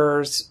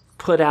developers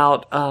put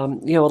out, a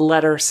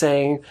letter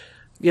saying,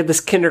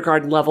 this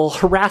kindergarten level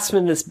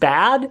harassment is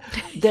bad,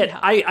 that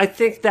I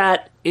think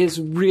that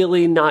is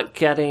really not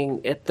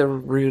getting at the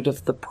root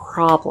of the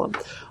problem.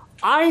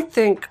 I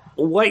think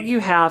what you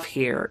have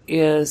here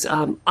is,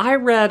 I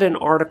read an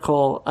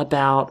article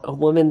about a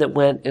woman that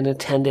went and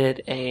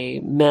attended a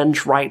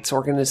men's rights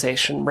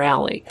organization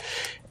rally.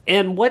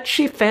 And what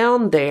she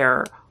found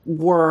there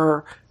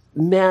were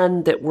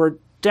men that were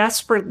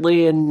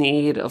desperately in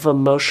need of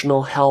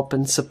emotional help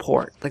and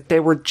support. Like they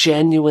were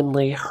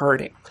genuinely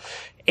hurting.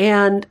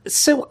 And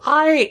so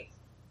I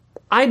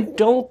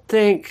don't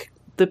think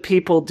the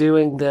people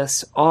doing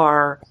this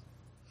are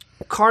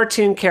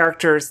cartoon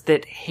characters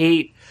that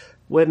hate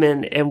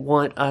women and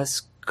want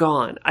us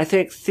gone. I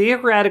think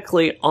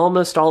theoretically,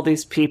 almost all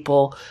these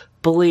people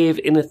believe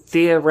in a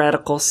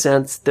theoretical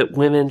sense that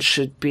women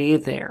should be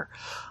there.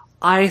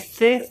 I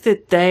think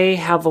that they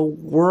have a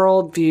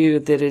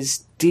worldview that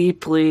is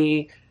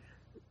deeply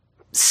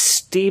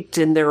steeped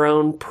in their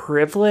own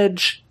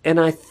privilege, and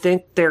I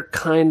think they're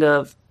kind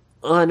of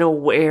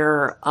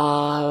unaware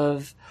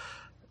of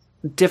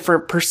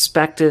different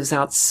perspectives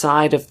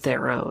outside of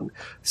their own.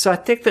 So I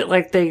think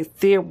that they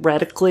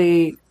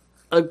theoretically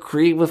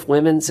agree with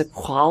women's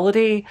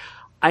equality.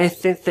 I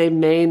think they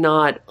may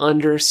not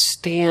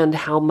understand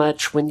how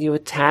much when you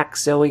attack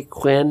Zoe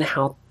Quinn,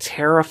 how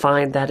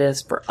terrifying that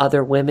is for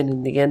other women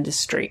in the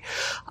industry.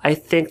 I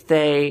think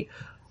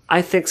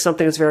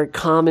something is very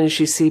common is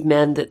you see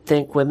men that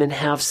think women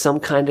have some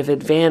kind of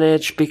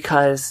advantage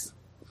because,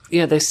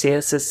 they see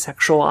us as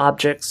sexual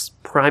objects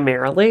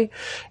primarily,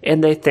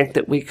 and they think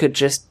that we could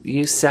just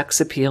use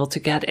sex appeal to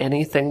get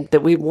anything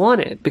that we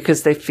wanted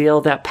because they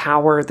feel that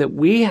power that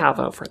we have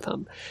over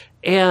them.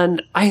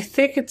 And I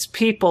think it's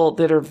people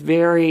that are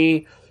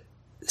very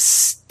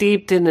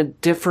steeped in a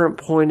different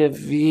point of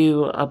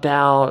view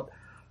about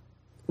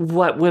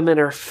what women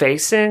are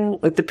facing.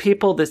 Like the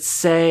people that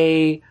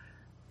say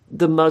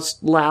the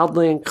most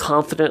loudly and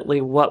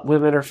confidently what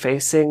women are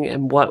facing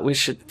and what we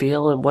should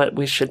feel and what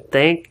we should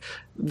think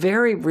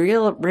very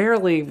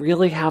rarely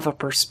really have a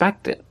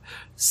perspective.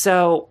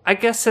 So I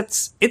guess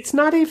it's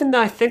not even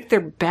that I think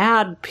they're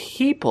bad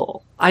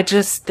people. I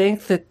just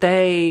think that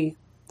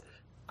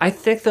I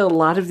think that a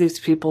lot of these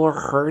people are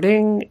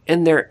hurting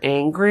and they're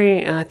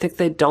angry, and I think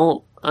they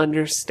don't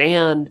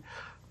understand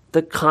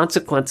the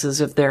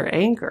consequences of their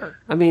anger.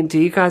 I mean, do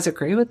you guys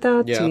agree with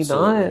that? Yeah, do you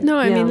absolutely. not? No,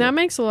 I mean, that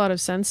makes a lot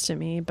of sense to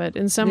me, but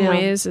in some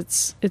ways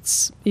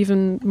it's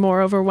even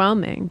more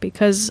overwhelming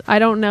because I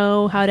don't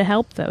know how to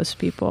help those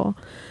people.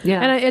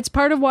 Yeah. And it's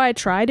part of why I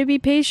try to be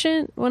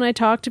patient when I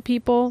talk to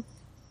people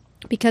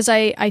because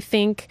I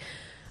think,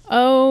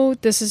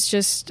 this is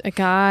just a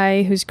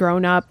guy who's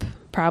grown up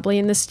probably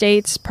in the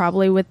States,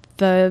 probably with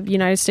the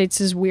United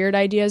States' weird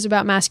ideas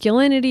about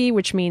masculinity,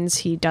 which means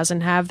he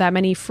doesn't have that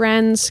many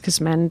friends because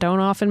men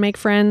don't often make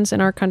friends in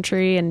our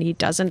country, and he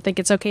doesn't think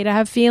it's okay to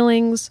have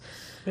feelings.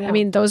 Yeah. I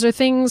mean, those are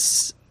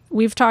things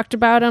we've talked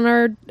about on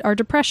our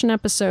depression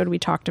episode. We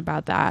talked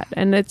about that,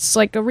 and it's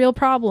like a real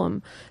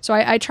problem. So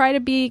I try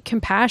to be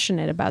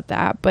compassionate about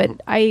that,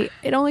 but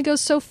it only goes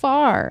so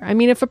far. I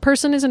mean, if a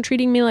person isn't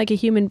treating me like a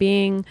human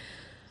being,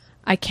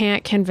 I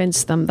can't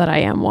convince them that I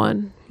am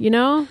one,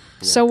 Yeah.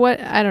 So what,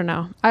 I don't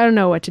know. I don't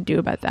know what to do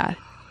about that.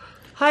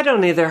 I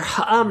don't either.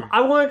 I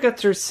want to go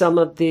through some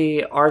of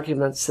the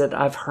arguments that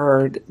I've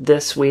heard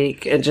this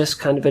week and just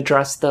kind of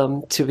address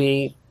them to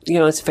be,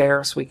 as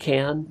fair as we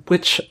can,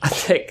 which I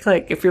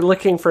think, if you're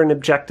looking for an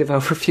objective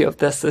overview of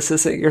this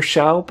isn't your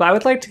show, but I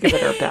would like to give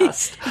it our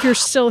best. If you're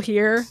still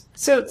here.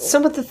 So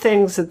some of the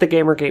things that the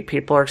Gamergate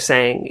people are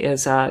saying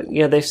is,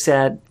 they've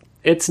said,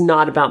 it's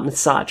not about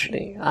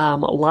misogyny. A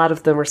lot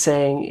of them are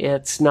saying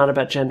it's not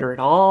about gender at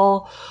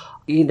all.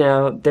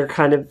 They're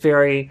kind of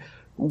very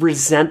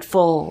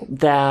resentful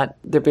that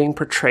they're being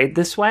portrayed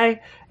this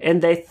way.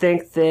 And they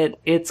think that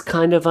it's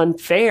kind of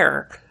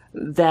unfair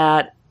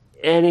that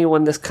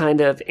anyone this kind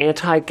of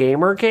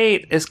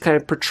anti-Gamergate is kind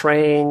of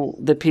portraying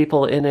the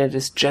people in it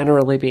as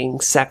generally being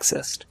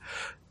sexist.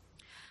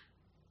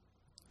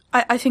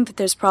 I think that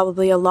there's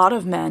probably a lot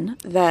of men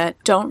that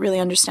don't really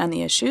understand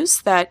the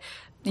issues, that,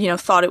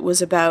 thought it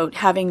was about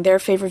having their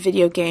favorite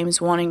video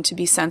games wanting to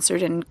be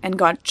censored and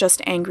got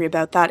just angry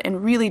about that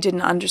and really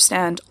didn't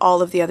understand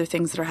all of the other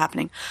things that are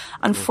happening.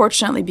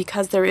 Unfortunately,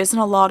 because there isn't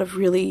a lot of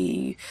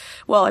really,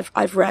 well,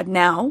 I've read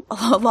now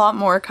a lot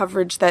more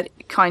coverage that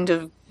kind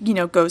of,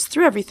 goes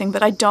through everything,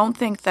 but I don't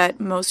think that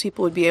most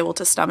people would be able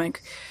to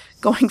stomach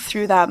going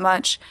through that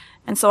much.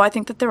 And so I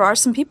think that there are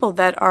some people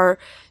that are,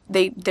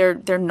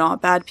 they're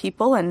not bad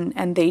people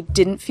and they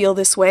didn't feel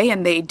this way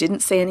and they didn't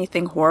say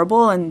anything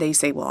horrible and they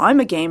say, well, I'm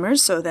a gamer,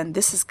 so then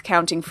this is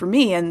counting for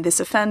me and this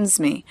offends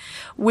me,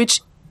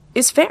 which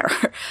is fair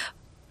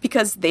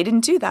because they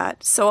didn't do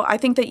that. So I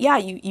think that, yeah,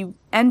 you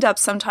end up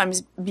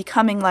sometimes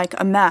becoming like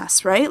a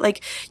mass, right?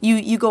 Like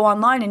you go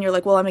online and you're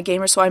like, well, I'm a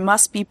gamer, so I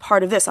must be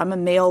part of this. I'm a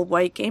male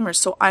white gamer,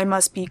 so I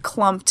must be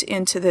clumped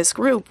into this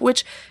group,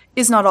 which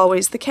is not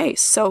always the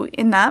case. So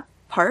in that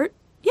part,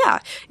 yeah,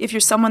 if you're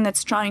someone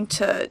that's trying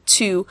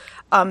to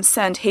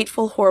send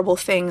hateful, horrible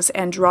things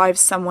and drive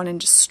someone and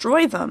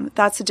destroy them,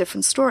 that's a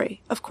different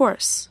story, of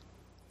course.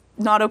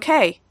 Not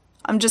okay.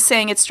 I'm just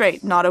saying it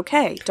straight. Not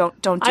okay.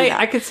 Don't do that.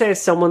 I could say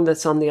as someone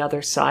that's on the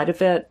other side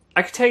of it,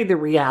 I could tell you the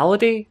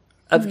reality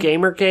of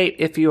Gamergate,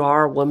 if you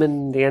are a woman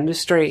in the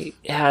industry,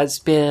 has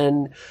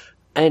been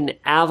an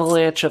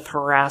avalanche of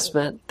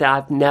harassment that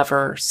I've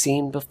never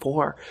seen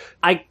before.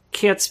 I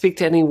can't speak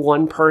to any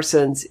one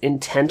person's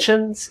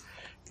intentions.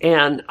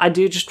 And I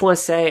do just want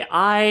to say,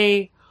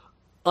 I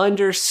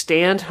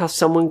understand how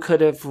someone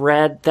could have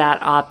read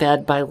that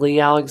op-ed by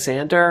Lee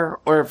Alexander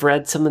or have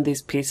read some of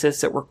these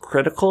pieces that were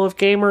critical of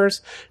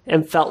gamers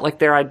and felt like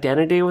their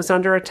identity was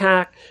under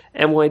attack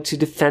and wanted to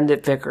defend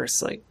it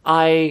vigorously.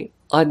 I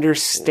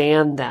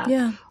understand that.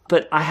 Yeah.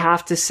 But I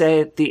have to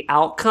say the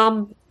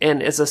outcome,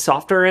 and as a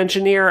software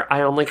engineer,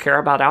 I only care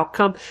about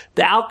outcome.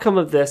 The outcome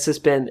of this has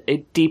been a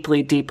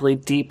deeply, deeply,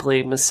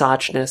 deeply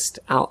misogynist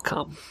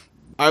outcome.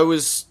 I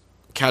was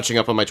catching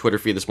up on my Twitter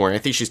feed this morning. I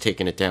think she's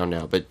taken it down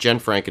now, but Jen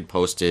Frank had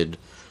posted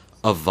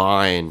a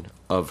Vine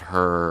of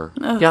her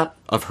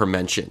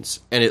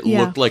mentions, and it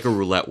looked like a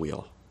roulette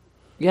wheel.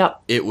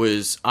 Yep. It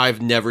was, I've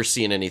never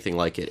seen anything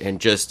like it, and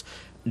just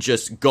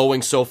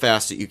going so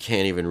fast that you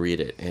can't even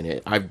read it.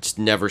 And I've just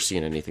never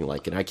seen anything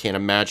like it. I can't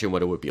imagine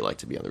what it would be like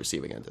to be on the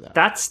receiving end of that.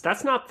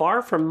 That's not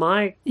far from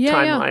my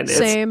timeline. Yeah,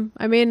 same.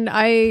 I mean,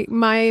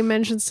 my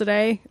mentions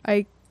today,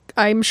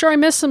 I'm sure I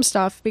missed some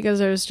stuff because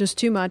there was just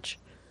too much.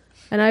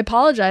 And I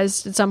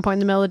apologized at some point in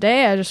the middle of the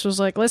day. I just was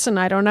like, listen,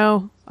 I don't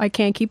know. I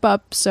can't keep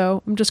up,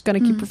 so I'm just going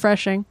to keep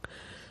refreshing.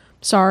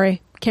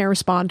 Sorry, can't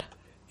respond.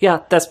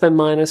 Yeah, that's been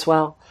mine as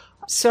well.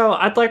 So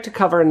I'd like to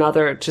cover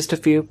just a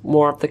few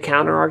more of the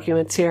counter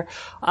arguments here.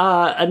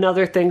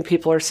 Another thing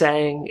people are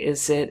saying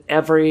is that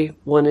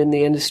everyone in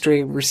the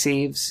industry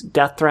receives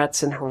death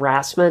threats and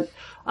harassment.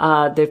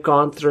 They've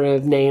gone through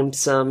and named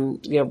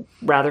some,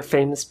 rather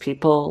famous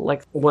people,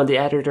 like one of the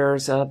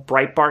editors of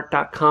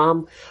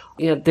Breitbart.com.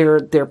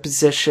 Their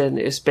position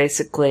is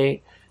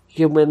basically,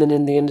 women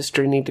in the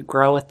industry need to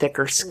grow a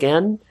thicker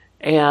skin,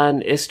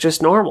 and it's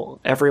just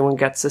normal. Everyone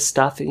gets this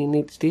stuff, and you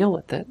need to deal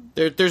with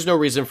it. There's no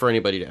reason for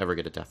anybody to ever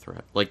get a death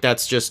threat. Like,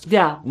 that's just...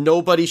 Yeah.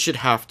 Nobody should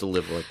have to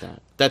live like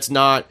that. It's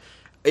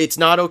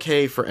not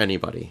okay for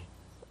anybody.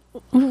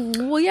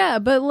 Well, yeah,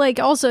 but,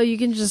 also you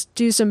can just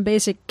do some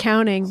basic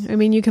counting. I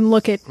mean, you can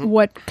look at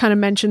what kind of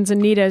mentions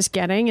Anita is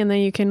getting, and then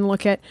you can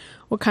look at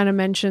what kind of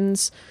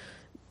mentions,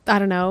 I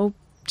don't know,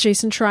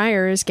 Jason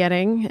Schreier is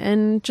getting,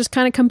 and just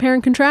kind of compare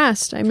and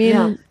contrast. I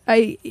mean,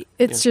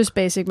 it's just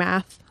basic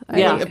math.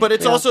 Yeah, but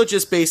it's also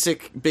just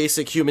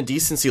basic human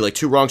decency. Like,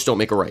 two wrongs don't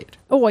make a right.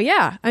 Oh, well,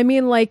 yeah. I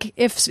mean,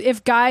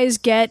 if guys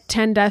get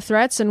 10 death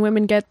threats and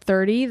women get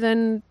 30,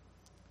 then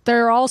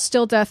they're all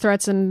still death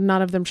threats and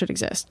none of them should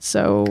exist.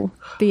 So,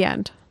 the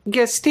end.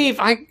 Yeah, Steve,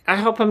 I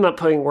hope I'm not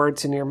putting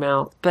words in your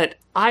mouth, but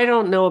I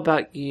don't know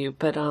about you,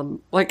 but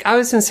I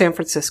was in San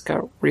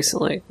Francisco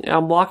recently.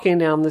 I'm walking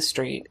down the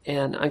street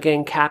and I'm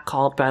getting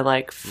catcalled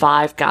by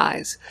 5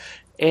 guys.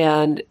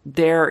 And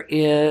there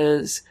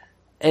is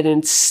an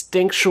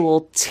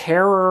instinctual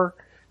terror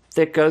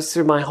that goes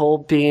through my whole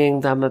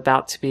being that I'm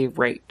about to be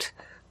raped.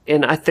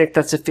 And I think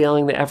that's a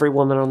feeling that every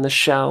woman on the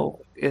show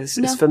is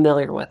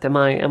familiar with. Am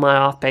I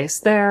off base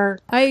there?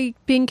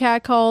 Being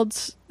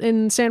catcalled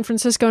in San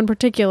Francisco in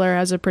particular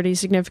has a pretty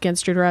significant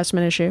street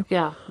harassment issue.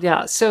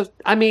 Yeah. So,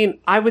 I mean,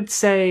 I would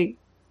say,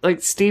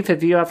 Steve,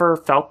 have you ever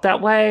felt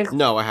that way?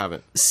 No, I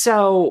haven't.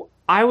 So,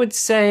 I would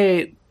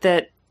say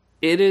that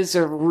it is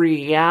a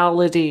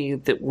reality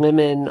that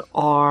women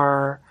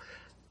are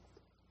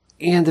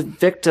the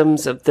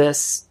victims of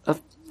this,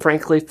 of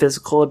frankly,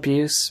 physical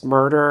abuse,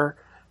 murder.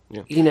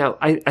 Yeah.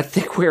 I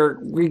think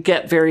we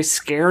get very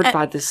scared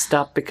by this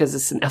stuff because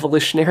it's an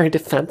evolutionary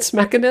defense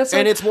mechanism.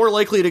 And it's more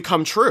likely to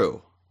come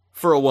true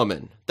for a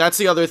woman. That's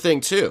the other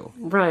thing, too.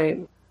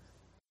 Right.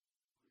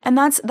 And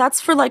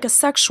that's for like a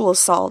sexual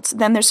assault.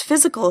 Then there's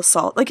physical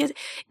assault. Like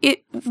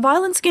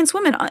violence against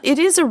women, it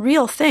is a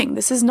real thing.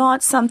 This is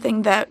not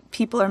something that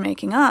people are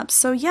making up.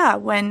 So yeah,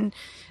 when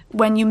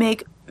you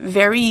make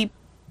very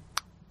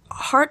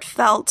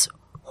heartfelt,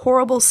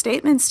 horrible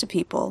statements to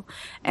people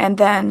and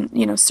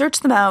then, search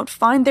them out,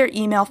 find their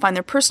email, find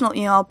their personal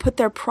email, put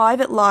their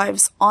private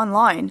lives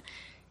online,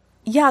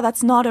 yeah,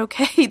 that's not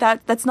okay.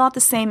 That's not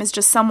the same as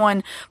just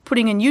someone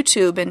putting in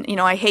YouTube and,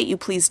 I hate you,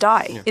 please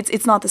die. Yeah.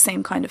 It's not the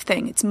same kind of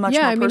thing. It's much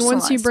more personalized.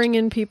 Once you bring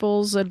in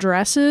people's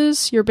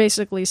addresses, you're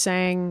basically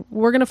saying,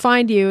 we're going to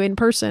find you in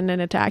person and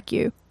attack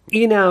you.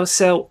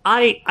 So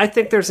I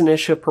think there's an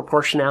issue of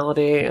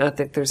proportionality. I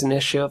think there's an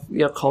issue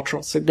of,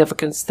 cultural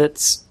significance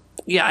that's,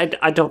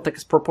 I don't think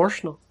it's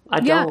proportional.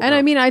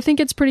 I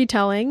think it's pretty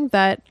telling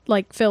that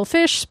like Phil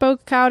Fish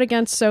spoke out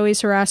against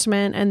Zoe's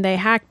harassment and they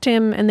hacked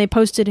him and they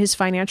posted his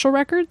financial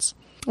records.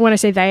 When I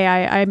say they,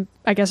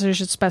 I guess I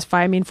should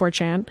specify, I mean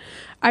 4chan.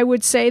 I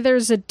would say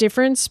there's a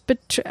difference,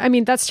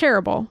 that's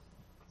terrible.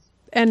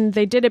 And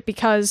they did it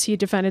because he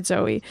defended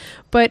Zoe.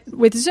 But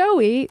with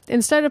Zoe,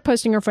 instead of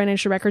posting her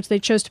financial records, they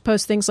chose to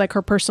post things like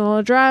her personal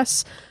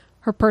address,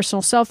 her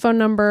personal cell phone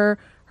number,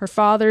 her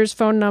father's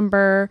phone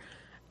number,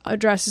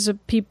 addresses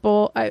of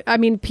people.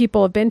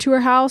 People have been to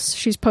her house.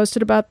 She's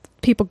posted about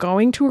people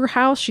going to her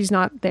house. She's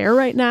not there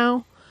right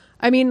now.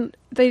 I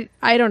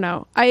don't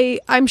know.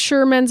 I'm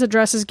sure men's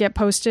addresses get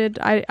posted.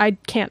 I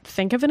can't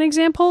think of an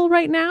example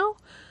right now.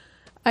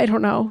 I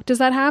don't know. Does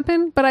that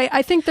happen? But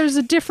I think there's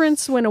a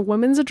difference when a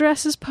woman's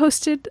address is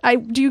posted.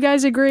 Do you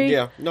guys agree?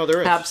 Yeah. No,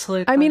 there is.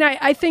 Absolutely.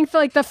 I think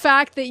like the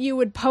fact that you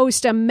would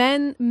post a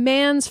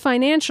man's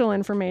financial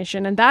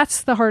information, and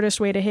that's the hardest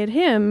way to hit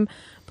him.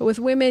 But with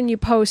women, you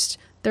post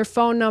their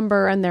phone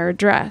number and their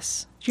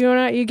address. Do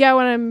you get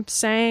what I'm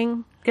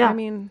saying? Yeah.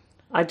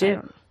 I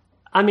do.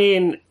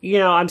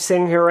 I'm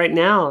sitting here right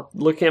now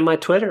looking at my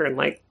Twitter and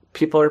like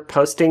people are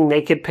posting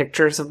naked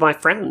pictures of my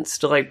friends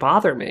to like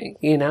bother me.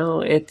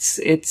 It's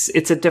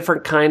a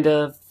different kind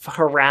of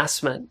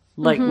harassment.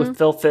 Like with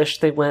Phil Fish,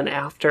 they went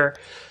after,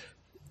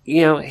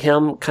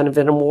 him kind of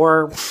in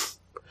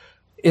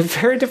a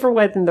very different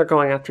way than they're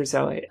going after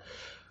Zoe.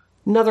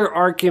 Another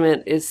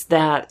argument is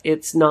that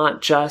it's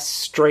not just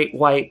straight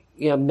white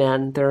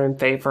men that are in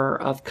favor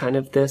of kind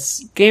of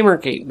this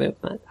Gamergate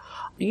movement.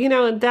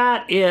 And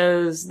that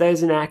is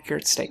an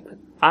accurate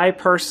statement. I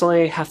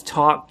personally have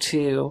talked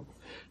to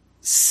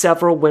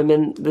several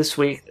women this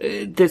week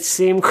that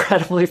seem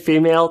credibly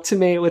female to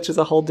me, which is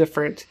a whole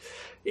different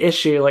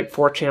issue, like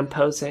 4chan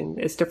posing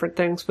is different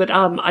things. But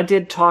I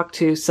did talk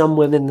to some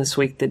women this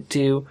week that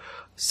do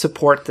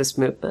support this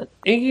movement.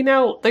 And,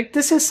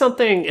 this is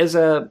something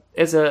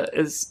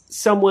as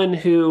someone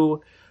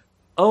who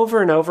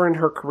over and over in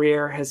her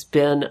career has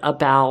been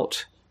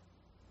about,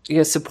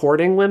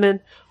 supporting women.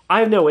 I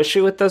have no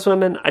issue with those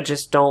women. I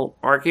just don't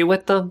argue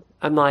with them.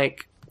 I'm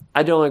like,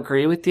 I don't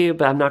agree with you,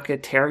 but I'm not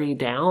going to tear you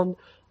down.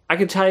 I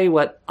can tell you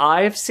what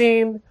I've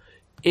seen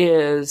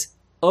is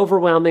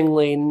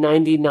overwhelmingly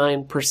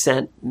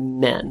 99%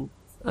 men.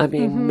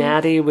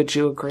 Maddie, would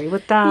you agree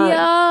with that?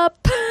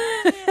 Yup.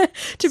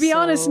 To be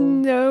honest,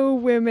 no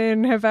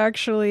women have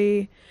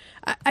actually...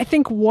 I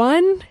think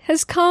one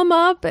has come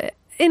up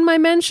in my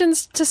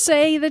mentions to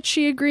say that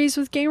she agrees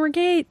with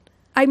Gamergate.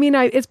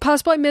 It's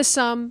possible I missed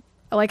some.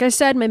 Like I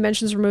said, my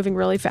mentions were moving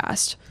really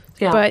fast.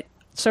 Yeah. But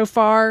so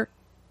far,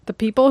 the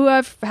people who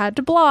I've had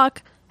to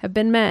block have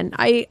been men.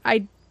 I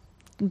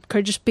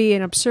could just be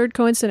an absurd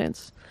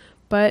coincidence.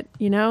 But,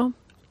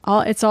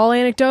 it's all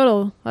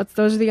anecdotal.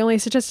 Those are the only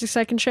statistics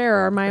I can share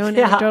are my own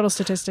anecdotal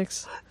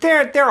statistics.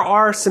 There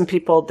are some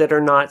people that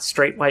are not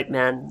straight white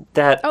men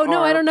that Oh,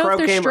 no, I don't know if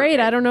they're straight.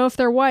 I don't know if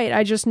they're white.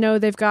 I just know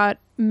they've got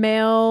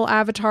male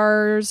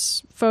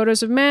avatars,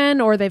 photos of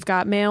men, or they've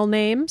got male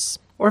names.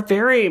 Or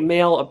very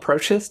male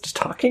approaches to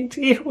talking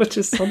to you, which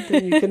is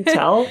something you can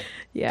tell.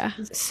 Yeah.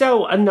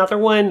 So another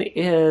one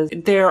is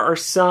there are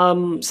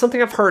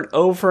something I've heard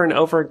over and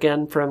over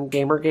again from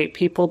Gamergate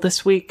people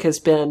this week has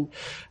been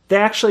they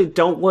actually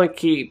don't want to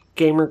keep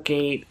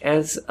Gamergate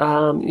as,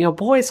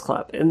 boys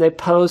club. And they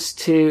post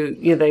to,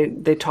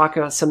 they talk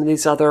about some of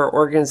these other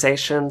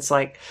organizations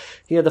like,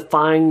 the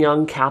Fine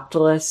Young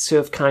Capitalists who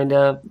have kind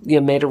of,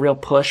 made a real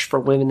push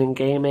for women in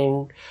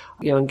gaming,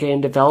 in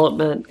game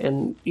development.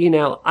 And,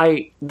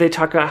 they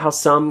talk about how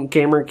some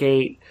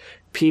Gamergate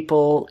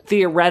people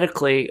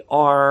theoretically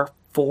are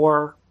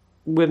for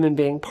women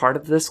being part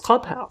of this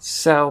clubhouse.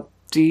 So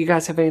do you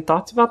guys have any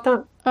thoughts about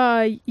that?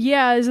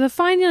 As the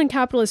Fine Young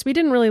Capitalist, we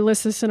didn't really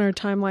list this in our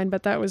timeline,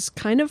 but that was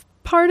kind of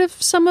part of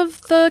some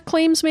of the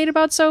claims made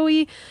about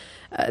Zoe.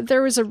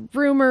 There was a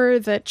rumor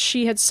that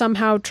she had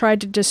somehow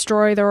tried to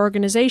destroy their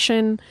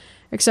organization,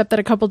 except that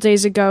a couple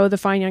days ago, the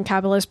Fine Young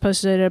Capitalist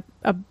posted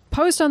a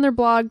post on their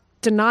blog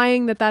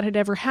denying that had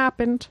ever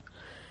happened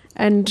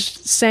and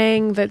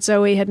saying that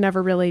Zoe had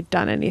never really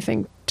done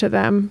anything to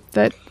them,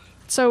 that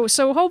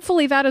So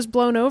hopefully that is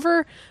blown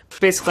over.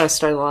 Basically, I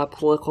studied a lot of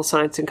political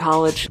science in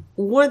college.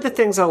 One of the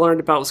things I learned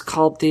about was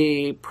called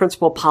the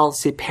principal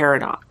policy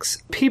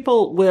paradox.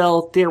 People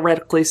will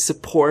theoretically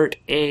support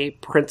a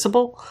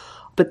principle,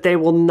 but they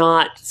will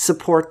not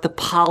support the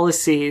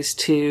policies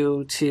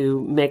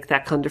to make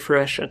that come to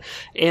fruition.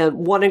 And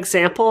one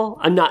example,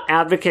 I'm not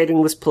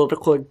advocating this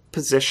political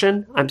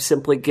position. I'm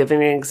simply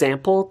giving an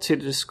example to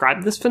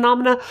describe this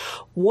phenomena.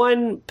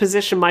 One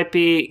position might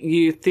be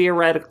you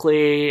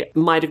theoretically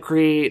might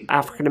agree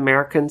African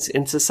Americans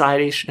in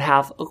society should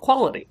have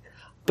equality,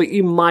 but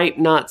you might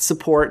not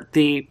support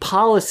the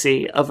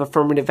policy of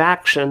affirmative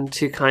action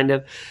to kind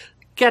of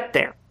get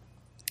there.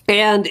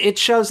 And it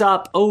shows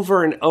up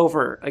over and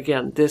over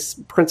again, this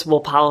principal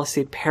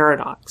policy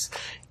paradox.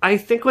 I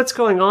think what's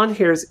going on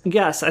here is,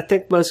 yes, I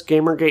think most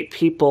Gamergate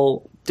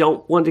people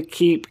don't want to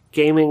keep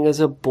gaming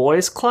as a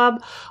boys'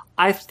 club.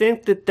 I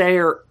think that they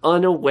are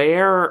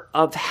unaware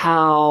of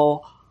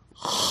how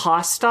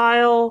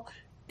hostile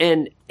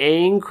and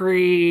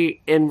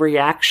angry and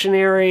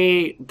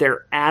reactionary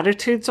their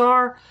attitudes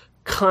are.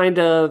 Kind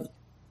of,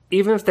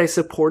 even if they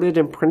support it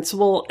in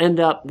principle,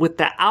 end up with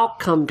the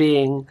outcome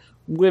being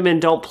women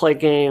don't play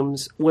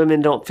games,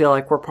 women don't feel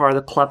like we're part of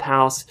the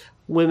clubhouse,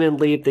 women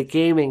leave the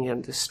gaming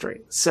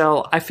industry.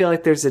 So I feel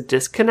like there's a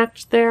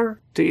disconnect there.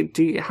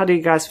 How do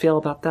you guys feel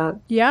about that?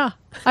 Yeah.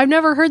 I've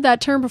never heard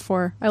that term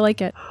before. I like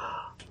it.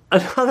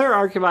 Another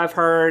argument I've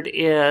heard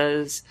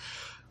is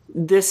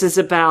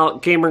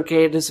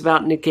Gamergate is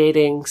about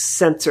negating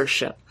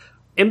censorship.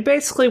 And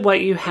basically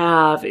what you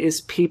have is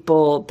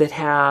people that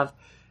have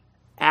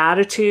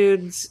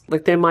attitudes,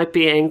 like they might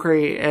be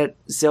angry at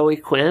Zoe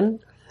Quinn,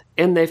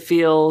 and they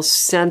feel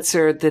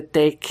censored that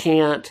they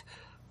can't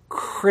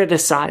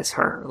criticize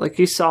her. Like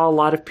you saw a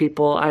lot of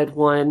people, I had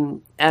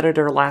one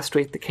editor last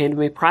week that came to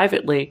me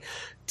privately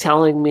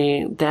telling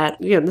me that,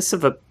 this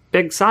is a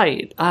big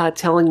site,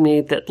 telling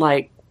me that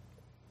like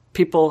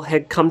people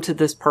had come to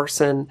this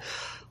person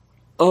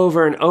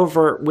over and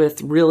over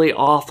with really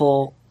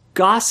awful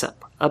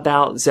gossip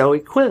about Zoe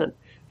Quinn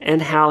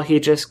and how he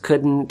just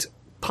couldn't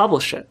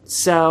publish it.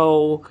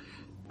 So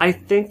I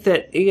think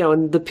that,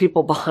 and the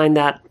people behind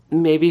that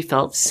maybe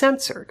felt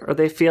censored, or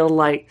they feel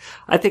like,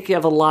 I think you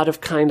have a lot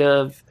of kind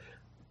of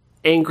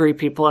angry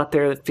people out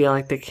there that feel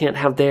like they can't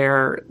have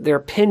their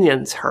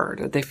opinions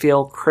heard, or they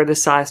feel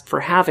criticized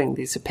for having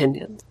these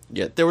opinions.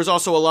 Yeah, there was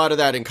also a lot of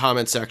that in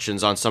comment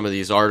sections on some of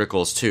these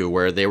articles, too,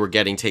 where they were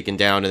getting taken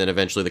down and then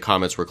eventually the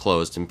comments were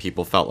closed and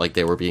people felt like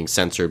they were being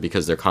censored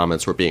because their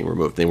comments were being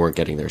removed. They weren't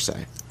getting their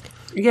say.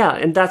 Yeah,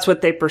 and that's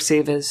what they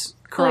perceive as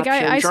corruption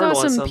I saw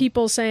journalism. some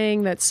people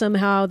saying that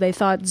somehow they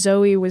thought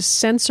Zoe was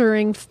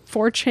censoring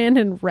 4chan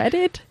and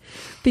Reddit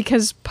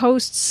because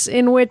posts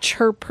in which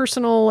her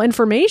personal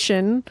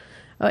information,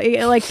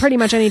 like pretty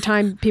much any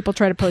time people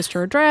try to post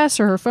her address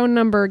or her phone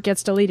number,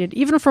 gets deleted,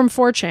 even from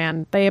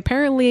 4chan. They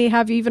apparently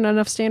have even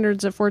enough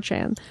standards at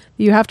 4chan.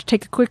 You have to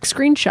take a quick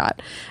screenshot.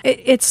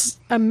 It's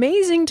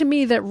amazing to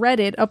me that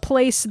Reddit, a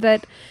place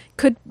that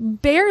could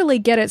barely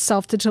get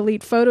itself to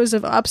delete photos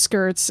of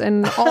upskirts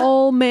and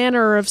all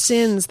manner of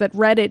sins that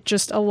Reddit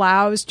just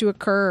allows to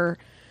occur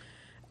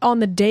on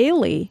the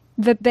daily,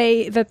 that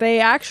they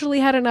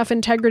actually had enough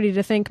integrity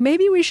to think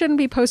maybe we shouldn't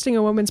be posting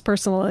a woman's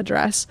personal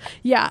address.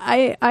 Yeah,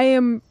 I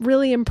am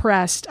really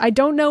impressed. I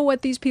don't know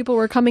what these people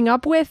were coming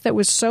up with that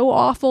was so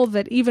awful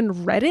that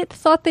even Reddit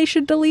thought they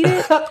should delete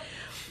it.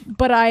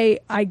 But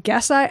I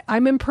guess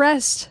I'm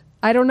impressed.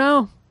 I don't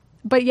know.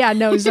 But yeah,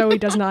 no, Zoe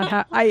does not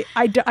have...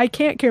 I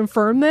can't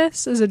confirm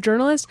this as a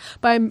journalist,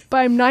 but I'm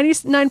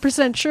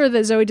 99% sure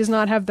that Zoe does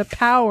not have the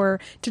power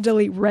to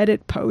delete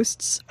Reddit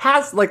posts.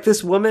 Has, like,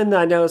 this woman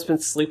that I know has been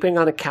sleeping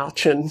on a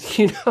couch in,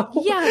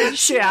 yeah,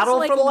 Seattle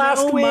has, for the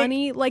last no week.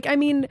 Money. Like, I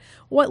mean,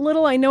 what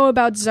little I know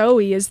about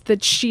Zoe is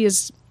that she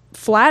is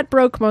flat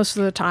broke most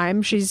of the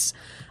time. She's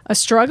a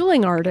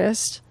struggling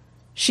artist.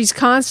 She's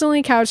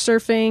constantly couch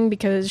surfing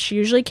because she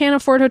usually can't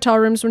afford hotel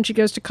rooms when she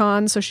goes to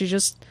cons, so she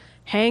just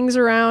hangs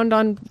around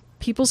on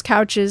people's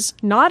couches.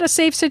 Not a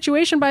safe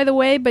situation, by the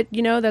way, but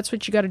that's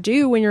what you got to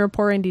do when you're a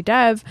poor indie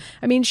dev.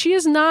 I mean, she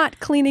is not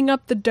cleaning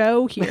up the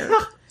dough here.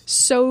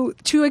 So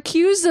to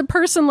accuse a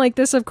person like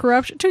this of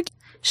corruption,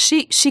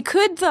 she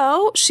could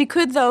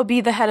though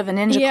be the head of a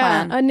ninja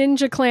clan. A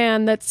ninja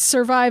clan that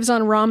survives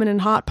on ramen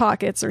and hot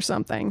pockets or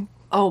something.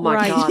 Oh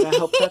my God, I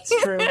hope that's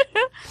true.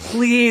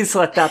 Please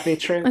let that be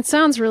true. It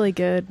sounds really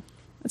good.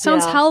 It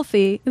sounds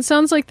healthy. It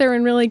sounds like they're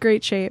in really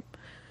great shape.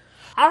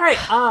 All right,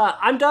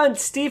 I'm done.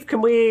 Steve,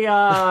 can we,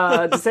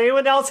 does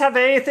anyone else have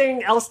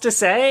anything else to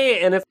say?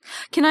 And if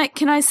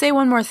Can I say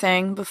one more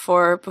thing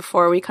before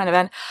we kind of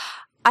end?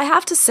 I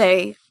have to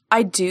say,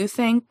 I do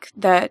think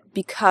that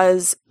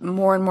because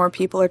more and more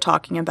people are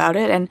talking about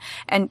it,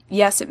 and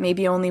yes, it may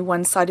be only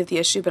one side of the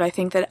issue, but I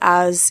think that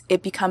as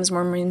it becomes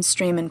more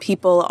mainstream and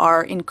people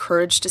are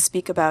encouraged to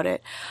speak about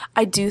it,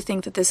 I do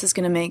think that this is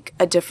going to make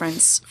a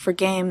difference for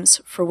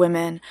games, for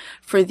women,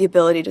 for the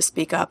ability to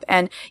speak up.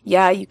 And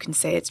yeah, you can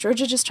say it's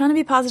Georgia just trying to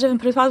be positive and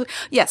put it positive.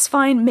 Yes,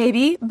 fine,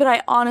 maybe, but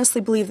I honestly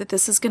believe that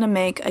this is going to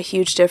make a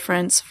huge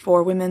difference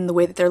for women, the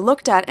way that they're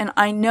looked at. And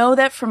I know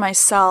that for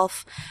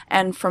myself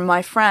and for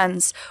my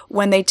friends,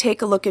 when they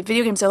take a look at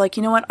video games, they're like,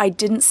 you know what, I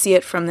didn't see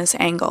it from this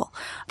angle,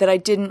 that I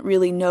didn't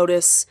really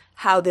notice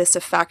how this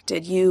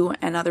affected you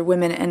and other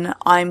women, and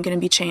I'm going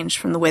to be changed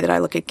from the way that I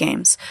look at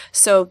games.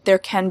 So there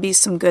can be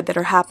some good that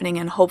are happening,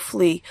 and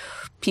hopefully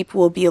people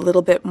will be a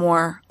little bit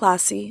more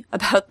classy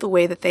about the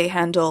way that they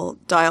handle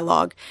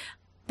dialogue.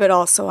 But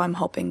also I'm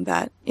hoping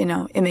that,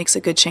 it makes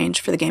a good change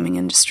for the gaming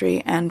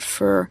industry and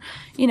for,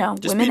 women and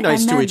men. Just be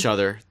nice to each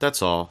other.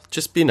 That's all.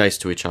 Just be nice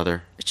to each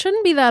other. It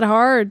shouldn't be that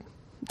hard.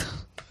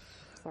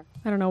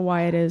 I don't know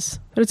why it is,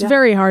 but it's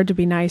very hard to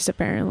be nice,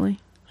 apparently.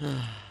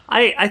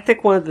 I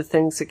think one of the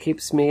things that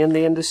keeps me in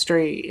the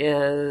industry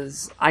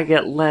is I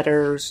get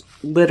letters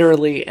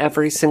literally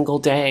every single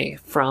day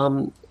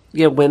from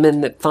women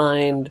that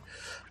find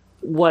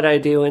what I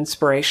do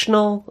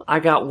inspirational. I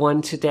got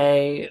one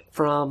today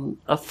from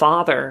a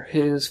father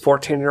whose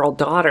 14-year-old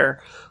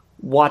daughter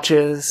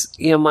watches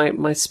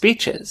my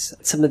speeches,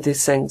 some of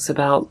these things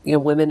about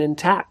women in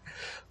tech,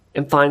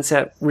 and finds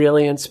that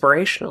really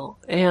inspirational.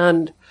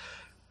 And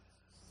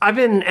I've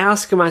been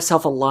asking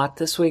myself a lot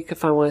this week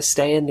if I want to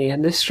stay in the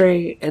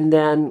industry, and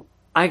then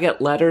I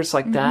get letters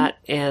like that,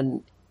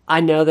 and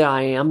I know that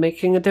I am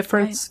making a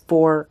difference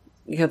for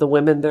the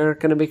women that are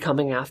going to be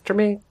coming after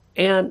me,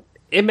 and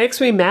it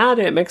makes me mad,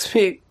 and it makes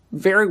me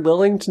very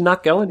willing to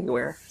not go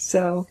anywhere.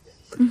 So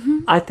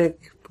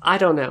I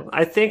don't know.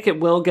 I think it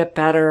will get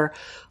better.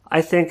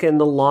 I think in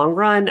the long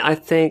run, I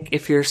think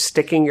if you're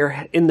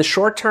in the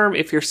short term,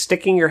 if you're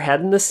sticking your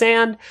head in the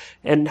sand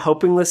and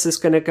hoping this is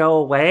going to go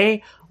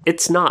away,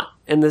 it's not.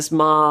 And this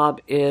mob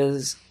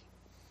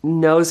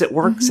knows it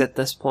works at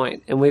this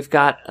point, and we've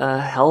got a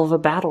hell of a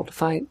battle to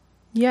fight.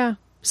 Yeah.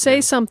 Say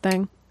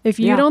something. If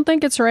you don't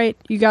think it's right,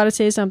 you got to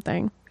say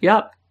something.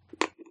 Yep.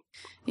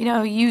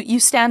 You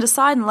stand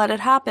aside and let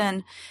it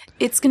happen.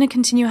 It's going to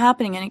continue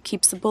happening, and it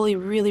keeps the bully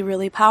really,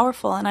 really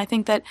powerful. And I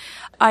think that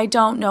I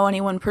don't know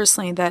anyone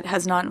personally that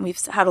has not, and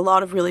we've had a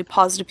lot of really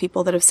positive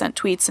people that have sent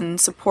tweets and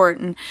support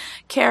and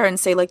care and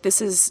say, like,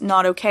 this is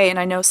not okay. And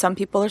I know some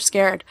people are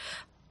scared.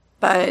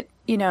 But,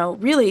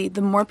 really,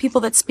 the more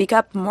people that speak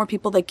up, the more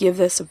people that give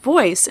this a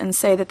voice and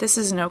say that this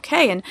isn't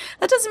okay. And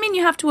that doesn't mean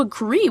you have to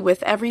agree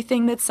with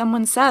everything that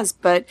someone says,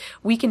 but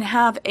we can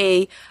have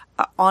a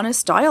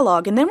honest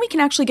dialogue, and then we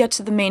can actually get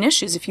to the main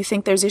issues. If you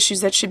think there's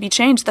issues that should be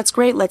changed, that's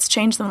great. Let's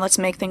change them. Let's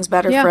make things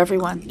better for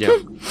everyone. Yeah.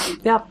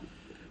 Yep.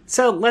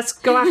 So let's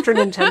go after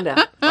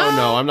Nintendo. Oh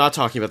no, I'm not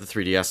talking about the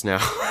 3DS now.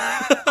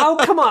 Oh,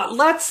 come on.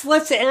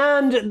 Let's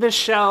end the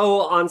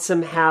show on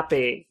some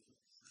happy.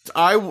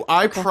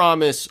 I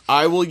promise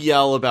I will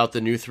yell about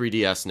the new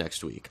 3DS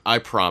next week. I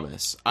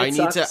promise. I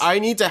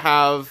need to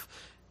have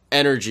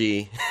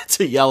energy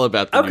to yell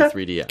about the new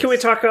 3DS. Can we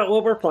talk about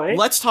what we're playing?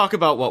 Let's talk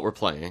about what we're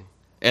playing.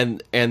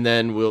 And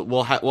then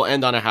we'll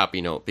end on a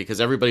happy note,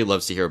 because everybody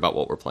loves to hear about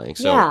what we're playing.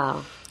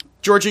 So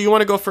Georgia, you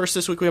want to go first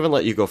this week? We haven't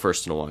let you go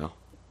first in a while.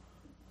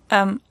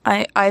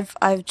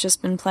 I've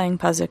just been playing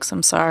PUZZIX.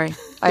 I'm sorry.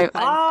 I've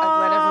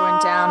let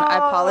everyone down. I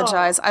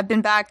apologize. I've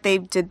been back. They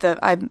did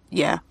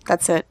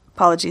that's it.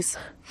 Apologies.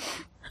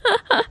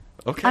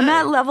 Okay. I'm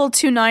at level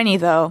 290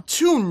 though.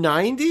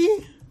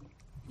 290?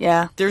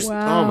 Yeah.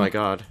 Oh my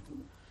god.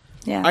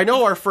 Yeah. I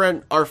know our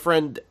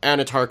friend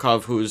Anna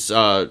Tarkov, who's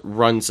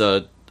runs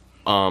a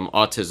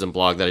autism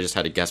blog that I just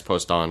had a guest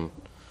post on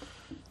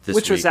this week.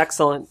 Which was week.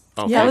 Excellent.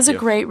 Oh, that was a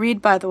great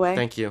read, by the way.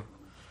 Thank you.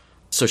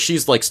 So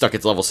she's stuck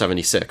at level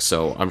 76,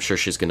 so I'm sure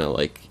she's gonna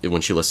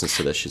when she listens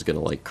to this, she's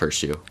gonna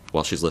curse you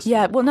while she's listening.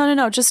 Yeah, well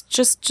no.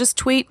 Just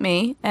tweet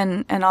me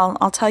and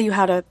I'll tell you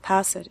how to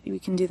pass it. We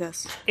can do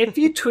this. If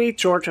you tweet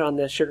Georgia on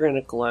this, you're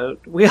gonna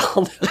gloat. We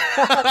all know.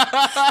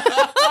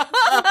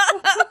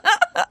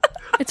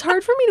 It's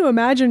hard for me to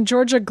imagine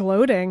Georgia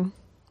gloating.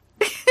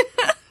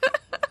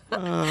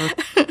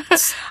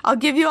 I'll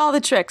give you all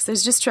the tricks.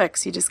 There's just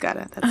tricks. You just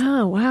gotta.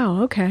 Oh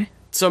wow, okay.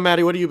 So,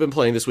 Maddie, what have you been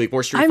playing this week?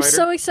 More Street Fighter? I'm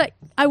so excited.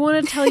 I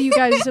want to tell you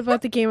guys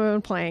about the game I've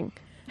been playing.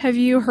 Have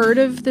you heard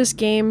of this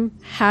game,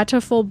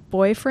 Hatoful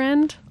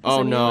Boyfriend?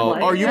 Oh no!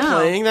 Are you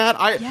playing that?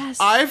 Yes.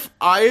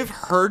 I've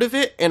heard of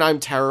it and I'm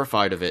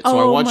terrified of it. So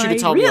I want you to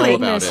tell me all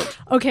about it.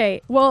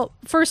 Okay. Well,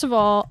 first of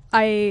all,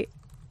 I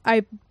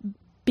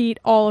beat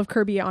all of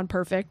Kirby on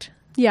Perfect.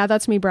 Yeah,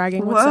 that's me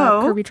bragging. What's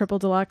up, Kirby Triple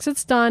Deluxe?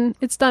 It's done.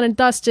 It's done and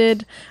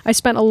dusted. I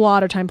spent a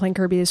lot of time playing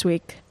Kirby this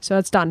week, so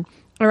it's done.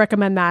 I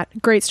recommend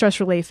that. Great stress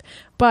relief.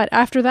 But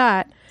after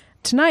that,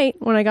 tonight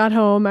when I got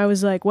home, I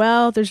was like,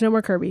 well, there's no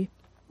more Kirby.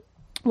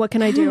 What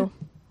can I do?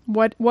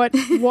 What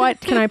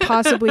can I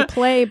possibly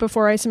play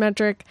before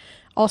Isometric?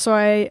 Also,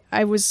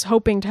 I was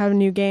hoping to have a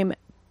new game.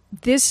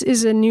 This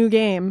is a new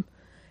game.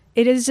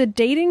 it is a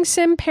dating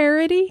sim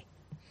parody,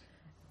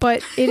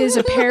 but it is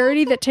a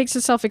parody that takes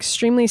itself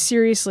extremely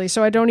seriously.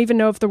 So I don't even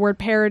know if the word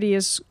parody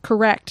is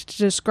correct to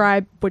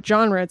describe what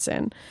genre it's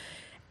in.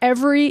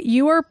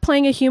 You are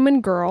playing a human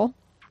girl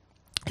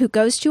who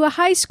goes to a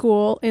high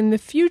school in the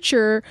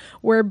future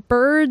where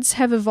birds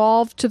have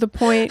evolved to the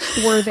point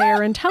where they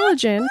are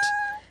intelligent.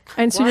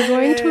 And so you're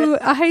going to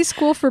a high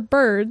school for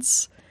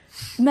birds.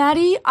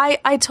 Maddie,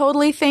 I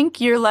totally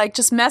think you're like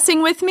just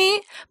messing with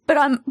me, but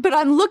I'm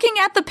looking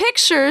at the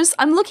pictures.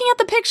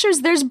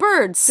 There's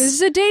birds. This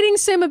is a dating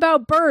sim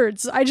about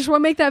birds. I just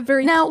want to make that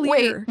very clear.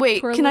 Now,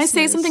 wait. Can I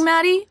say something,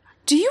 Maddie?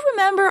 Do you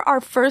remember our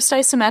first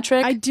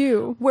isometric? I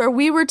do. Where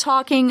we were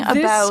talking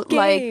about this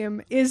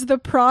game is the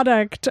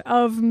product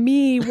of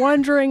me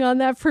wondering on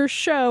that first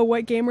show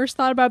what gamers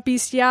thought about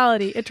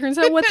bestiality. It turns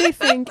out what they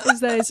think is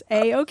that it's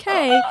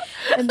A-okay,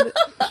 and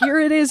here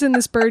it is in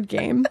this bird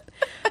game.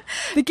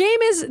 The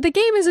game is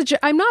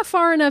I'm not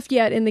far enough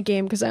yet in the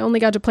game because I only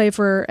got to play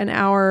for an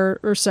hour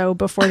or so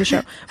before the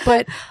show,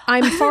 but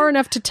I'm far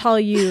enough to tell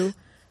you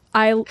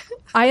I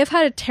have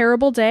had a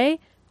terrible day.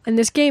 And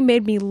this game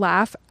made me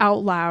laugh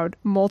out loud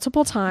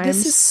multiple times.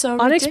 This is so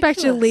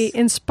unexpectedly,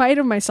 ridiculous. in spite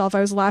of myself, I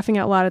was laughing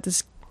out loud at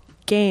this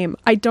game.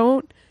 I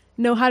don't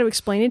know how to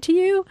explain it to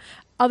you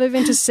other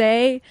than to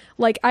say,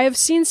 like, I have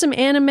seen some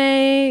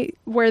anime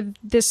where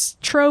this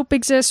trope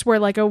exists where,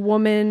 like, a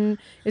woman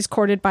is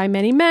courted by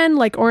many men,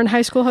 like Ouran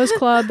High School Host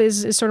Club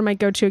is sort of my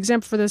go-to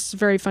example for this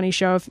very funny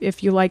show.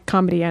 If you like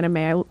comedy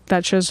anime,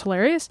 that show's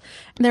hilarious.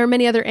 And there are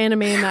many other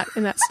anime in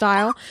that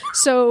style.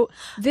 So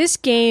this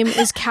game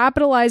is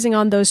capitalizing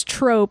on those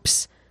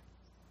tropes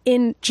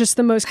in just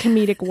the most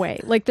comedic way.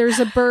 Like, there's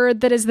a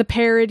bird that is the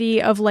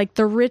parody of, like,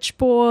 the rich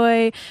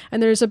boy,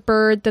 and there's a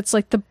bird that's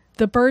like the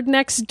bird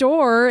next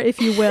door,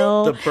 if you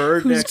will, The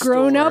bird who's next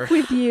grown door. up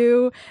with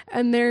you,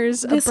 and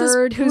there's This a is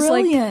bird who's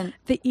like brilliant.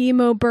 the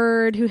emo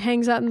bird who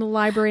hangs out in the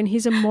library, and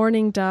he's a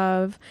mourning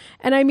dove.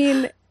 And I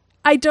mean,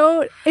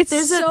 it's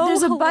There's so a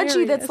budgie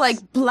hilarious. that's like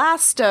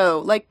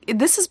Blasto. Like,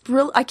 this is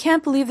brilliant. I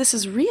can't believe this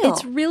is real.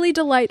 It's really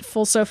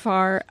delightful so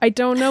far. I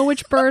don't know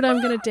which bird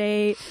I'm gonna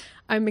date.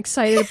 I'm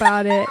excited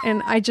about it,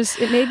 and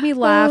it made me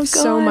laugh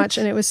so God. much,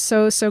 and it was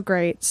so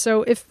great.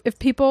 So if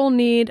people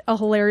need a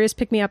hilarious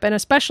pick-me-up, and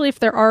especially if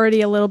they're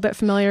already a little bit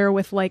familiar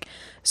with, like,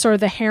 sort of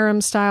the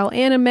harem-style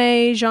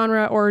anime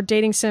genre or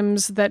dating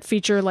sims that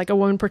feature, like, a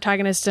woman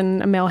protagonist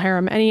and a male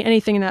harem,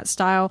 anything in that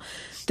style,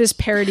 this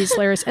parody's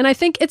hilarious. And I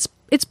think it's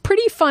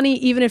pretty funny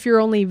even if you're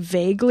only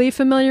vaguely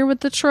familiar with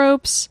the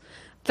tropes.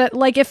 That,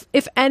 like, if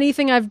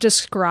anything I've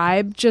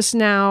described just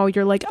now,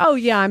 you're like, oh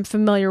yeah, I'm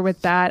familiar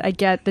with that, I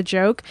get the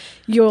joke,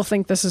 you'll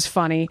think this is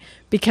funny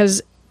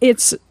because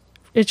it's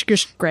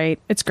just great.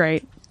 It's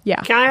great. Yeah.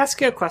 Can I ask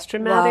you a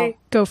question, Maddie?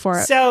 Go for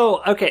it.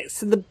 So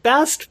the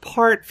best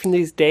part from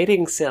these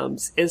dating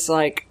sims is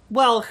like,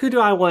 well, who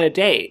do I want to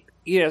date?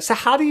 You know, so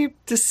how do you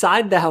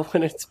decide that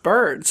when it's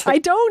birds? I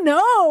don't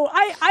know.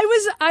 I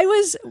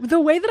was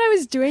the way that I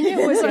was doing it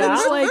was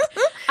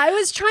I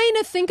was trying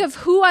to think of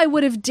who I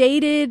would have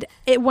dated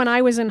when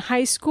I was in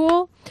high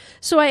school.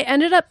 So I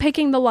ended up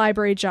picking the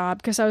library job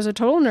because I was a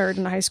total nerd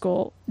in high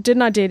school. Did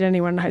not date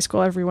anyone in high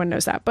school. Everyone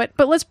knows that. But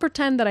let's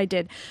pretend that I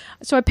did.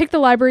 So I picked the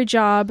library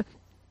job.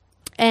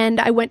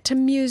 And I went to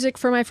music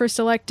for my first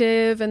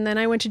elective, and then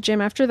I went to gym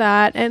after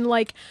that. And,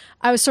 like,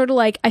 I was sort of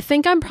like, I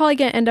think I'm probably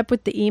going to end up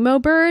with the emo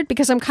bird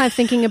because I'm kind of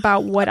thinking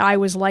about what I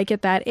was like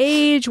at that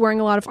age, wearing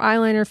a lot of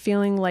eyeliner,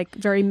 feeling, like,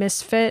 very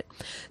misfit.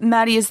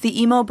 Maddie, is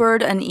the emo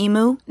bird an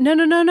emu?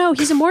 No.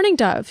 He's a mourning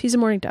dove.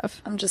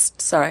 I'm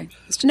just sorry.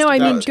 No, I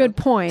mean, good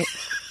point.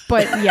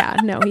 But, yeah,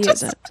 no, he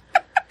isn't.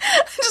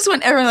 I just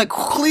want everyone like,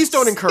 Please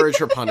don't encourage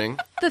her punning.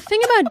 The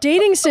thing about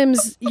dating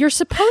sims, you're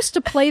supposed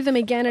to play them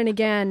again and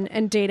again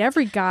and date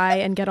every guy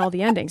and get all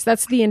the endings.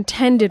 That's the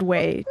intended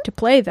way to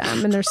play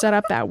them, and they're set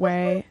up that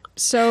way.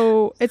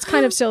 So it's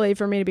kind of silly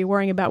for me to be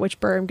worrying about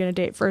which bird I'm going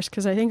to date first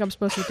because I think I'm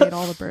supposed to date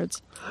all the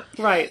birds.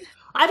 Right.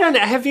 I don't know.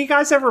 Have you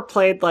guys ever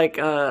played like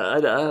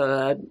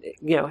harem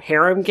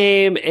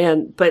game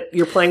but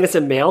you're playing as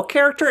a male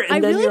character and I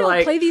then really you're don't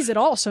like play these at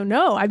all, so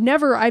no, I have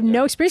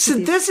no experience so with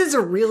these. this is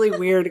a really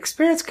weird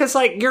experience because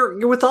like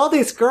you're with all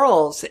these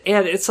girls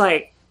and it's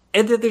like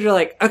and then you're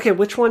like, okay,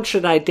 which one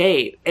should I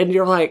date? And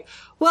you're like,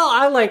 well,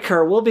 I like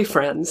her. We'll be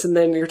friends. And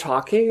then you're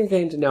talking, you're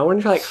getting to know her,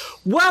 and you're like,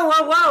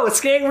 whoa, it's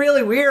getting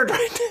really weird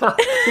right now.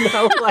 You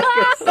know,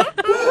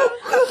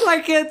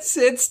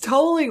 it's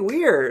totally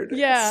weird.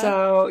 Yeah.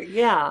 So,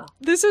 yeah.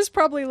 This is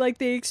probably like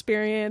the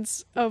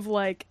experience of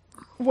like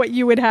what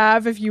you would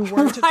have if you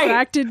weren't Right.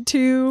 attracted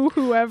to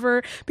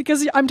whoever,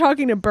 because I'm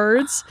talking to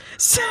birds.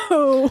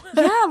 So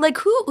yeah, like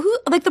who,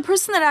 like the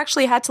person that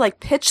actually had to like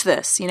pitch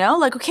this, you know,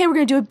 like, okay, we're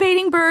gonna do a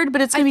baiting bird,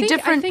 but it's gonna be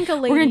different. I think a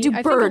lady. We're gonna do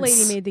I birds. think a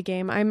lady made the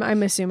game.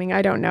 I'm assuming.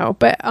 I don't know,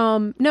 but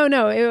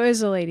no, it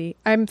was a lady.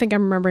 I think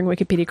I'm remembering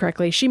Wikipedia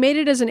correctly. She made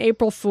it as an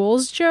April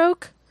Fool's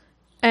joke.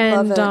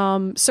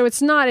 And so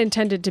it's not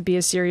intended to be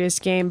a serious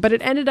game, but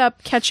it ended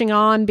up catching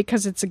on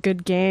because it's a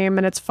good game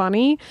and it's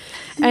funny.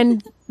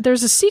 And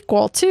there's a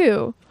sequel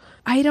too.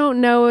 I don't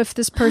know if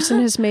this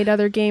person has made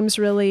other games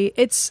really.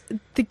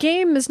 The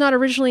game is not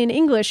originally in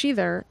English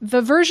either.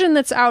 The version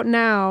that's out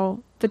now,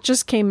 that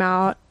just came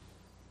out,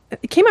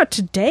 it came out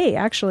today,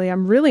 actually.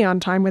 I'm really on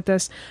time with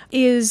this.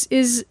 Is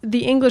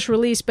the English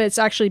release, but it's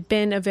actually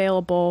been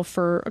available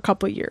for a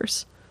couple of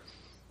years.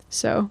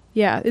 So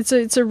yeah, it's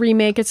a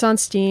remake. It's on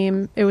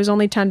Steam. It was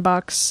only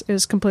 $10. It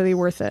was completely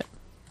worth it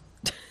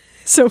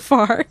so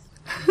far.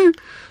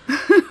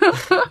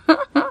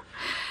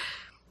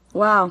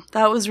 Wow,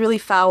 that was really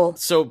foul.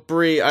 So,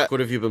 Bree, what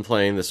have you been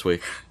playing this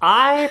week?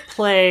 I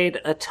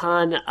played a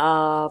ton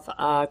of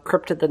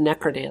Crypt of the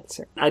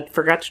Necrodancer. I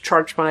forgot to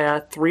charge my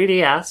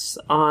 3DS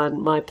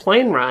on my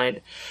plane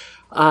ride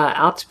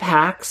out to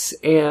PAX,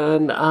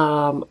 and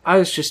I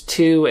was just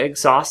too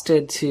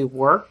exhausted to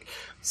work.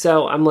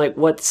 So I'm like,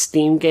 what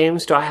Steam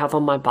games do I have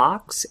on my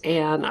box?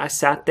 And I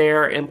sat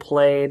there and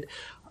played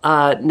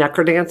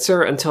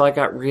Necrodancer until I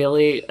got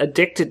really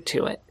addicted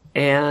to it.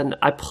 And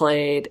I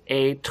played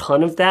a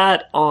ton of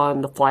that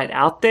on the flight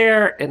out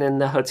there and in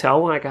the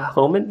hotel when I got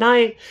home at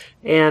night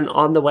and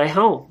on the way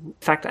home. In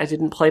fact, I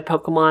didn't play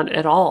Pokemon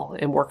at all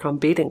and work on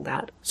beating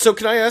that. So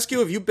can I ask you,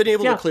 have you been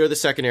able Yeah. to clear the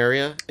second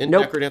area in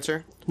Nope.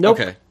 Necrodancer?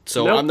 Nope. Okay.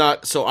 So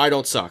Nope. I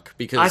don't suck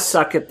because I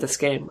suck at this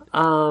game.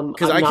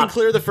 Because I can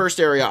clear the first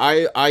area.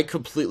 I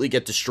completely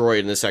get destroyed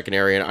in the second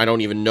area, and I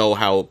don't even know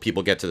how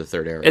people get to the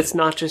third area. It's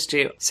not just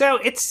you. So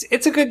it's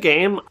a good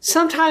game.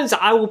 Sometimes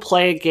I will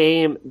play a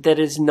game that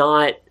is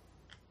not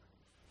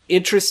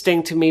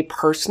interesting to me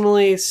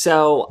personally,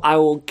 so I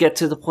will get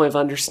to the point of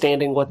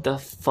understanding what the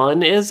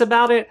fun is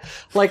about it.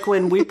 Like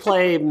when we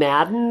play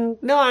Madden,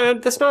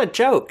 that's not a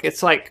joke.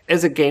 It's like,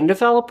 as a game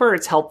developer,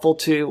 it's helpful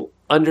to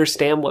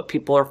understand what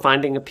people are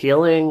finding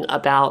appealing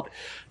about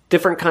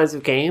different kinds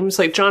of games.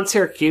 Like John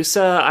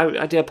Siracusa,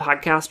 I did a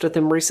podcast with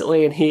him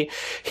recently, and he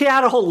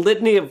had a whole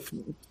litany of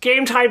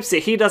game types that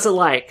he doesn't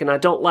like, and I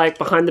don't like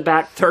behind the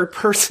back third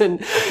person,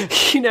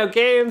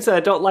 games. I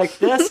don't like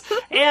this,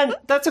 and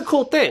that's a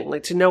cool thing,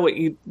 like to know what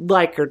you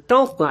like or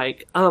don't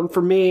like.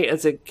 For me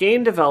as a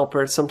game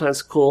developer, it's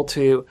sometimes cool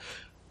to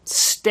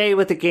stay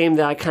with a game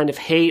that I kind of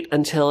hate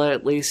until I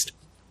at least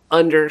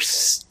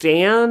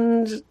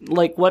understand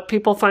like what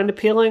people find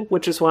appealing,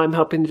 which is why I'm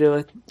hoping to do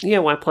it.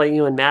 When I play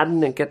you in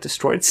Madden and get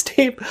destroyed,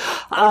 Steve.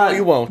 No,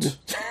 you won't.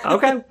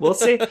 Okay, we'll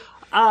see.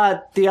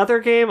 The other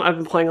game, I've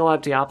been playing a lot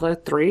of Diablo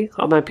 3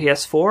 on my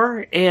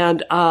PS4,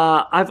 and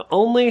I've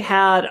only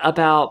had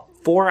about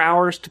 4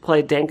 hours to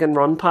play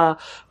Danganronpa,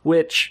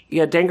 which,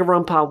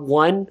 Danganronpa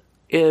 1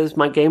 is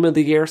my game of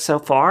the year so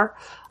far.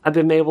 I've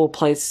been able to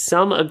play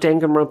some of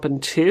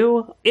Danganronpa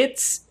 2.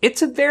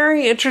 It's a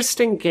very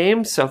interesting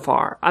game so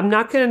far. I'm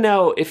not going to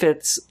know if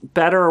it's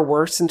better or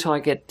worse until I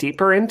get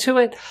deeper into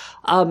it.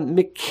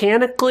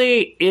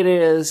 Mechanically, it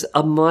is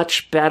a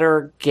much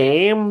better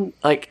game.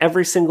 Like,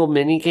 every single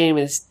mini game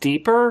is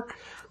deeper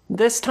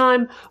this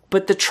time,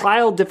 but the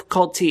trial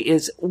difficulty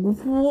is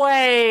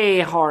way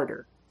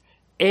harder.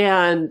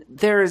 And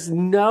there is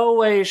no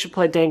way you should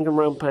play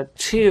Danganronpa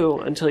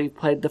 2 until you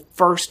played the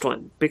first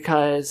one,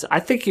 because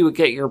I think you would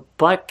get your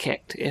butt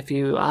kicked if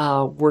you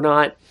were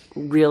not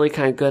really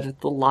kind of good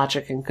at the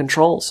logic and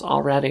controls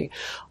already.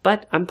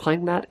 But I'm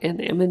playing that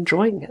and am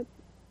enjoying it.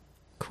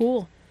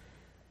 Cool.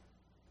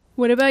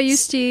 What about you,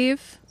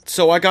 Steve?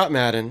 So I got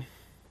Madden.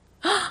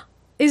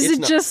 Is It's it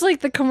not- just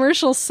like the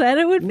commercial said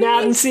it would be?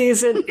 Madden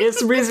season is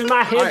the reason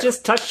my hand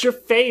just touched your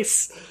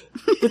face.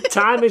 The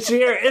time is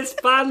here. It's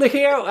finally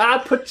here. I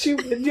put you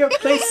in your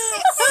place.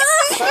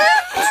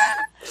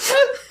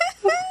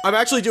 I'm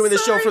actually doing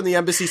this show from the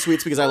Embassy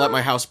Suites because I let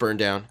my house burn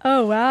down.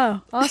 Oh,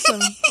 wow.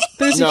 Awesome.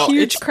 There's No, a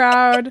huge it's-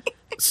 crowd.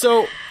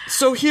 So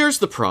here's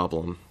the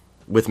problem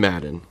with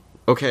Madden.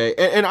 Okay,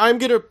 and I'm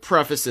going to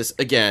preface this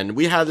again.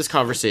 We had this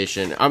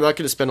conversation. I'm not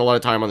going to spend a lot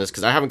of time on this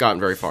because I haven't gotten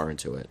very far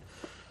into it.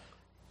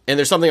 And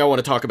there's something I want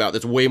to talk about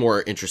that's way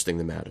more interesting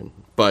than Madden.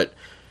 But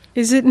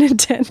Is it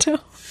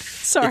Nintendo?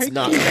 Sorry. it's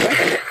not.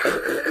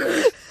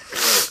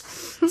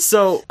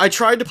 So I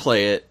tried to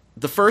play it.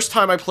 The first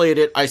time I played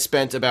it, I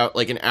spent about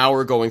like an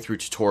hour going through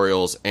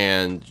tutorials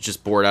and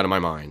just bored out of my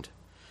mind.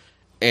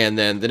 And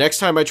then the next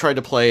time I tried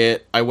to play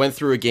it, I went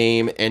through a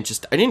game and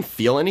I didn't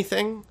feel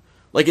anything.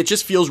 Like, it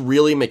just feels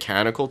really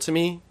mechanical to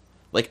me,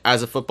 like,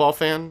 as a football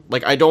fan.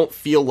 Like, I don't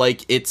feel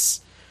like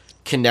it's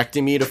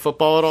connecting me to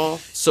football at all.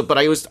 So, but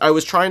I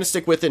was trying to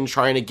stick with it and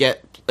trying to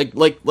get,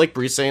 like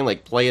Bree's saying,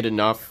 like, play it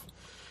enough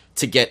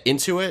to get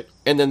into it.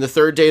 And then the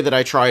third day that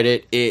I tried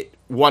it, it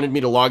wanted me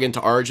to log into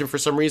Origin for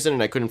some reason,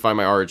 and I couldn't find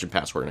my Origin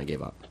password, and I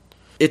gave up.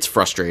 It's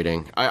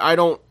frustrating. I'm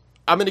going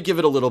to give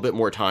it a little bit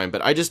more time,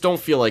 but I just don't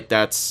feel like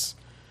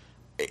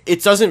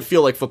it doesn't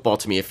feel like football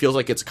to me. It feels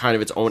like it's kind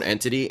of its own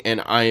entity,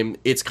 and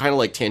it's kind of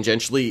like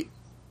tangentially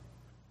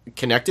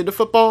connected to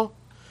football.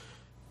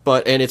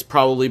 And it's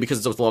probably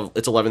because it's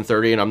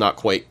 11:30 and I'm not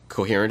quite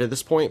coherent at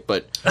this point,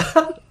 but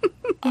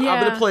I'm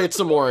going to play it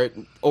some more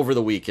over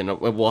the week, and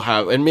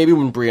and maybe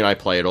when Bree and I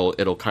play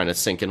it'll kind of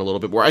sink in a little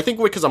bit more. I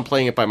think because I'm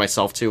playing it by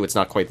myself too, it's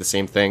not quite the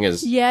same thing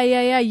as...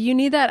 Yeah. You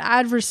need that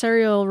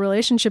adversarial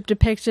relationship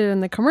depicted in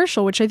the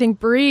commercial, which I think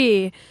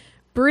Bree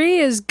Bree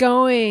is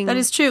going That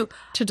is true.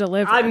 to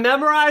deliver. I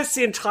memorized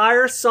the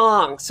entire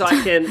song, so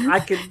I can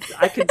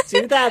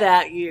do that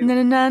at you.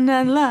 Na na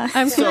na na.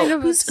 I'm kind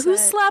of Who's upset.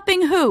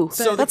 slapping who?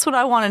 That's what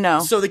I want to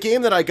know. So the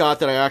game that I got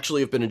that I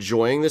actually have been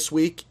enjoying this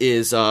week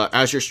is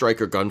Azure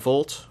Striker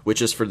Gunvolt,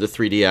 which is for the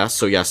 3DS.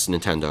 So yes,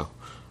 Nintendo.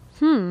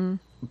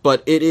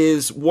 But it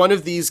is one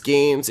of these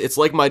games. It's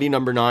like Mighty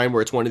Number 9,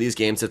 where it's one of these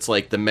games. It's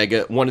like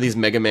one of these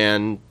Mega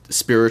Man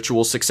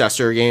spiritual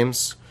successor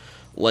games.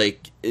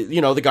 Like, you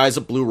know, the guy's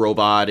a blue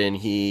robot, and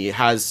he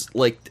has,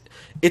 like,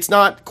 it's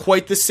not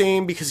quite the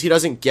same because he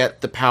doesn't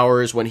get the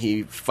powers when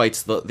he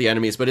fights the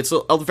enemies, but it's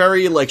a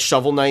very, like,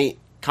 Shovel Knight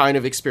kind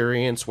of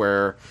experience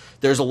where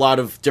there's a lot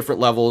of different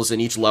levels,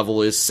 and each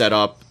level is set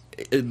up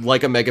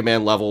like a Mega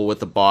Man level with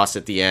the boss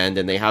at the end,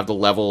 and they have the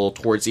level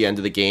towards the end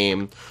of the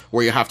game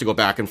where you have to go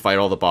back and fight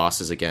all the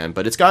bosses again.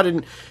 But it's got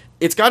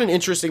an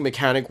interesting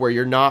mechanic where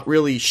you're not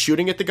really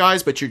shooting at the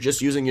guys, but you're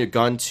just using your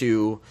gun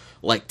to,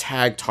 like,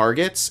 tag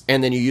targets,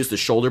 and then you use the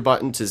shoulder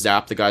button to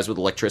zap the guys with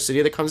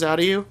electricity that comes out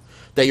of you,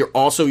 that you're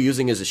also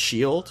using as a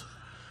shield.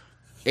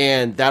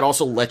 And that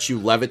also lets you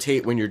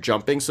levitate when you're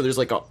jumping. So there's,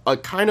 like, a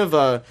kind of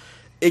a...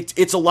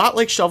 It's a lot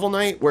like Shovel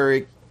Knight, where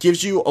it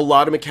gives you a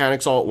lot of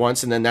mechanics all at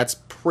once, and then that's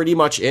pretty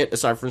much it,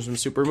 aside from some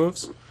super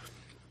moves.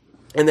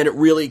 And then it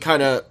really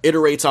kind of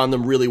iterates on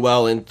them really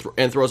well and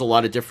throws a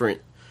lot of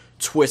different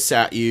twists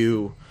at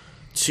you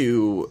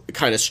to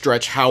kind of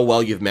stretch how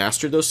well you've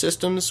mastered those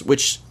systems,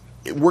 which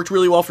it worked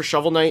really well for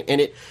Shovel Knight,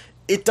 and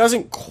it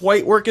doesn't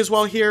quite work as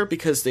well here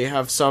because they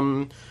have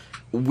some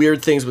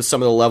weird things with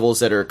some of the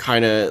levels that are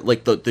kind of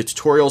like the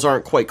tutorials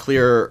aren't quite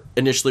clear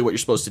initially what you're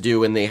supposed to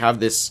do, and they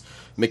have this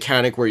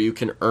mechanic where you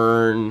can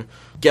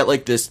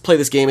play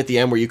this game at the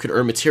end where you could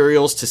earn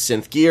materials to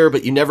synth gear,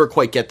 but you never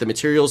quite get the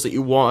materials that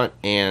you want,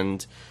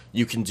 and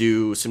you can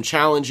do some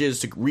challenges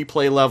to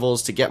replay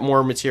levels to get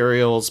more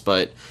materials,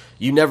 but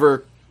you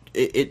never,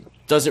 it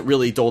doesn't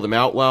really dole them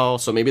out well,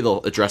 so maybe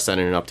they'll address that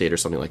in an update or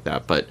something like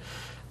that. But,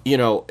 you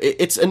know,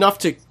 it's enough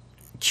to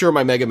cure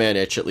my Mega Man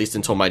itch, at least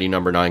until Mighty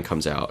Number 9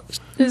 comes out.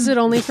 Is it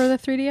only for the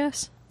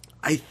 3DS?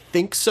 I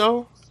think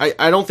so.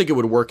 I don't think it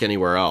would work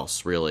anywhere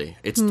else, really.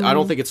 I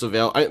don't think it's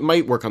available. It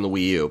might work on the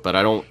Wii U, but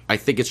I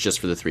think it's just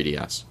for the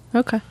 3DS.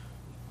 Okay.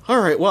 All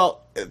right,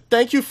 well,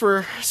 thank you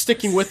for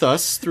sticking with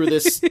us through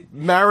this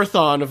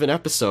marathon of an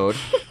episode.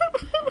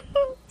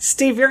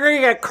 Steve, you're going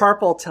to get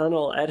carpal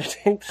tunnel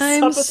editing this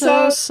I'm episode.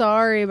 so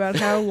sorry about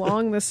how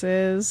long this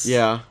is.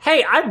 Yeah.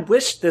 Hey, I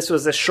wish this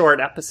was a short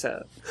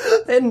episode.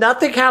 And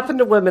nothing happened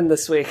to women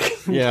this week.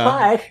 Yeah.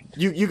 Bye.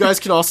 You guys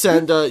can all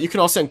send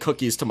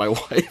cookies to my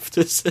wife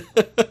to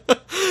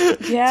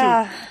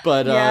Yeah.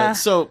 But Yeah.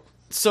 so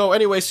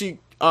anyway,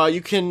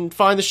 you can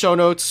find the show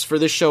notes for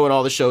this show and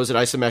all the shows at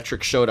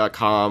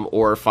isometricshow.com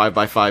or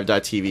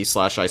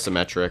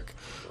 5by5.tv/isometric.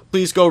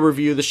 Please go rate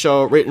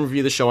and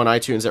review the show on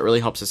iTunes. That really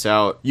helps us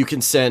out. You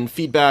can send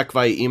feedback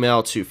via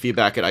email to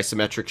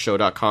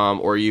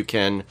feedback@isometricshow.com, or you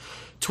can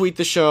tweet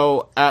the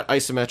show at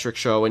Isometric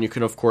Show, and you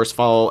can, of course,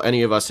 follow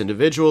any of us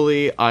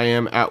individually. I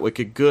am at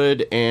Wicked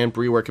Good, and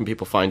Bree, where can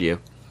people find you?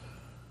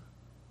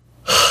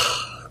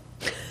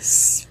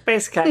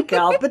 Space Cat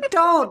Gal, but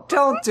don't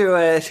do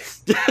it.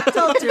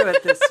 Don't do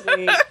it this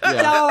week.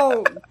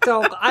 Yeah.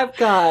 Don't. I've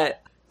got...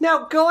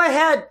 Now, go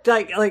ahead,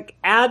 like,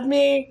 add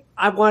me.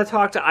 I want to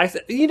talk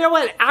to You know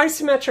what?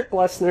 Isometric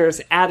listeners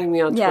adding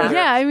me on Twitter.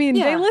 Yeah, I mean,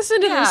 they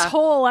listened to this Yeah.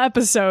 whole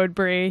episode,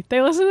 Bree.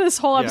 They listened to this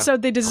whole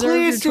episode. They deserve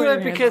Please do your it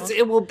Twitter because handle.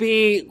 it will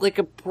be like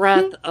a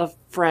breath of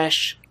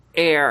fresh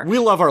air. We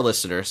love our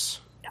listeners.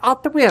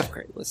 We have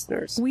great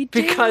listeners. We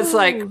do. Because,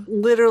 like,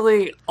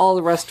 literally all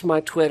the rest of my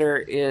Twitter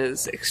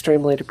is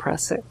extremely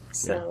depressing.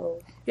 So,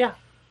 yeah.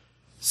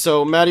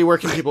 So, Maddie, where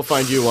can people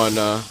find you on...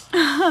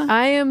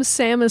 I am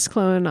Samus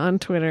Clone on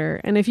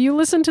Twitter, and if you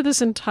listen to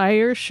this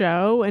entire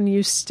show and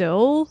you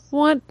still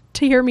want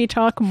to hear me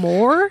talk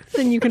more,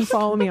 then you can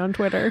follow me on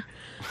Twitter.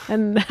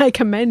 And I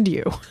commend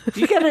you.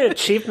 You get an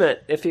achievement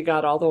if you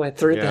got all the way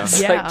through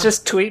this. Yeah. Like,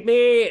 just tweet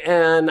me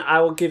and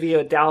I will give you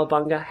a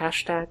Dowabunga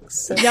hashtag.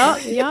 So.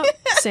 Yup,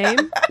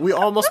 same. We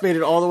almost made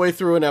it all the way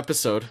through an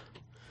episode.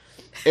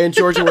 And,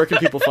 Georgia, where can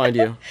people find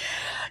you?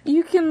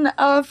 You can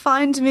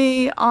find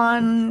me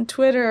on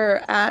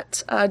Twitter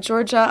at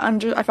Georgia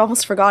I've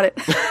almost forgot it.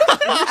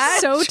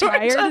 So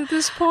tired at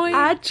this point.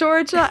 At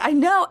Georgia. I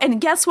know. And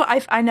guess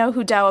what? I know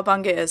who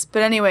Dowabunga is.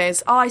 But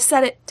anyways, I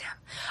said it. Damn.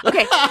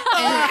 Okay.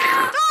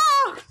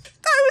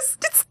 It's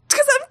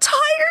because I'm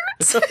tired.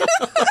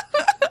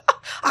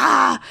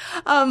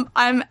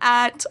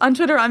 On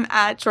Twitter, I'm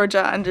at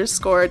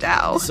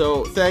Georgia_Dow.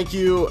 So thank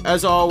you,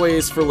 as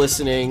always, for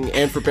listening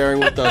and for bearing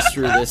with us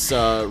through this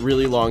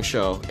really long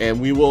show.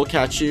 And we will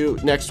catch you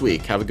next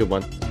week. Have a good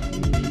one.